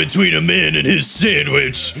don't get between a man and his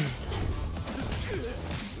sandwich.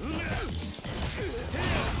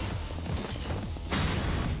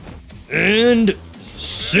 And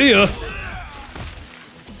see ya.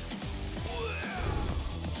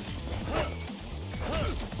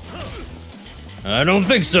 I don't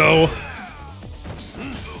think so.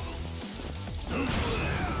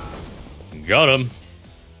 Got him.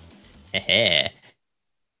 Heh.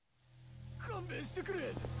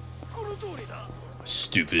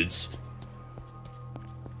 Stupids.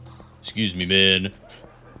 Excuse me, man.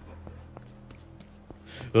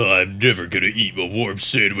 I'm never gonna eat a warm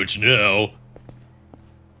sandwich now.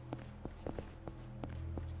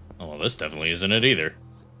 Oh, well, this definitely isn't it either.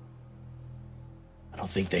 I don't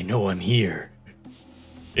think they know I'm here.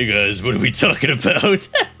 Hey guys, what are we talking about?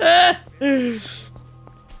 I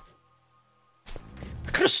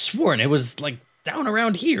could have sworn it was, like, down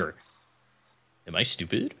around here. Am I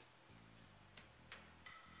stupid?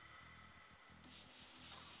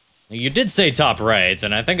 You did say top right,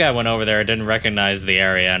 and I think I went over there, didn't recognize the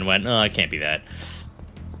area, and went, oh, it can't be that.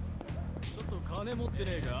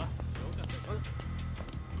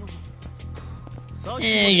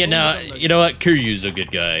 You know what? Kiryu's a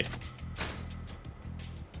good guy.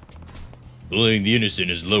 Bullying the innocent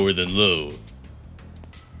is lower than low.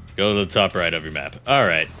 Go to the top right of your map.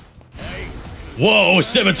 Alright. Whoa,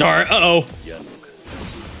 scimitar! Uh-oh.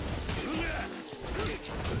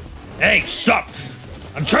 Hey, stop!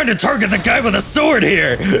 I'm trying to target the guy with a sword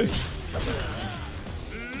here!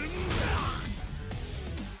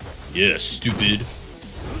 Yeah, stupid.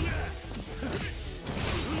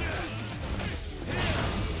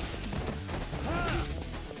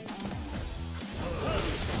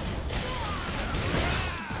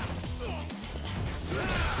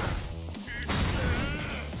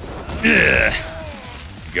 Yeah.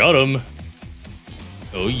 Got him.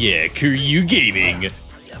 Oh yeah, Kiryu Gaming.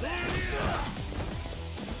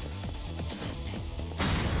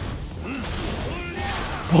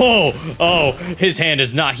 Oh, his hand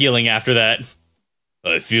is not healing after that.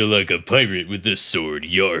 I feel like a pirate with this sword,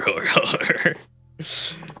 yar har har.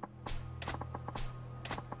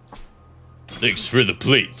 Thanks for the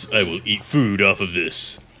plate. I will eat food off of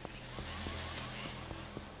this.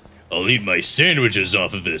 I'll eat my sandwiches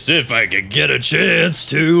off of this if I can get a chance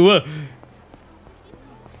to.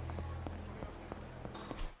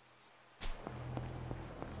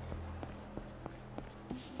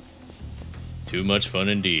 Too much fun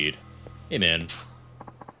indeed. Hey man.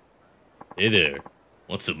 Hey there.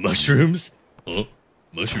 Want some mushrooms? Oh,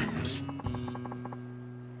 mushrooms.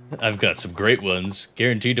 I've got some great ones,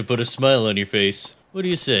 guaranteed to put a smile on your face. What do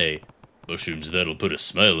you say? Mushrooms that'll put a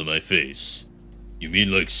smile on my face. You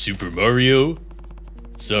mean like Super Mario?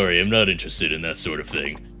 Sorry, I'm not interested in that sort of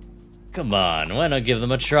thing. Come on, why not give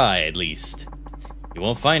them a try at least? You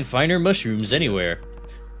won't find finer mushrooms anywhere.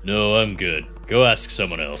 No, I'm good. Go ask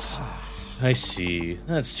someone else. I see.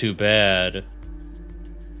 That's too bad.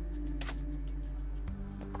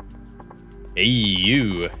 Hey,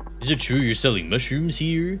 you. Is it true you're selling mushrooms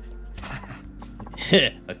here?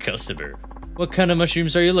 A customer. What kind of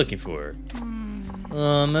mushrooms are you looking for?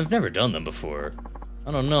 I've never done them before.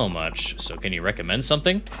 I don't know much, so can you recommend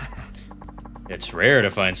something? It's rare to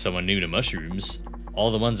find someone new to mushrooms. All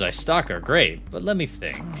the ones I stock are great, but let me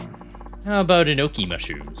think. How about enoki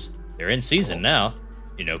mushrooms? They're in season now.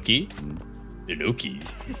 Enoki? Enoki?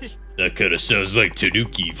 That kinda sounds like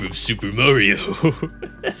Tanuki from Super Mario.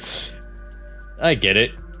 I get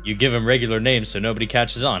it. You give them regular names so nobody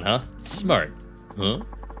catches on, huh? Smart. Huh?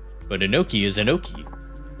 But enoki is enoki.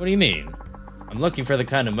 What do you mean? I'm looking for the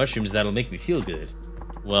kind of mushrooms that'll make me feel good.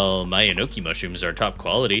 Well, my enoki mushrooms are top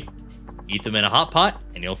quality. Eat them in a hot pot,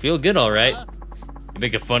 and you'll feel good, alright. You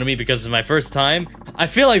making fun of me because it's my first time? I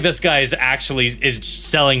feel like this guy is actually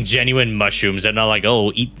selling genuine mushrooms and not like,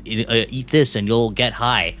 oh, eat this and you'll get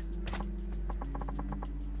high.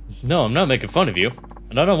 No, I'm not making fun of you.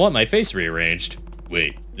 And I don't want my face rearranged.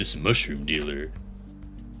 Wait, this mushroom dealer.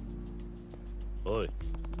 Oi.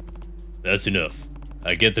 That's enough.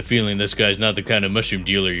 I get the feeling this guy's not the kind of mushroom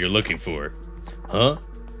dealer you're looking for. Huh?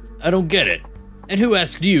 I don't get it. And who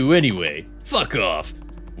asked you anyway? Fuck off.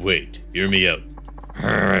 Wait, hear me out.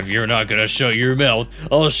 If you're not gonna shut your mouth,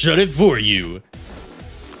 I'll shut it for you.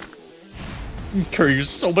 Curry's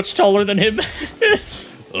so much taller than him.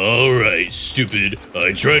 Alright, stupid.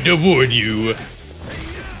 I tried to warn you.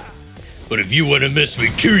 But if you want to mess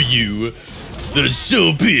with Kiryu, then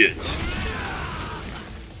so be it.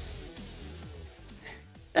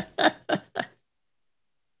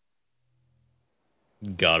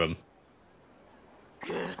 Got him.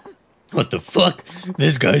 What the fuck?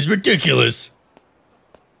 This guy's ridiculous.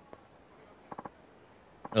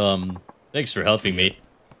 Thanks for helping me.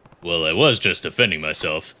 Well, I was just defending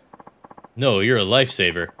myself. No, you're a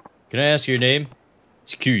lifesaver. Can I ask your name?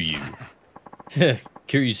 It's Kiryu.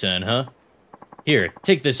 Kiryu-san, huh? Here,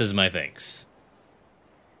 take this as my thanks.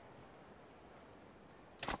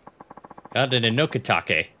 Got an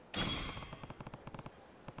Inokatake.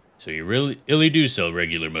 So you really do sell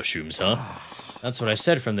regular mushrooms, huh? That's what I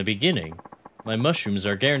said from the beginning. My mushrooms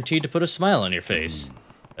are guaranteed to put a smile on your face.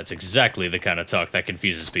 That's exactly the kind of talk that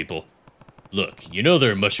confuses people. Look, you know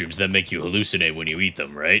there are mushrooms that make you hallucinate when you eat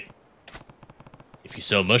them, right? If you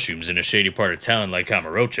sell mushrooms in a shady part of town like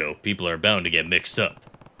Kamurocho, people are bound to get mixed up.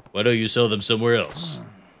 Why don't you sell them somewhere else?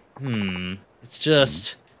 It's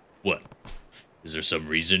just... What? Is there some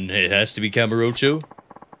reason it has to be Kamurocho?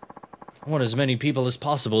 I want as many people as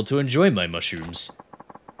possible to enjoy my mushrooms.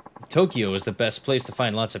 Tokyo is the best place to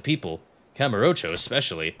find lots of people. Kamurocho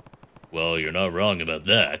especially. Well, you're not wrong about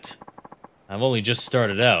that. I've only just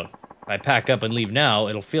started out. If I pack up and leave now,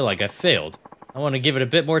 it'll feel like I failed. I want to give it a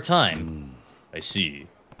bit more time. I see.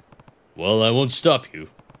 Well, I won't stop you.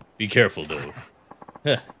 Be careful, though.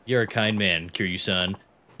 You're a kind man, Kiryu-san.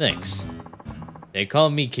 Thanks. They call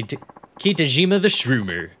me Kitajima the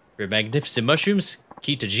Shroomer. For magnificent mushrooms,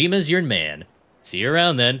 Kitajima's your man. See you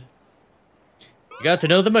around, then. You got to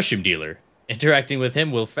know the mushroom dealer. Interacting with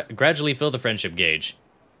him will gradually fill the friendship gauge.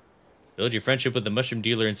 Build your friendship with the mushroom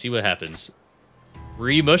dealer and see what happens.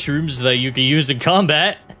 Free mushrooms that you can use in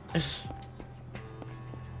combat.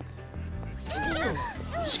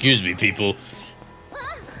 Excuse me, people.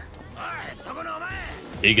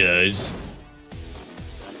 Hey, guys.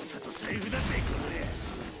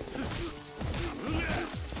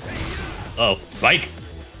 Oh, bike.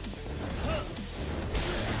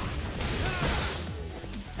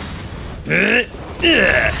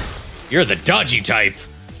 You're the dodgy type.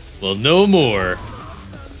 Well, no more.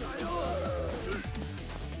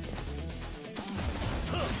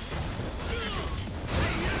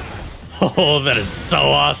 Oh, that is so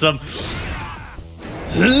awesome.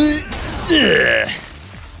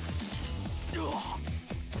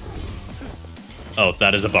 Oh,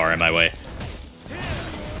 that is a bar in my way.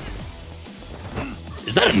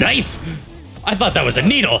 Is that a knife? I thought that was a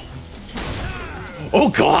needle. Oh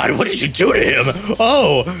God, what did you do to him?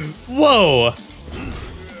 Oh, whoa.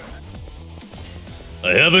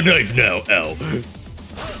 I have a knife now, ow.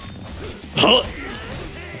 Oh,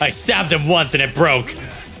 I stabbed him once and it broke.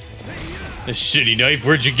 The shitty knife,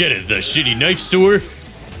 where'd you get it? The shitty knife store?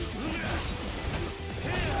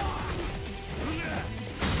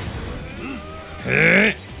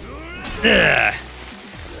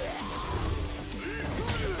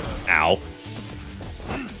 Ow.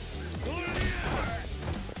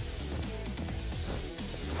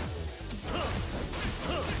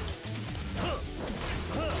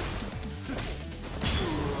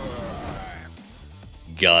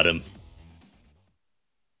 Got him.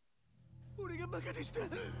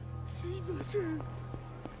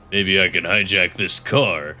 Maybe I can hijack this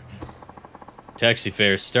car. Taxi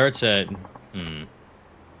fare starts at...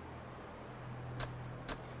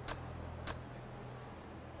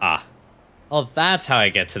 Ah. Oh, that's how I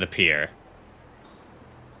get to the pier.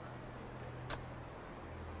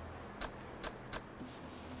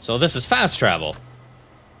 So this is fast travel.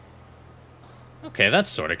 Okay, that's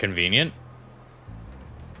sort of convenient.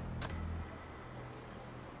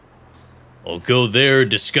 I'll go there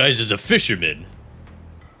disguised as a fisherman.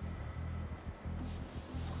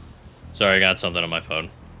 Sorry, I got something on my phone.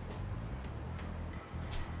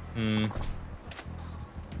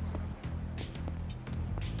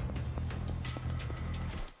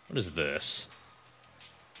 What is this?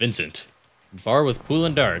 Vincent. Bar with pool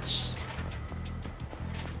and darts.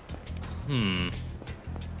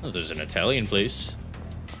 Oh, there's an Italian place.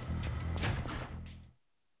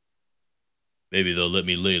 Maybe they'll let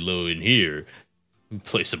me lay low in here.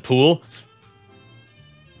 Play some pool.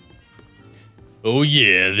 Oh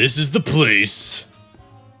yeah, this is the place.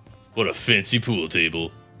 What a fancy pool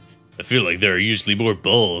table. I feel like there are usually more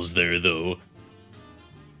balls there, though.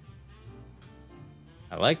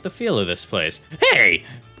 I like the feel of this place. Hey!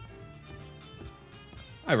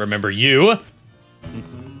 I remember you.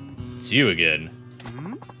 It's you again.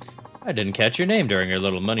 I didn't catch your name during our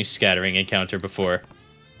little money scattering encounter before.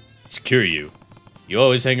 It's Kiryu. You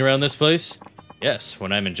always hang around this place? Yes,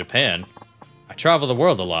 when I'm in Japan. I travel the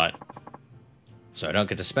world a lot, so I don't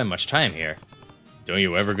get to spend much time here. Don't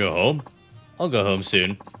you ever go home? I'll go home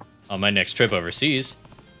soon. On my next trip overseas.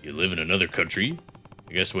 You live in another country?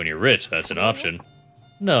 I guess when you're rich, that's an option.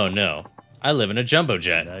 No. I live in a jumbo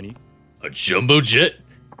jet. A jumbo jet?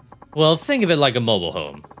 Well, think of it like a mobile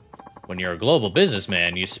home. When you're a global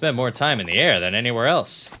businessman, you spend more time in the air than anywhere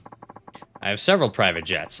else. I have several private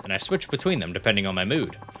jets, and I switch between them depending on my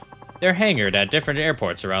mood. They're hangared at different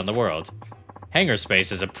airports around the world. Hangar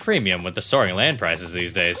space is a premium with the soaring land prices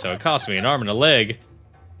these days, so it costs me an arm and a leg.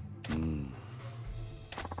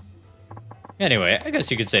 Anyway, I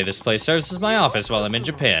guess you could say this place serves as my office while I'm in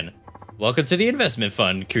Japan. Welcome to the investment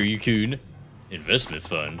fund, Kiryu-kun. Investment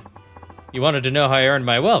fund? You wanted to know how I earned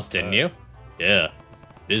my wealth, didn't you? Yeah.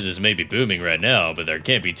 Business may be booming right now, but there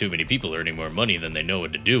can't be too many people earning more money than they know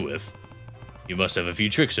what to do with. You must have a few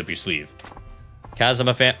tricks up your sleeve.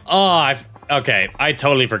 Kazuma fan. Oh, okay, I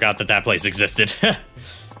totally forgot that that place existed.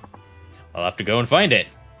 I'll have to go and find it.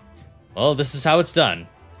 Well, this is how it's done.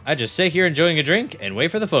 I just sit here enjoying a drink and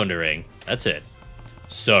wait for the phone to ring. That's it.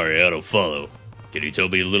 Sorry, I don't follow. Can you tell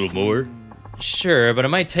me a little more? Sure, but it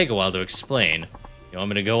might take a while to explain. You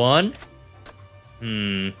want me to go on?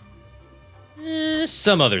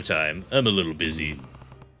 Some other time. I'm a little busy.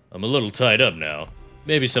 I'm a little tied up now.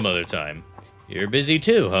 Maybe some other time. You're busy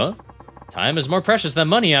too, huh? Time is more precious than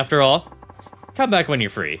money, after all. Come back when you're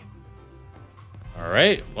free.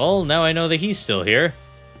 Alright, well, now I know that he's still here.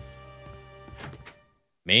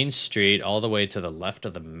 Main Street, all the way to the left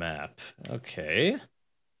of the map. Okay.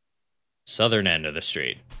 Southern end of the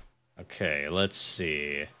street. Okay, let's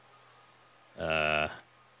see. Is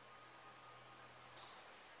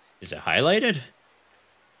it highlighted?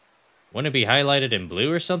 Wouldn't it be highlighted in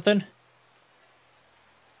blue or something?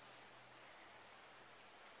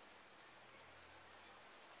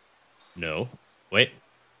 No. Wait.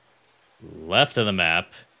 Left of the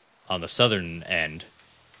map, on the southern end.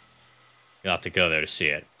 You'll have to go there to see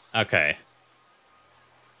it. Okay.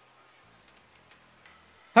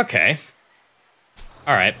 Okay.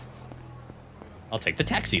 Alright. I'll take the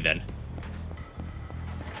taxi then.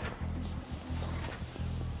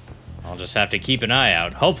 I'll just have to keep an eye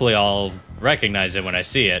out. Hopefully I'll recognize it when I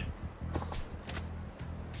see it.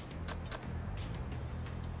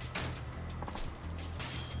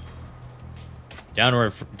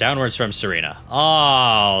 Downwards from Serena.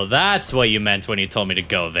 Oh, that's what you meant when you told me to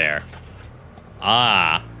go there.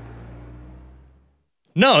 Ah.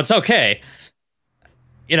 No, it's okay.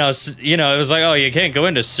 You know, it was like, oh, you can't go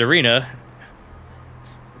into Serena.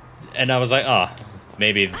 And I was like, oh,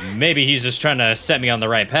 maybe he's just trying to set me on the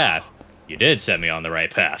right path. You did set me on the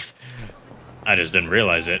right path. I just didn't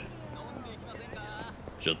realize it.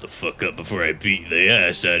 Shut the fuck up before I beat the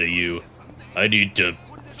ass out of you. I need to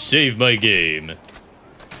save my game.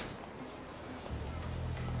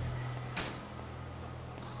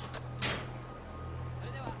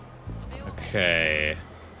 Okay.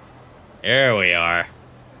 There we are.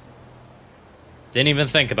 Didn't even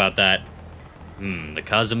think about that. The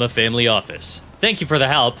Kazuma family office. Thank you for the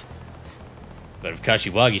help. But if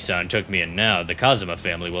Kashiwagi-san took me in now, the Kazuma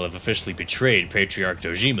family will have officially betrayed Patriarch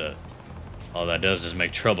Dojima. All that does is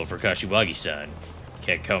make trouble for Kashiwagi-san.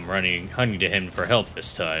 Can't come running to him for help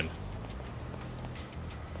this time.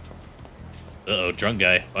 Uh-oh, drunk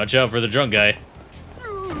guy. Watch out for the drunk guy.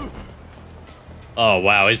 Oh,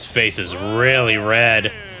 wow, his face is really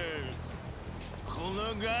red.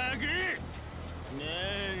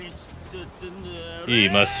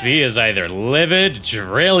 He is either livid,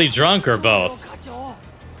 really drunk, or both.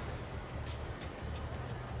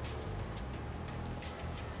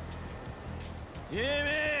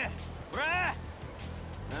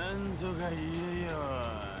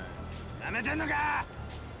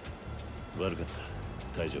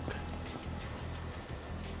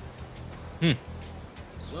 Hmm.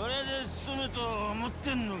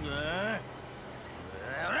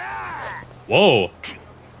 Whoa.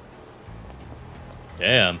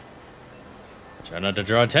 Damn. Try not to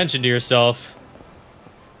draw attention to yourself.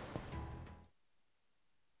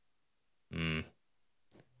 Hmm.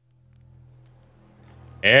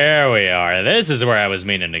 There we are. This is where I was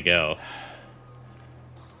meaning to go.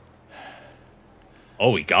 Oh,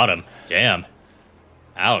 we got him. Damn.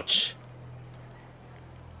 Ouch.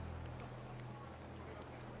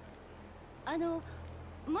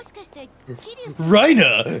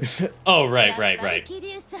 Raina! Oh, right.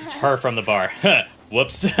 It's her from the bar.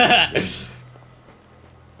 Whoops. It's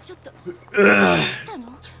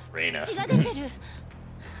Raina.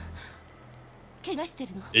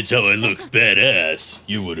 It's how I look badass.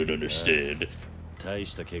 You wouldn't understand. 大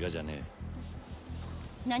した怪我じゃね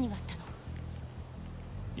何があったの？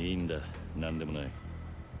え。いいんだ、なんでもない。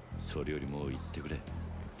それよりもう言ってくれ。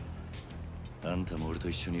あんたも俺と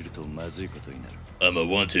一緒にいるとまずいことになる。I'm a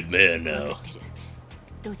wanted man now.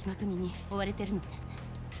 堂島組に追われてるのね。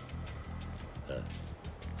だっ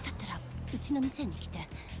たらうちの店に来て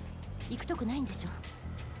行くとこないんでしょ。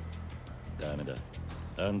ダメだ。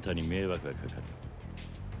あんたに迷惑がかかる。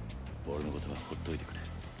俺のことはほっといてくれ。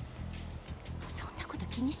そんなこと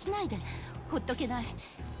気にしないで。ほっとけない。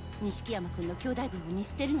錦山君の兄弟分を見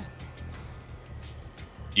捨てるなんて。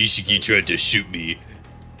Ishiki tried to shoot me.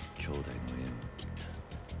 兄弟の縁を切っ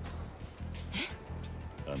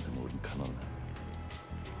た。あんたも俺に構う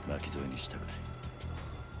な。巻き添えにしたくない。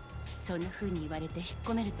そんな風に言われて引っ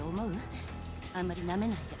込めると思う？あんまり舐め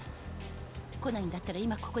ないで。来ないんだったら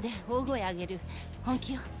今ここで大声あげる。本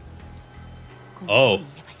気よ。このとこ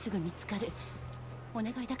にいればすぐ見つかる。お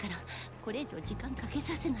願いだからこれ以上時間かけ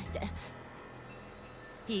させないで。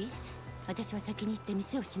いい？私は先に行って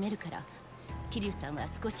店を閉めるから、桐生さんは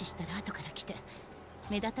少ししたら後から来て、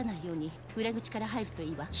目立たないように裏口から入ると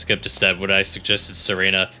いいわ。 Skipped a step when I suggested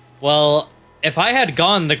Serena. Well, if I had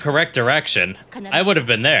gone the correct direction, I would have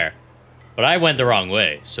been there. But I went the wrong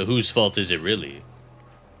way, so whose fault is it really?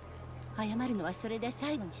 謝るのはそれで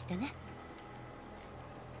最後にしてね。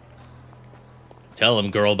Tell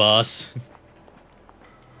him, girl boss.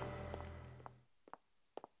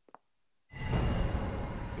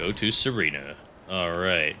 Go to Serena. All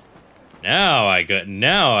right. Now I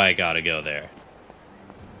gotta go there.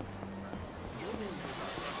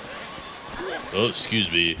 Oh,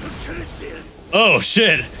 excuse me. Oh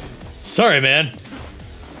shit. Sorry, man.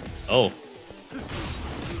 Oh.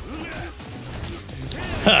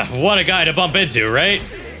 Huh, what a guy to bump into, right?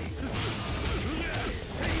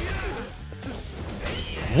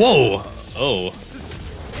 Whoa! Oh.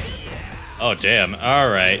 Oh, damn.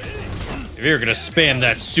 Alright. If you're gonna spam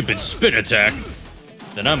that stupid spin attack,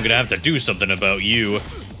 then I'm gonna have to do something about you.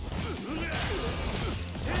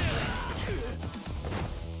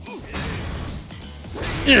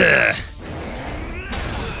 Ugh.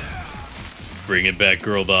 Bring it back,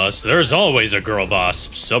 girl boss. There's always a girl boss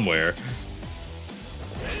somewhere.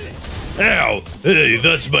 Ow! Hey,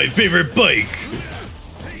 that's my favorite bike!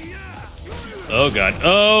 Oh god.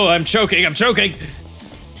 Oh, I'm choking,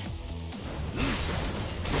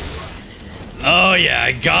 Oh yeah,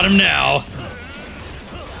 I got him now.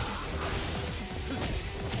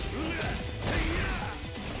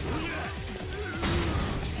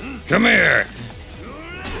 Come here!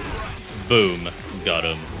 Boom. Got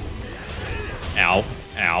him. Ow.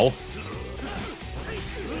 Ow.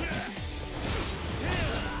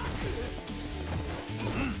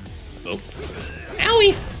 Oh.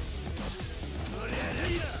 Owie!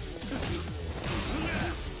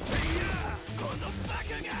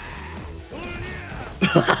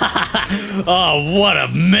 Oh, what a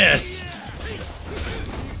miss!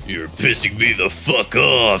 You're pissing me the fuck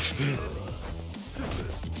off!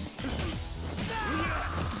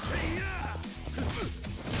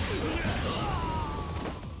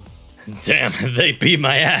 Damn, they beat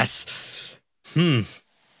my ass. Hmm.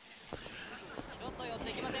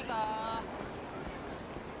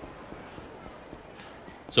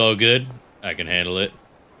 It's all good. I can handle it.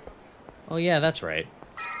 Oh yeah, that's right.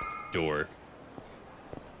 Door.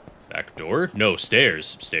 Back door? No,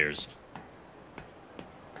 stairs. Stairs.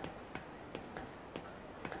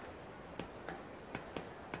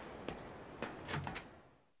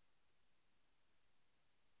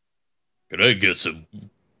 Could I get some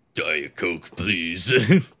Diet Coke, please?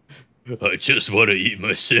 I just want to eat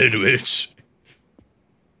my sandwich.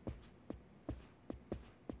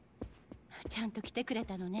 ちゃんと来てくれ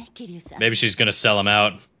たのね、桐生さん。 Maybe she's gonna sell him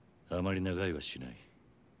out. あまり長いはしない。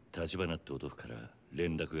立花って男から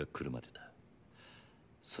連絡が来るまでだ。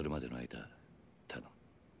それまでの間、頼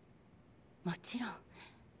む。もちろん。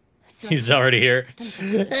 He's already here.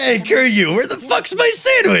 Hey, Kiryu, where the fuck's my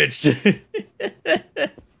sandwich?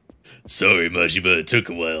 Sorry, Majima, it took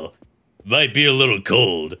a while. Might be a little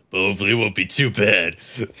cold, but hopefully it won't be too bad.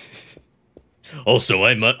 Also,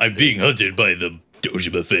 I'm being hunted by the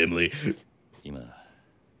Dojima family. 今、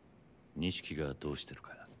錦がどうしてるか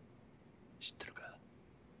知ってるか？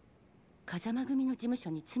風間組の事務所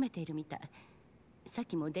に詰めているみたい。さっ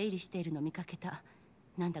きも出入りしているの見かけた。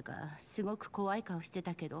なんだかすごく怖い顔して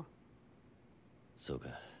たけど。そうか。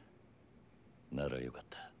ならよかっ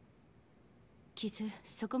た。傷、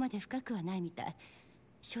そこまで深くはないみたい。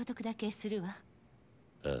消毒だけするわ。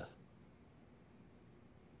ああ。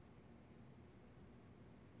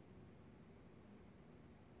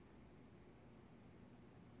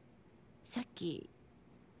さっき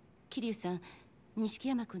桐生さん、錦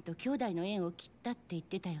山君と兄弟の縁を切ったって言っ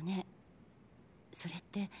てたよね。それっ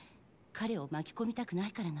て彼を巻き込みたくな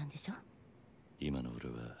いからなんでしょ？今の俺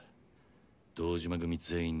は堂島組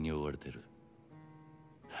全員に追われてる。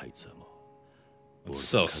あいつはもう。 It's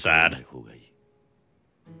so sad.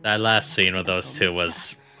 That last scene with those two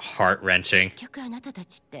was heart-wrenching. 結局あなたた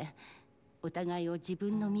ちってお互いを自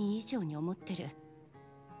分の身以上に思ってる。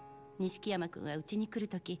錦山君はうちに来る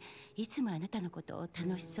とき、いつもあなたのことを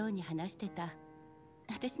楽しそうに話してた。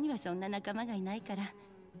私にはそんな仲間がいないから、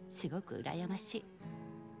すごく羨ましい。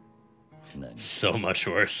So much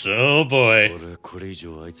worse. Oh boy. 俺これ以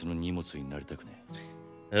上あいつの荷物になりたくね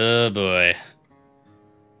え。Oh boy.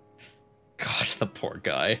 Gosh, the poor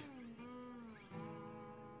guy.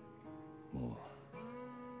 もう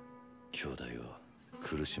兄弟を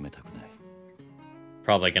苦しめたくない。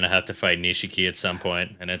 Probably gonna have to fight Nishiki at some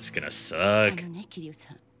point, and it's gonna suck. あのね、桐生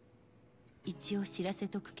さん。一応知らせ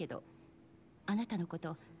とくけど、あなたのこ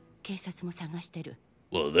と警察も探してる。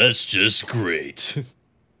 Well, that's just great.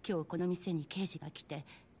 今日この店に刑事が来て、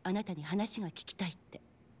あなたに話が聞きたいって。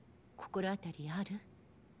心当たりある？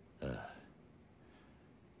ああ。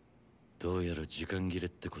どうやら時間切れっ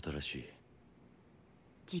てことらしい。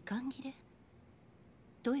時間切れ？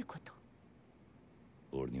どういうこと？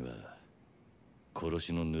俺には殺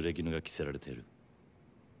しの濡れ衣が着せられている。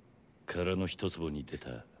殻の一坪に出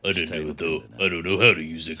た。I don't know though. I don't know how to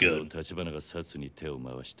use a gun. 立花が殺に手を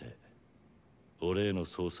回して、俺への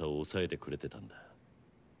捜査を抑えてくれてたんだ。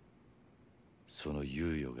その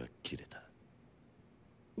猶予が切れた。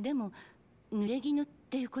でも、濡れ衣っ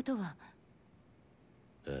ていうことは。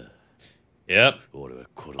Yep.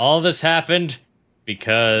 All this happened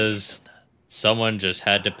because someone just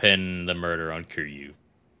had to pin the murder on Kiryu.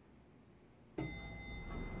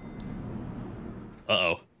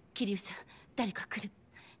 Uh-oh. 桐生さん、誰か来る。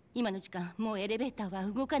今の時間、もうエレベーターは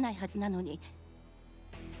動かないはずなのに。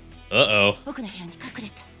Uh-oh. 僕の部屋に隠れ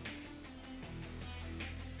て。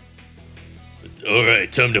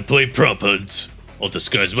Alright, time to play prop hunt. I'll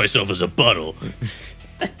disguise myself as a bottle.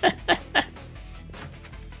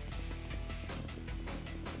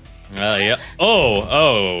 Yeah.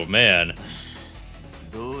 Oh, man.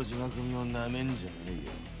 Uh-oh.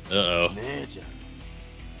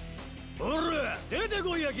 おら、出て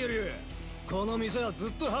こいや、キリュウ。この店はず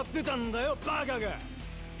っと張ってたんだよ、バカが。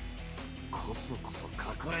こそこそ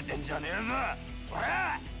隠れてんじゃねえぞ。お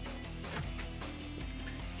ら。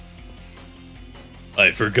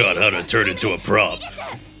 I forgot how to turn into a prop.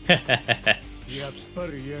 やっぱ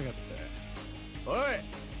り嫌がった。おい、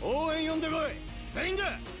応援呼んでこい。全員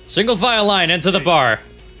だ。 Single file line into the bar.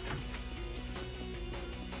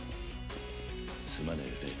 すまねえ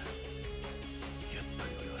レイナ。やっぱ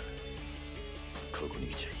り俺はここに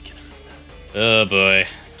来ちゃいけなかった。 Oh boy.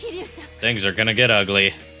 桐生さん。 Things are gonna get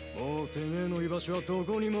ugly. もうてめえの居場所はど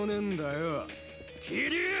こにもねえんだよ。桐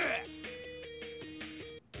生。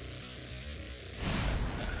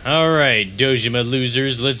 Alright, Dojima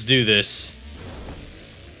losers, let's do this.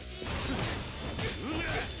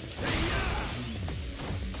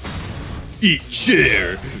 Eat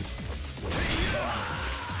chair!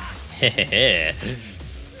 Hehehe.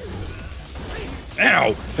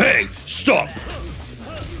 Ow! Hey! Stop!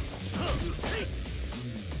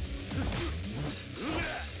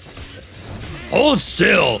 Hold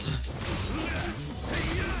still!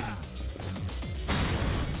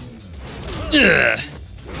 Ugh.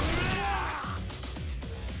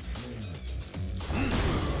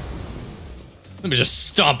 Let me just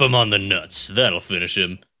stomp him on the nuts. That'll finish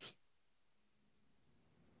him.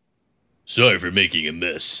 Sorry for making a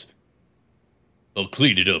mess. I'll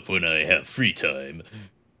clean it up when I have free time.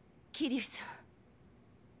 桐生さん。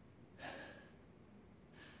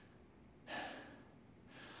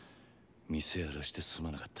店荒らしてすま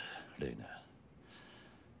なかった、レイナ。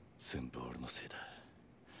全部俺のせいだ。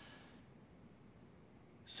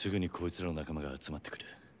すぐにこいつらの仲間が集まってくる。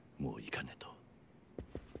もう行かねえと。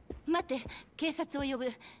待って、警察を呼ぶ。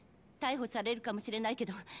逮捕されるかもしれないけ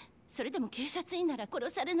ど、それでも警察員なら殺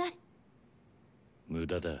されない。無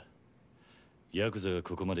駄だ。ヤクザが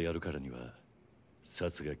ここまでやるからには、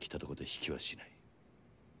殺が来たとこで引きはしない。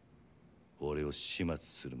俺を始末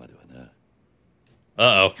するまではな。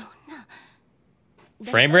Uh-oh.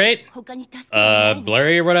 Frame rate?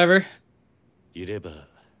 Blurry or whatever?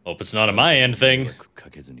 Hope it's not a my end thing.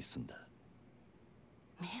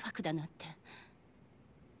 迷惑だなって。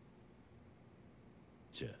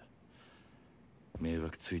じゃあ、迷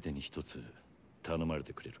惑ついでに一つ頼まれ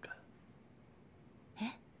てくれるか。え？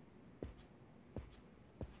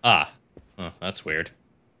 Ah. Oh, that's weird.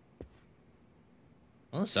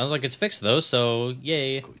 Well, it sounds like it's fixed though, so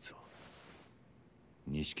yay.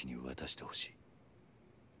 錦に渡してほしい。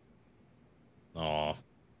ああ。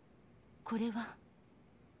これは。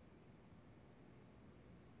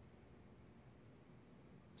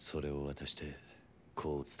それを渡して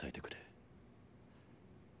こう伝えてくれ。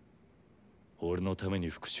俺のために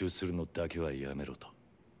復讐するのだけはやめろと。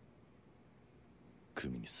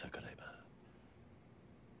組に逆らえ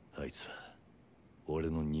ば、あいつは俺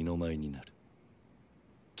の二の舞になる。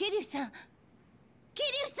桐生さん、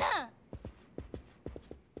桐生さん。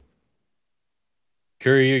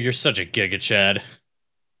Kuryu, you're such a Giga Chad.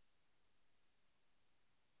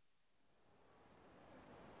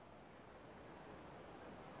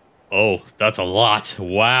 Oh, that's a lot.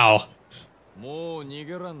 Wow. もう逃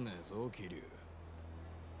げらんねえぞ、桐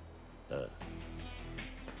生。ああ。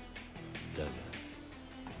だが、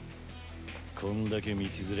こんだけ道連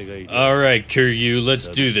れがいる。Alright, Kuryu, let's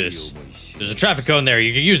do this. There's a traffic cone there,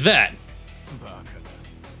 you can use that. バカだ。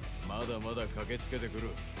まだまだ駆けつけてくる。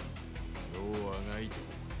どうあがいても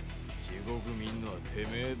地獄見んのはて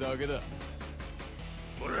めえだけだ。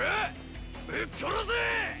おら、ぶっ殺せ！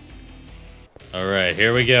 Alright,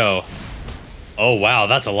 here we go. Oh wow,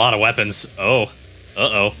 that's a lot of weapons. Oh.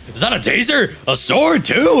 Uh-oh. Is that a taser? A sword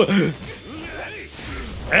too?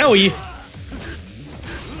 Owie.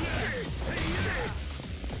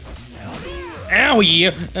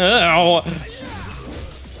 Owie. Ow.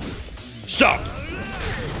 Stop.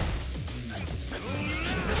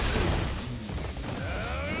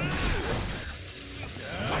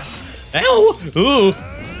 Ow! Ooh!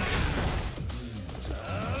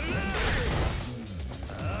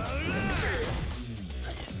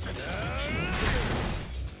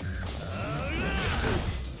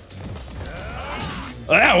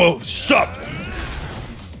 Ow! Stop!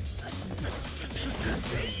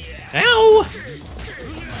 Ow!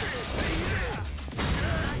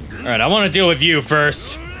 Alright, I want to deal with you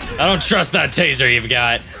first. I don't trust that taser you've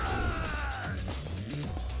got.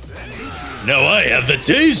 No, I have the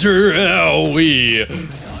taser! Owie!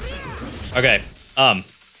 Okay, I'm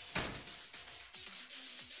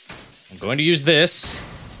going to use this.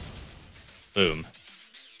 Boom.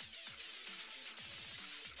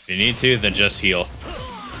 If you need to, then just heal.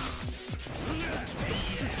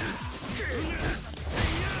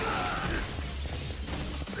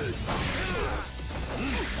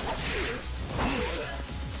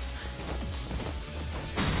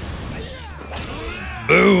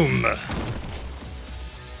 Boom!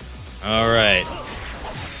 Alright.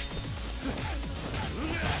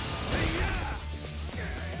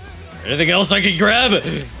 Anything else I can grab?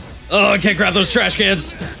 Oh, I can't grab those trash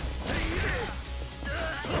cans.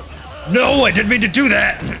 No, I didn't mean to do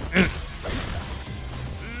that.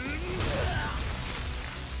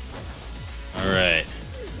 Alright.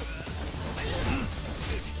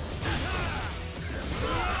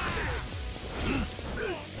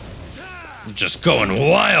 I'm just going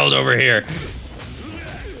wild over here.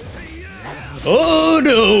 Oh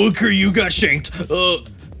no, Kuryu got shanked.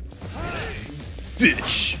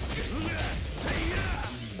 Bitch.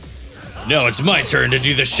 Now it's my turn to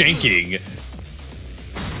do the shanking.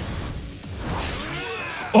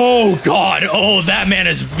 Oh god, oh that man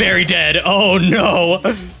is very dead. Oh no.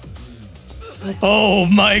 Oh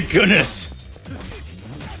my goodness.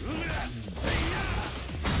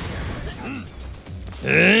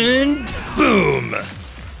 And boom.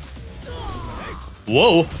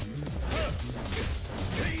 Whoa.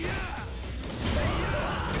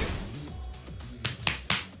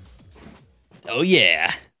 Oh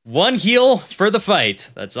yeah. One heal for the fight.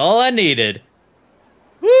 That's all I needed.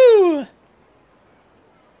 Woo!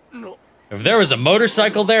 If there was a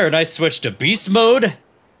motorcycle there and I switched to beast mode,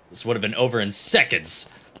 this would have been over in seconds.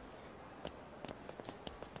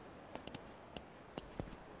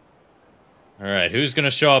 Alright, who's gonna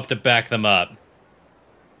show up to back them up?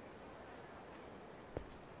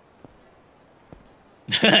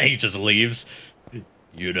 He just leaves.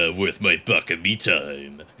 You're not worth my buck of me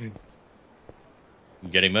time. I'm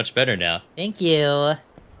getting much better now. Thank you.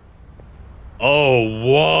 Oh,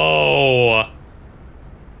 whoa!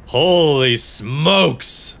 Holy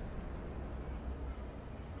smokes!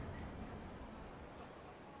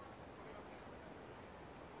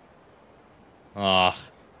 Ah.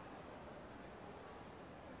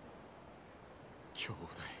 兄弟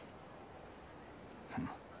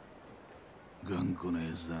頑固な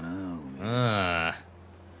やつだな、おめ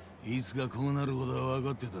え。いつかこうなることは分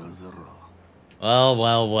かってたはずだろ。Well,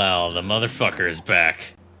 well, well, the motherfucker is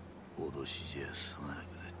back. 脅しじゃ済まなくなっ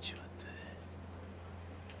ちまっ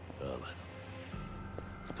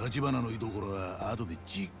た。立花の居所は後で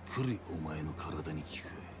じっくりお前の体に効く。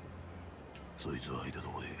そいつを吐いたと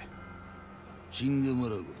こで死んでも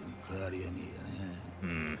らうことに変わりはねえが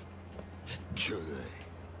な。兄弟、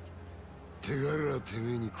手柄はて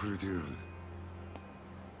めえにくれてやる。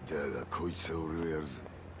だがこいつは俺がやるぜ。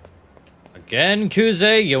Again,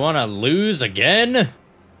 Kuze? You wanna lose again?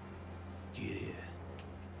 キリ、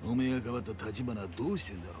おめえが変わった立花はどうし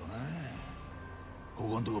てんだろうな。こ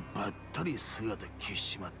こんとこばったり姿消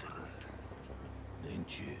しちまったら連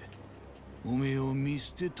中おめえを見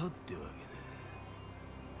捨てたってわ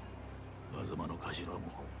けだ。狭間の頭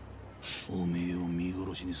もおめえを見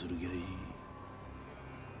殺しにする気らい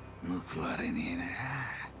報われねえな。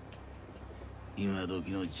今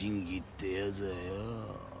時の仁義ってやつはよ。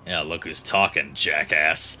Yeah, look who's talking,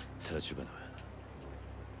 jackass. 立花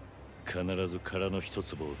は必ず殻の一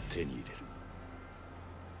粒を手に入れる。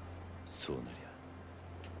そうなりゃ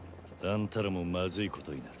あんたらもまずいこ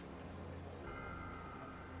とになる。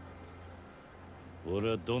俺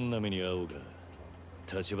はどんな目に遭おうが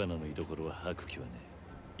立花の居所は吐く気はね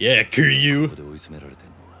え。Yeah, Kuryu. ここで追い詰められてん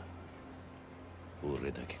のは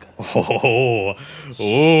俺だけか。おお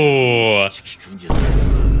おお。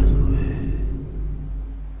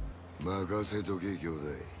任せとけ兄弟。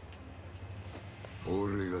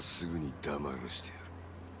俺がすぐに黙らしてや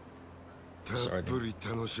る。たっぷり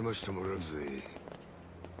楽しましてもらうぜ。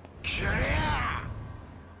キャリ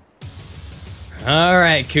ア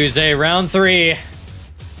Alright, Kuze, round 3.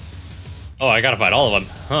 Oh, I gotta fight all of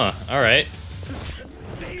them. Huh, alright.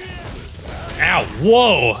 Ow,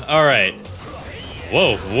 whoa! Alright.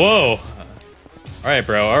 Whoa, whoa. Alright,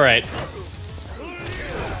 bro, alright.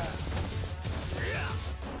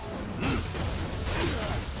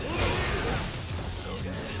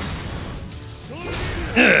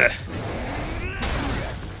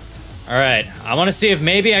 Alright, I want to see if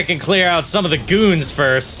maybe I can clear out some of the goons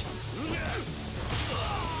first.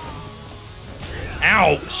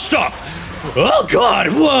 Ow! Stop! Oh god!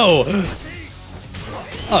 Whoa!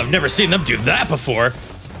 Oh, I've never seen them do that before.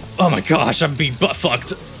 Oh my gosh, I'm being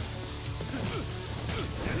butt-fucked.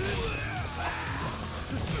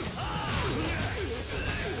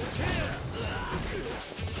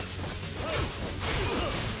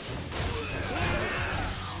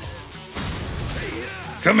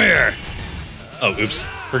 Come here! Oh, oops.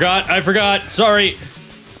 I forgot. Sorry.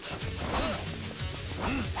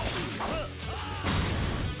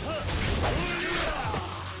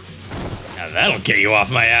 Now that'll get you off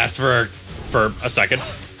my ass for a second.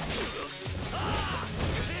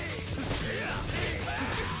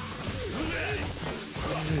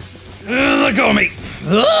 Let go of me!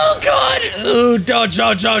 Oh god! Oh, dodge,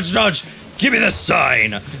 dodge, dodge, dodge! Give me the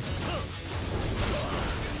sign!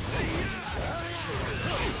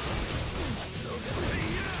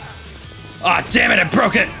 Ah, damn it, I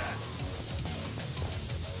broke it!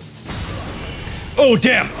 Oh,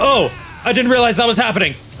 damn! Oh! I didn't realize that was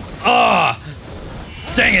happening! Ah!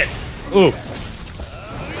 Dang it! Ooh.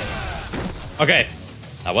 Okay.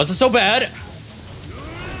 That wasn't so bad.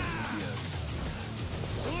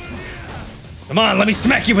 Come on, let me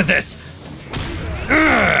smack you with this!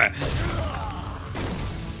 Urgh.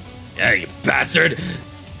 Yeah, you bastard!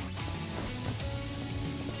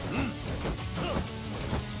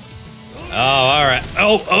 Oh, alright.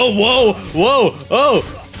 Oh, whoa, whoa, oh!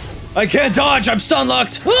 I can't dodge, I'm stun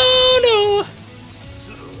locked! Oh, no!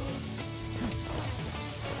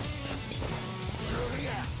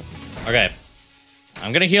 Okay.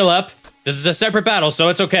 I'm gonna heal up. This is a separate battle, so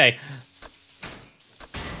it's okay.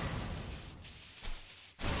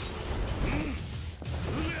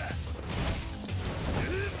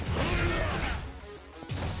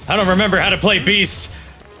 I don't remember how to play Beast,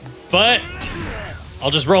 but I'll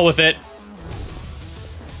just roll with it.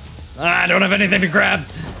 I don't have anything to grab.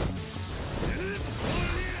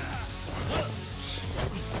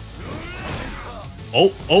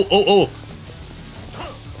 Oh, oh, oh, oh.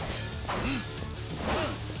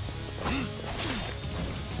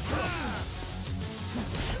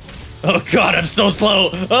 Oh god, I'm so slow.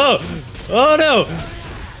 Oh, oh no.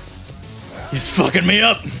 He's fucking me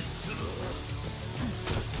up.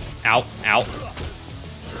 Ow, ow.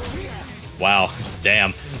 Wow,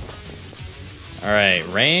 damn. Alright,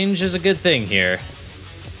 range is a good thing here.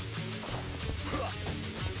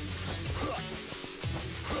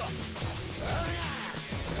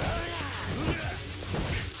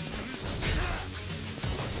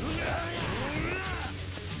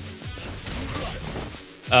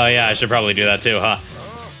 Oh yeah, I should probably do that too, huh?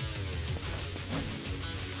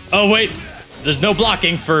 Oh wait, there's no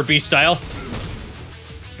blocking for beast style.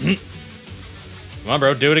 Come on,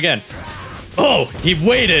 bro, do it again. Oh, he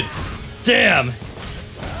waited. Damn.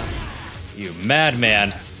 You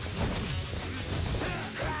madman.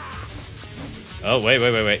 Oh,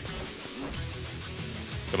 wait.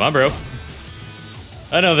 Come on, bro.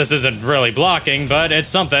 I know this isn't really blocking, but it's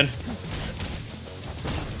something.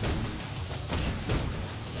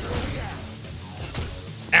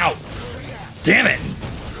 Ow. Damn it.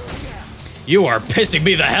 You are pissing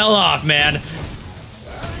me the hell off, man.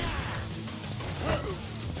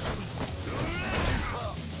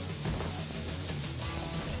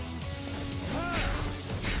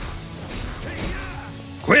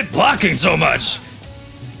 Quit blocking so much!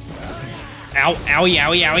 Ow, owie,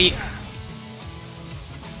 owie, owie.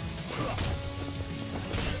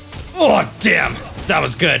 Oh, damn! That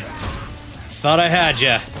was good. Thought I had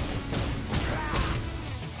ya.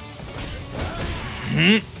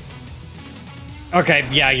 Okay,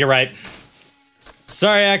 yeah, you're right.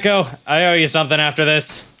 Sorry, Echo. I owe you something after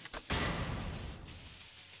this.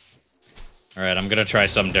 Alright, I'm gonna try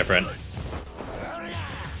something different.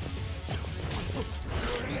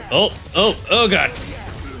 Oh god.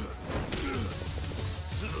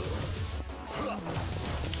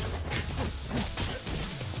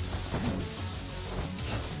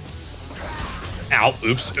 Ow,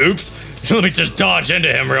 oops. Let me just dodge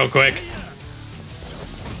into him real quick.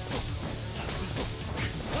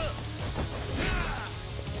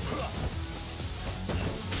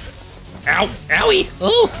 Ow, owie,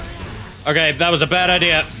 oh. Okay, that was a bad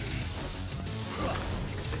idea.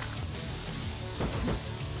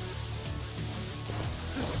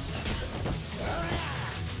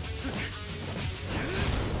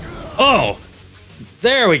 Oh!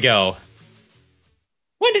 There we go.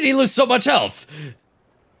 When did he lose so much health?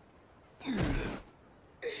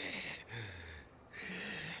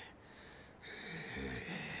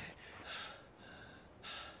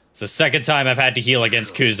 It's the second time I've had to heal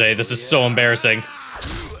against Kuze. This is so embarrassing.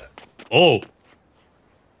 Oh.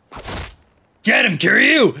 Get him,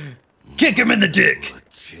 Kiryu! Kick him in the dick!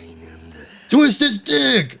 Twist his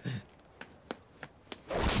dick!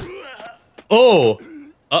 Oh!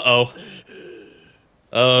 Uh-oh.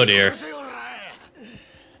 Oh, dear.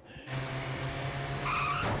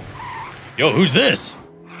 Yo, who's this?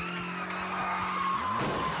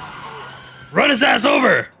 Run his ass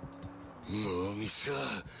over!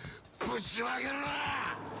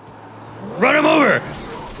 Run him over!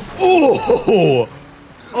 Oh!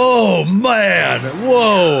 Oh, man!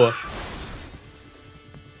 Whoa!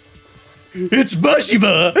 It's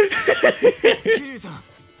Mashiba!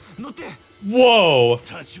 Whoa!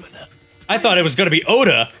 I thought it was gonna be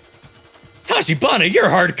Oda. Tachibana, you're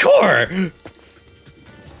hardcore!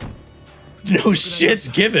 No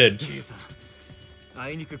shits given.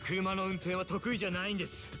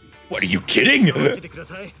 What, are you kidding?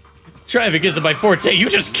 Driving isn't my forte, you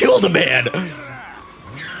just killed a man!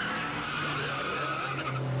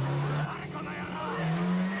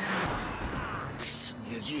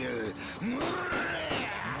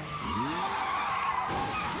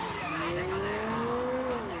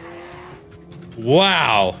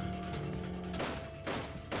 Wow.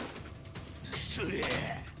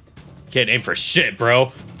 Can't aim for shit,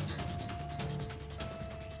 bro.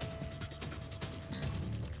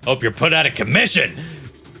 Hope you're put out of commission.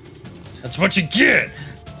 That's what you get.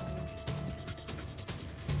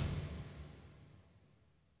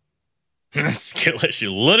 Skill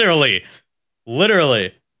issue. Literally.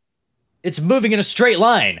 Literally. It's moving in a straight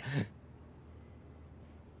line.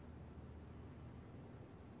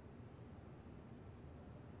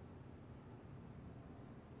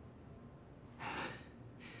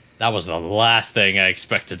 That was the last thing I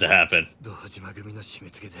expected to happen.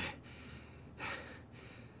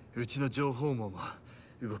 うちの情報網も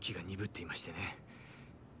動きが鈍っていましてね。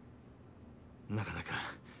なかなか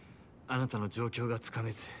あなたの状況がつか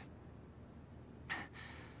めず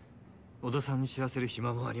小田さんに知らせる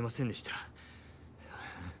暇もありませんでした。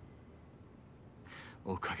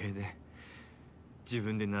おかげで自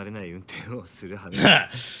分で慣れない運転をするはめに。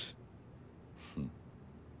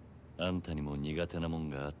あんたにも苦手なもん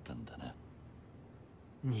があったんだな。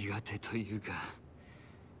苦手というか、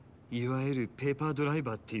いわゆるペーパードライ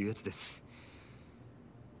バーっていうやつです。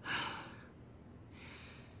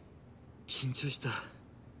緊張した。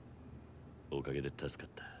おかげで助か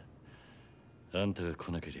った。あんたが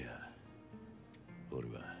来なけりゃ俺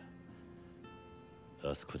は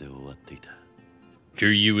あそこで終わっていた。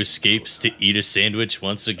 Kiryu escapes to eat a sandwich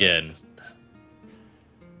once again.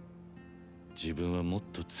 自分はもっ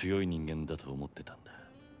と強い人間だと思ってたんだ。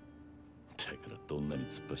だからどんなに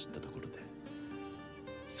突っ走ったところで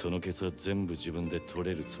そのケツは全部自分で取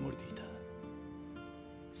れるつもりでいた。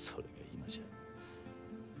それが今じゃ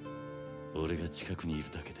俺が近くにいる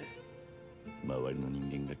だけで周りの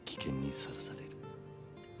人間が危険にさらされる。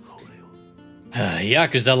俺を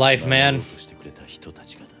Yakuza life, man. してくれた人た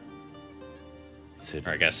ちがだ。 Or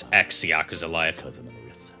I guess ex-Yakuza life. 風間の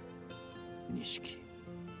親さん、錦、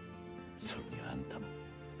それにあんたも。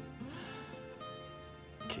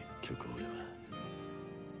結局俺は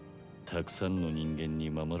たくさんの人間に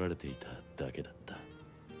守られていただけだった。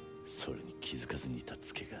それに気づかずにいた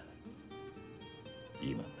ツケが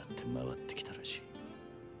今になって回ってきたらしい。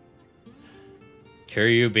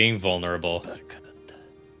 Kiryu being vulnerable.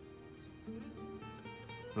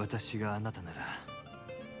 私があなたなら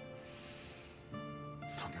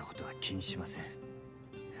そんなことは気にしません。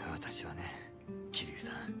私はね、桐生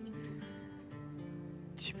さん、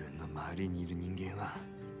自分の周りにいる人間は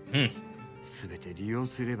全て利用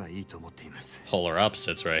すればいいと思っています。 Polar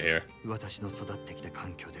opposites right here. 私の育ってきた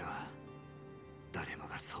環境では誰も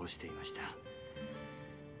がそうしていました。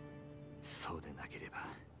そうでなければ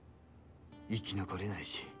生き残れない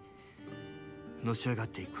し、のし上がっ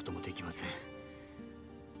ていくこともできません。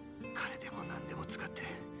金でも何でも使って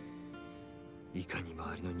いかに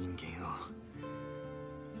周りの人間を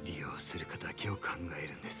利用するかだけを考え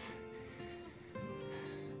るんです。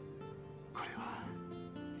これは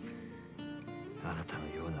あなたの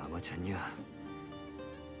ようなアマちゃんには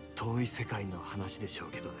遠い世界の話でしょ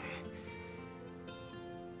うけどね。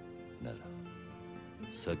なら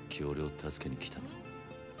さっき俺を助けに来たの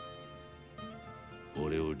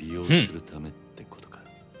俺を利用するためってことか。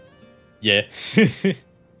Yeah.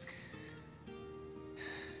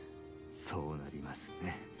 そうなります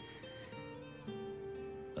ね。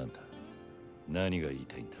あんた何が言い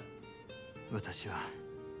たいんだ。私は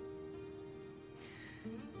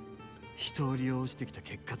人を利用してきた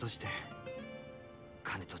結果として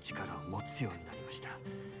金と力を持つようになりました。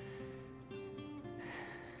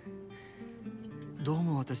どう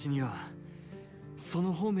も私にはそ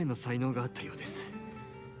の方面の才能があったようです。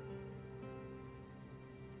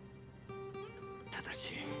ただ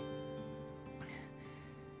し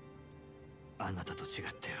あなたと違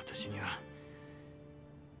って私には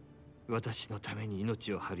私のために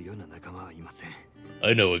命を張るような仲間はいません。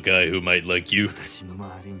 I know a guy who might like you. 私の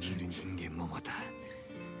周りにいる人間もまた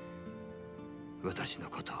私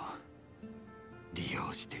のことを利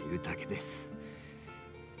用しているだけです。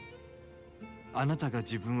あなたが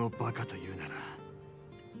自分をバカと言うなら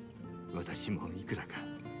私もいくらか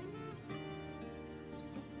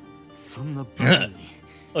そんなバカに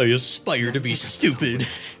I aspire to be stupid.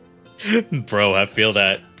 Bro, I feel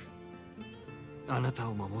that. あなた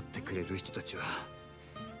を守ってくれる人たちは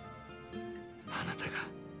あなたが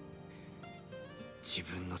自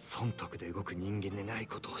分の損得で動く人間でない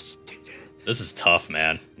ことを知っている。 This is tough,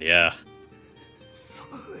 man. Yeah. そ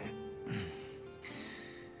の上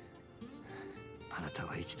あなた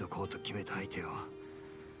は一度こうと決めた相手を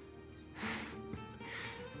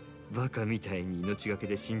バカみたいに命がけ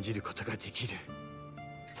で信じることができる。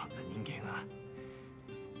そんな人間は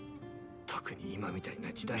特に今みたい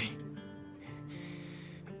な時代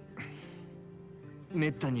め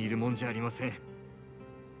ったにいるもんじゃありません。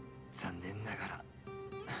残念ながら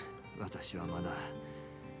私はまだ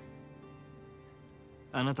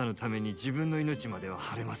あなたのために自分の命までは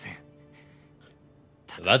張れません。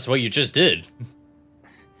 That's what you just did.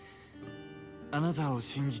 あなたを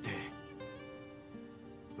信じて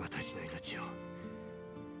私の命を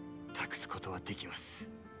託すことはできます。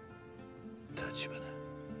立花。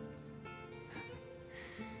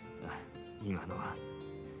今のは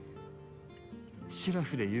シラ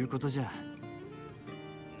フで言うことじゃ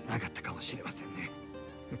なかったかもしれませんね。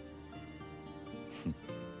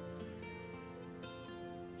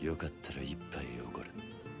よかったら一杯おごる。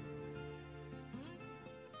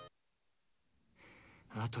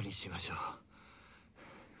後にしましょう。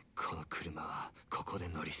この車はここで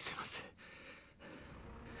乗り捨てます。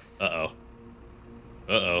Uh-oh.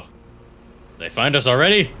 Uh-oh. They find us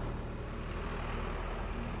already?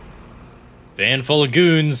 Van full of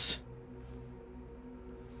goons.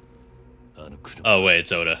 Oh, wait,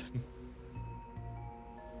 it's Oda.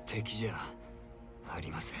 敵じゃあ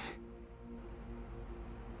りません。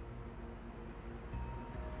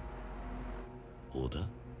小田？こ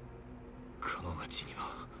の町にも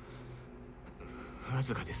わ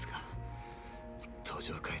ずかですが登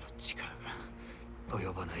場界の力が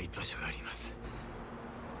及ばない場所があります。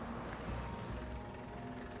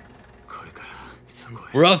これからそこ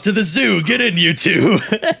へ。 We're off to the zoo. Get in, you two.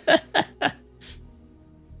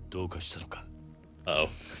 どうかしたのか。 Uh-oh.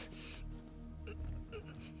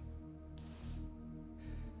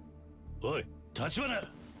 おい、立花。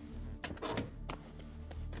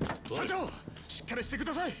社長、しっかりしてく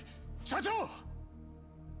ださい。社長。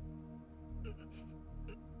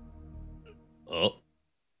 Oh.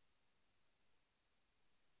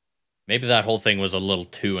 Maybe that whole thing was a little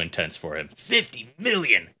too intense for him. 50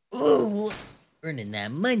 million! Ooh, earning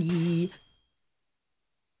that money.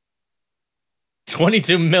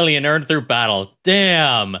 22 million earned through battle.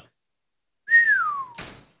 Damn.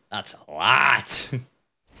 That's a lot.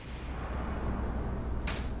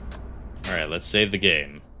 Alright, let's save the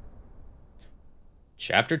game.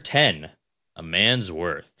 Chapter 10. A Man's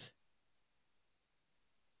Worth.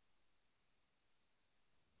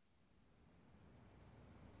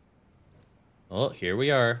 Oh, here we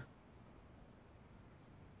are.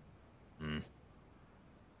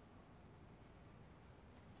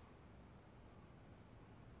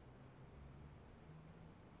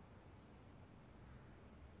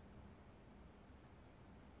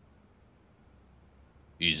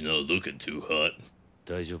 He's not looking too hot.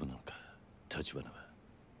 大丈夫なのか、立花は。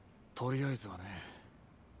とりあえずはね、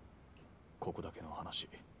ここだけの話。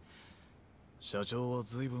社長は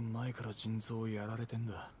ずいぶん前から腎臓をやられてん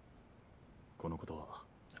だ。このことは、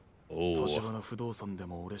立花不動産で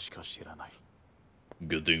も俺しか知らない。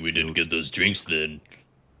Good thing we didn't get those drinks then.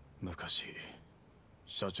 昔、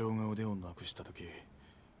社長が腕をなくした時、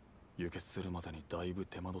輸血するまでにだいぶ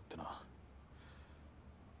手間取ってな。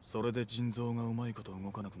それで腎臓がうまいこと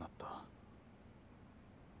動かなくなった。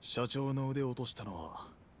社長の腕を落としたのは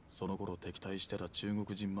その頃敵対してた中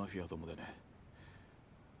国人マフィアどもでね。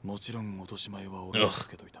もちろん落とし前は俺がつ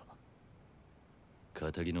けといた。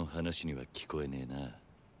仇の話には聞こえねえな。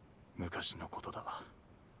昔のことだ。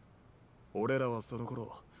俺らはその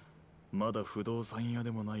頃まだ不動産屋で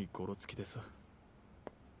もないゴロつきでさ。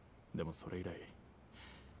でもそれ以来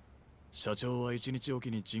社長は一日お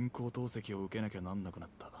きに人工透析を受けなきゃなんなくなっ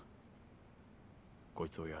た。こい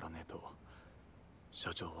つをやらねえと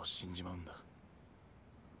社長は死んじまうんだ。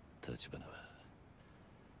立花は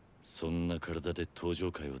そんな体で登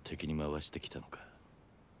場界を敵に回してきたのか。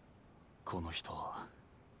この人は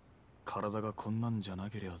体がこんなんじゃな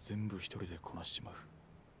けりゃ全部一人でこなしちまう。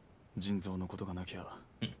腎臓のことがなきゃ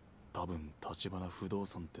多分立花不動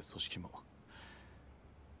産って組織も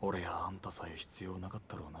俺やあんたさえ必要なかっ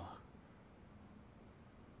たろうな。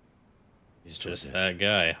He's just that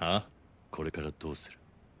guy, huh? これからどうする？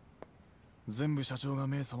全部社長が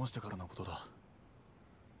目覚ましてからのことだ。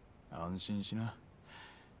安心しな。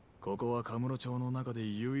ここはカムロ町の中で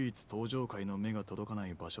唯一登場界の目が届かな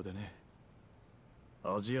い場所でね。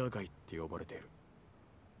アジア街って呼ばれている。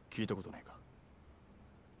聞いたことないか？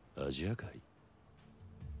アジア街？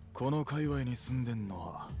この界隈に住んでんの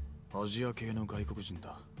はアジア系の外国人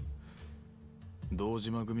だ。堂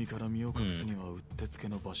島組から身を隠すにはうってつけ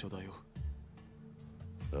の場所だよ。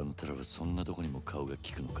あんたらはそんなとこにも顔が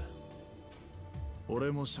利くのか？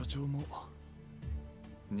俺も社長も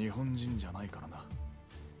日本人じゃないからな。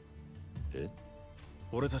え？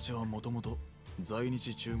俺たちはもともと在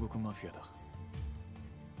日中国マフィアだ。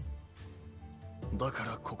だか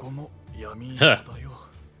らここも闇医者だよ。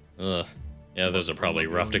Yeah, those are probably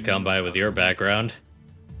rough to come by with your background.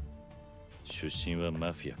 出身は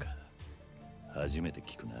マフィアか。初めて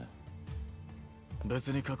聞くな。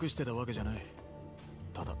別に隠してたわけじゃない。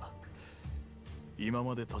ただ今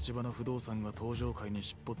まで立花不動産が登場界に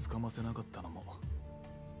尻尾つかませなかったのも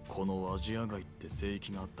このアジア街って聖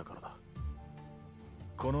域があったからだ。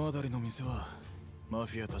この辺りの店はマ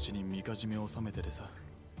フィアたちにみかじめを収めててさ、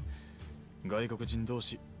外国人同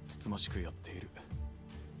士つつましくやっている。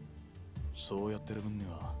そうやってる分に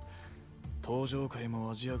は登場界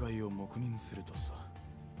もアジア街を黙認するとさ。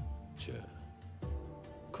じゃあ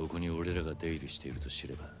ここに俺らが出入りしていると知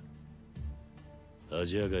ればア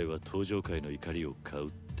ジア街は登場界の怒りを買う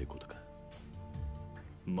ってことか。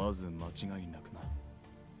まず間違いなくな。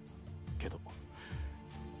けど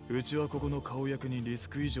うちはここの顔役にリス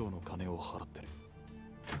ク以上の金を払ってる。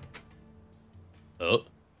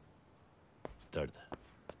誰だ？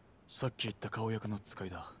さっき言った顔役の使い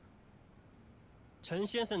だ。陈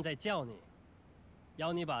先生在叫你，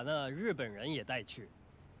要你把那日本人也带去。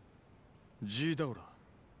G だおら。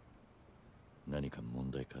何か問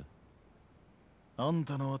題か？あん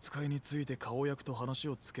たの扱いについて顔役と話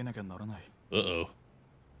をつけなきゃならない。Uh-oh.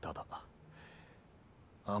 ただ、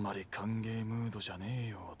あまり歓迎ムードじゃね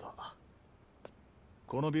えようだ。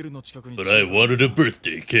このビルの近くに。But I wanted a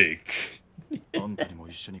birthday cake. あんたにも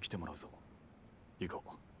一緒に来てもらうぞ。行こう。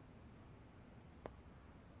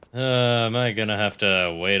Am I gonna have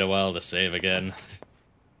to wait a while to save again?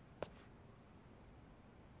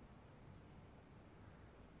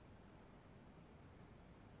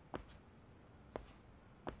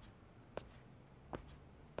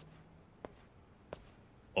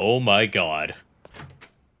 Oh my god.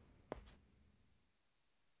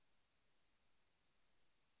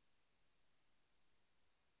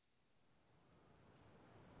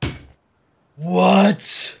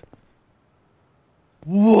 What?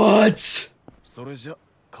 What? それじゃ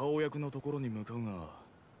顔役のところに向かうが、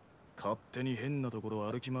勝手に変なとこ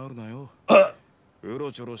ろ歩き回るなよ。う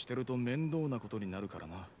ろちょろしてると面倒なことになるから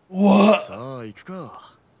な。What? さあ行く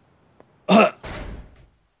か。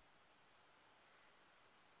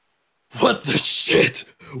What the shit?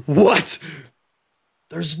 What?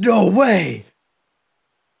 There's no way.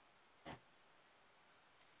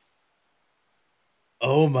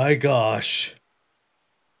 Oh my gosh.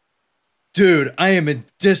 Dude, I am in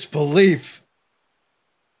disbelief.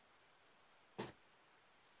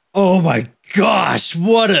 Oh my gosh,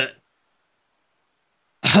 what a...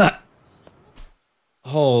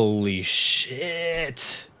 Holy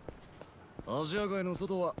shit. I'm gonna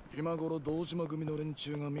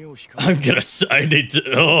sign it.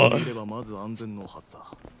 Oh. 見ればまず安全のはずだ。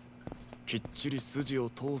きっちり筋を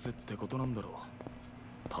通せってことなんだろう。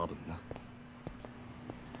多分な。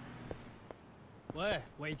喂，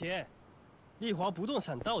尾田，丽华不动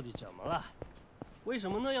产到底怎么了？为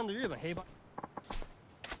什么那样的日本黑帮？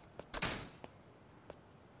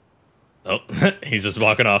 Oh, he's just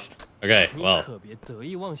walking off. Okay, 你 well. 可别得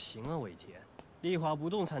意忘形啊，尾田。丽华不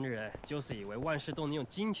动产的人就是以为万事都能用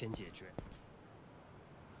金钱解决。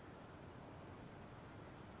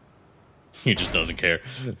He just doesn't care.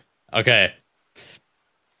 Okay.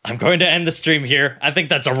 I'm going to end the stream here. I think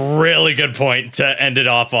that's a really good point to end it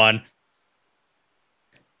off on.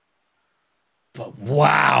 But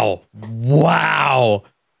wow. Wow.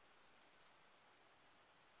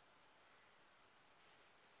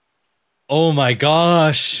 Oh my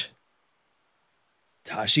gosh.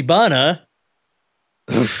 Tachibana.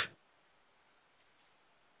 Oof.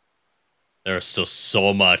 There is still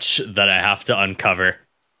so much that I have to uncover.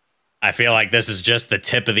 I feel like this is just the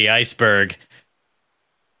tip of the iceberg.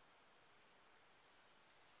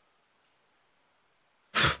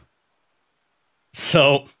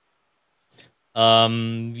 So,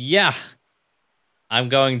 yeah. I'm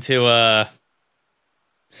going to,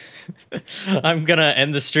 I'm gonna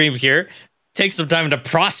end the stream here. Take some time to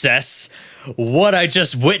process what I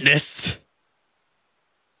just witnessed.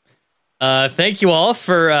 Thank you all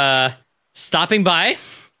for, stopping by.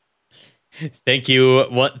 Thank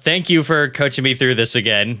you for coaching me through this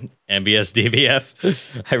again, MBS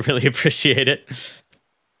DVF. I really appreciate it.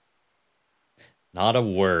 Not a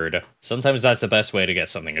word. Sometimes that's the best way to get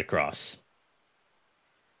something across.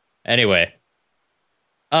 Anyway.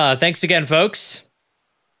 Thanks again, folks.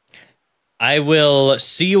 I will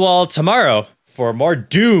see you all tomorrow for more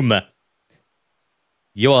Doom.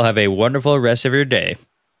 You all have a wonderful rest of your day.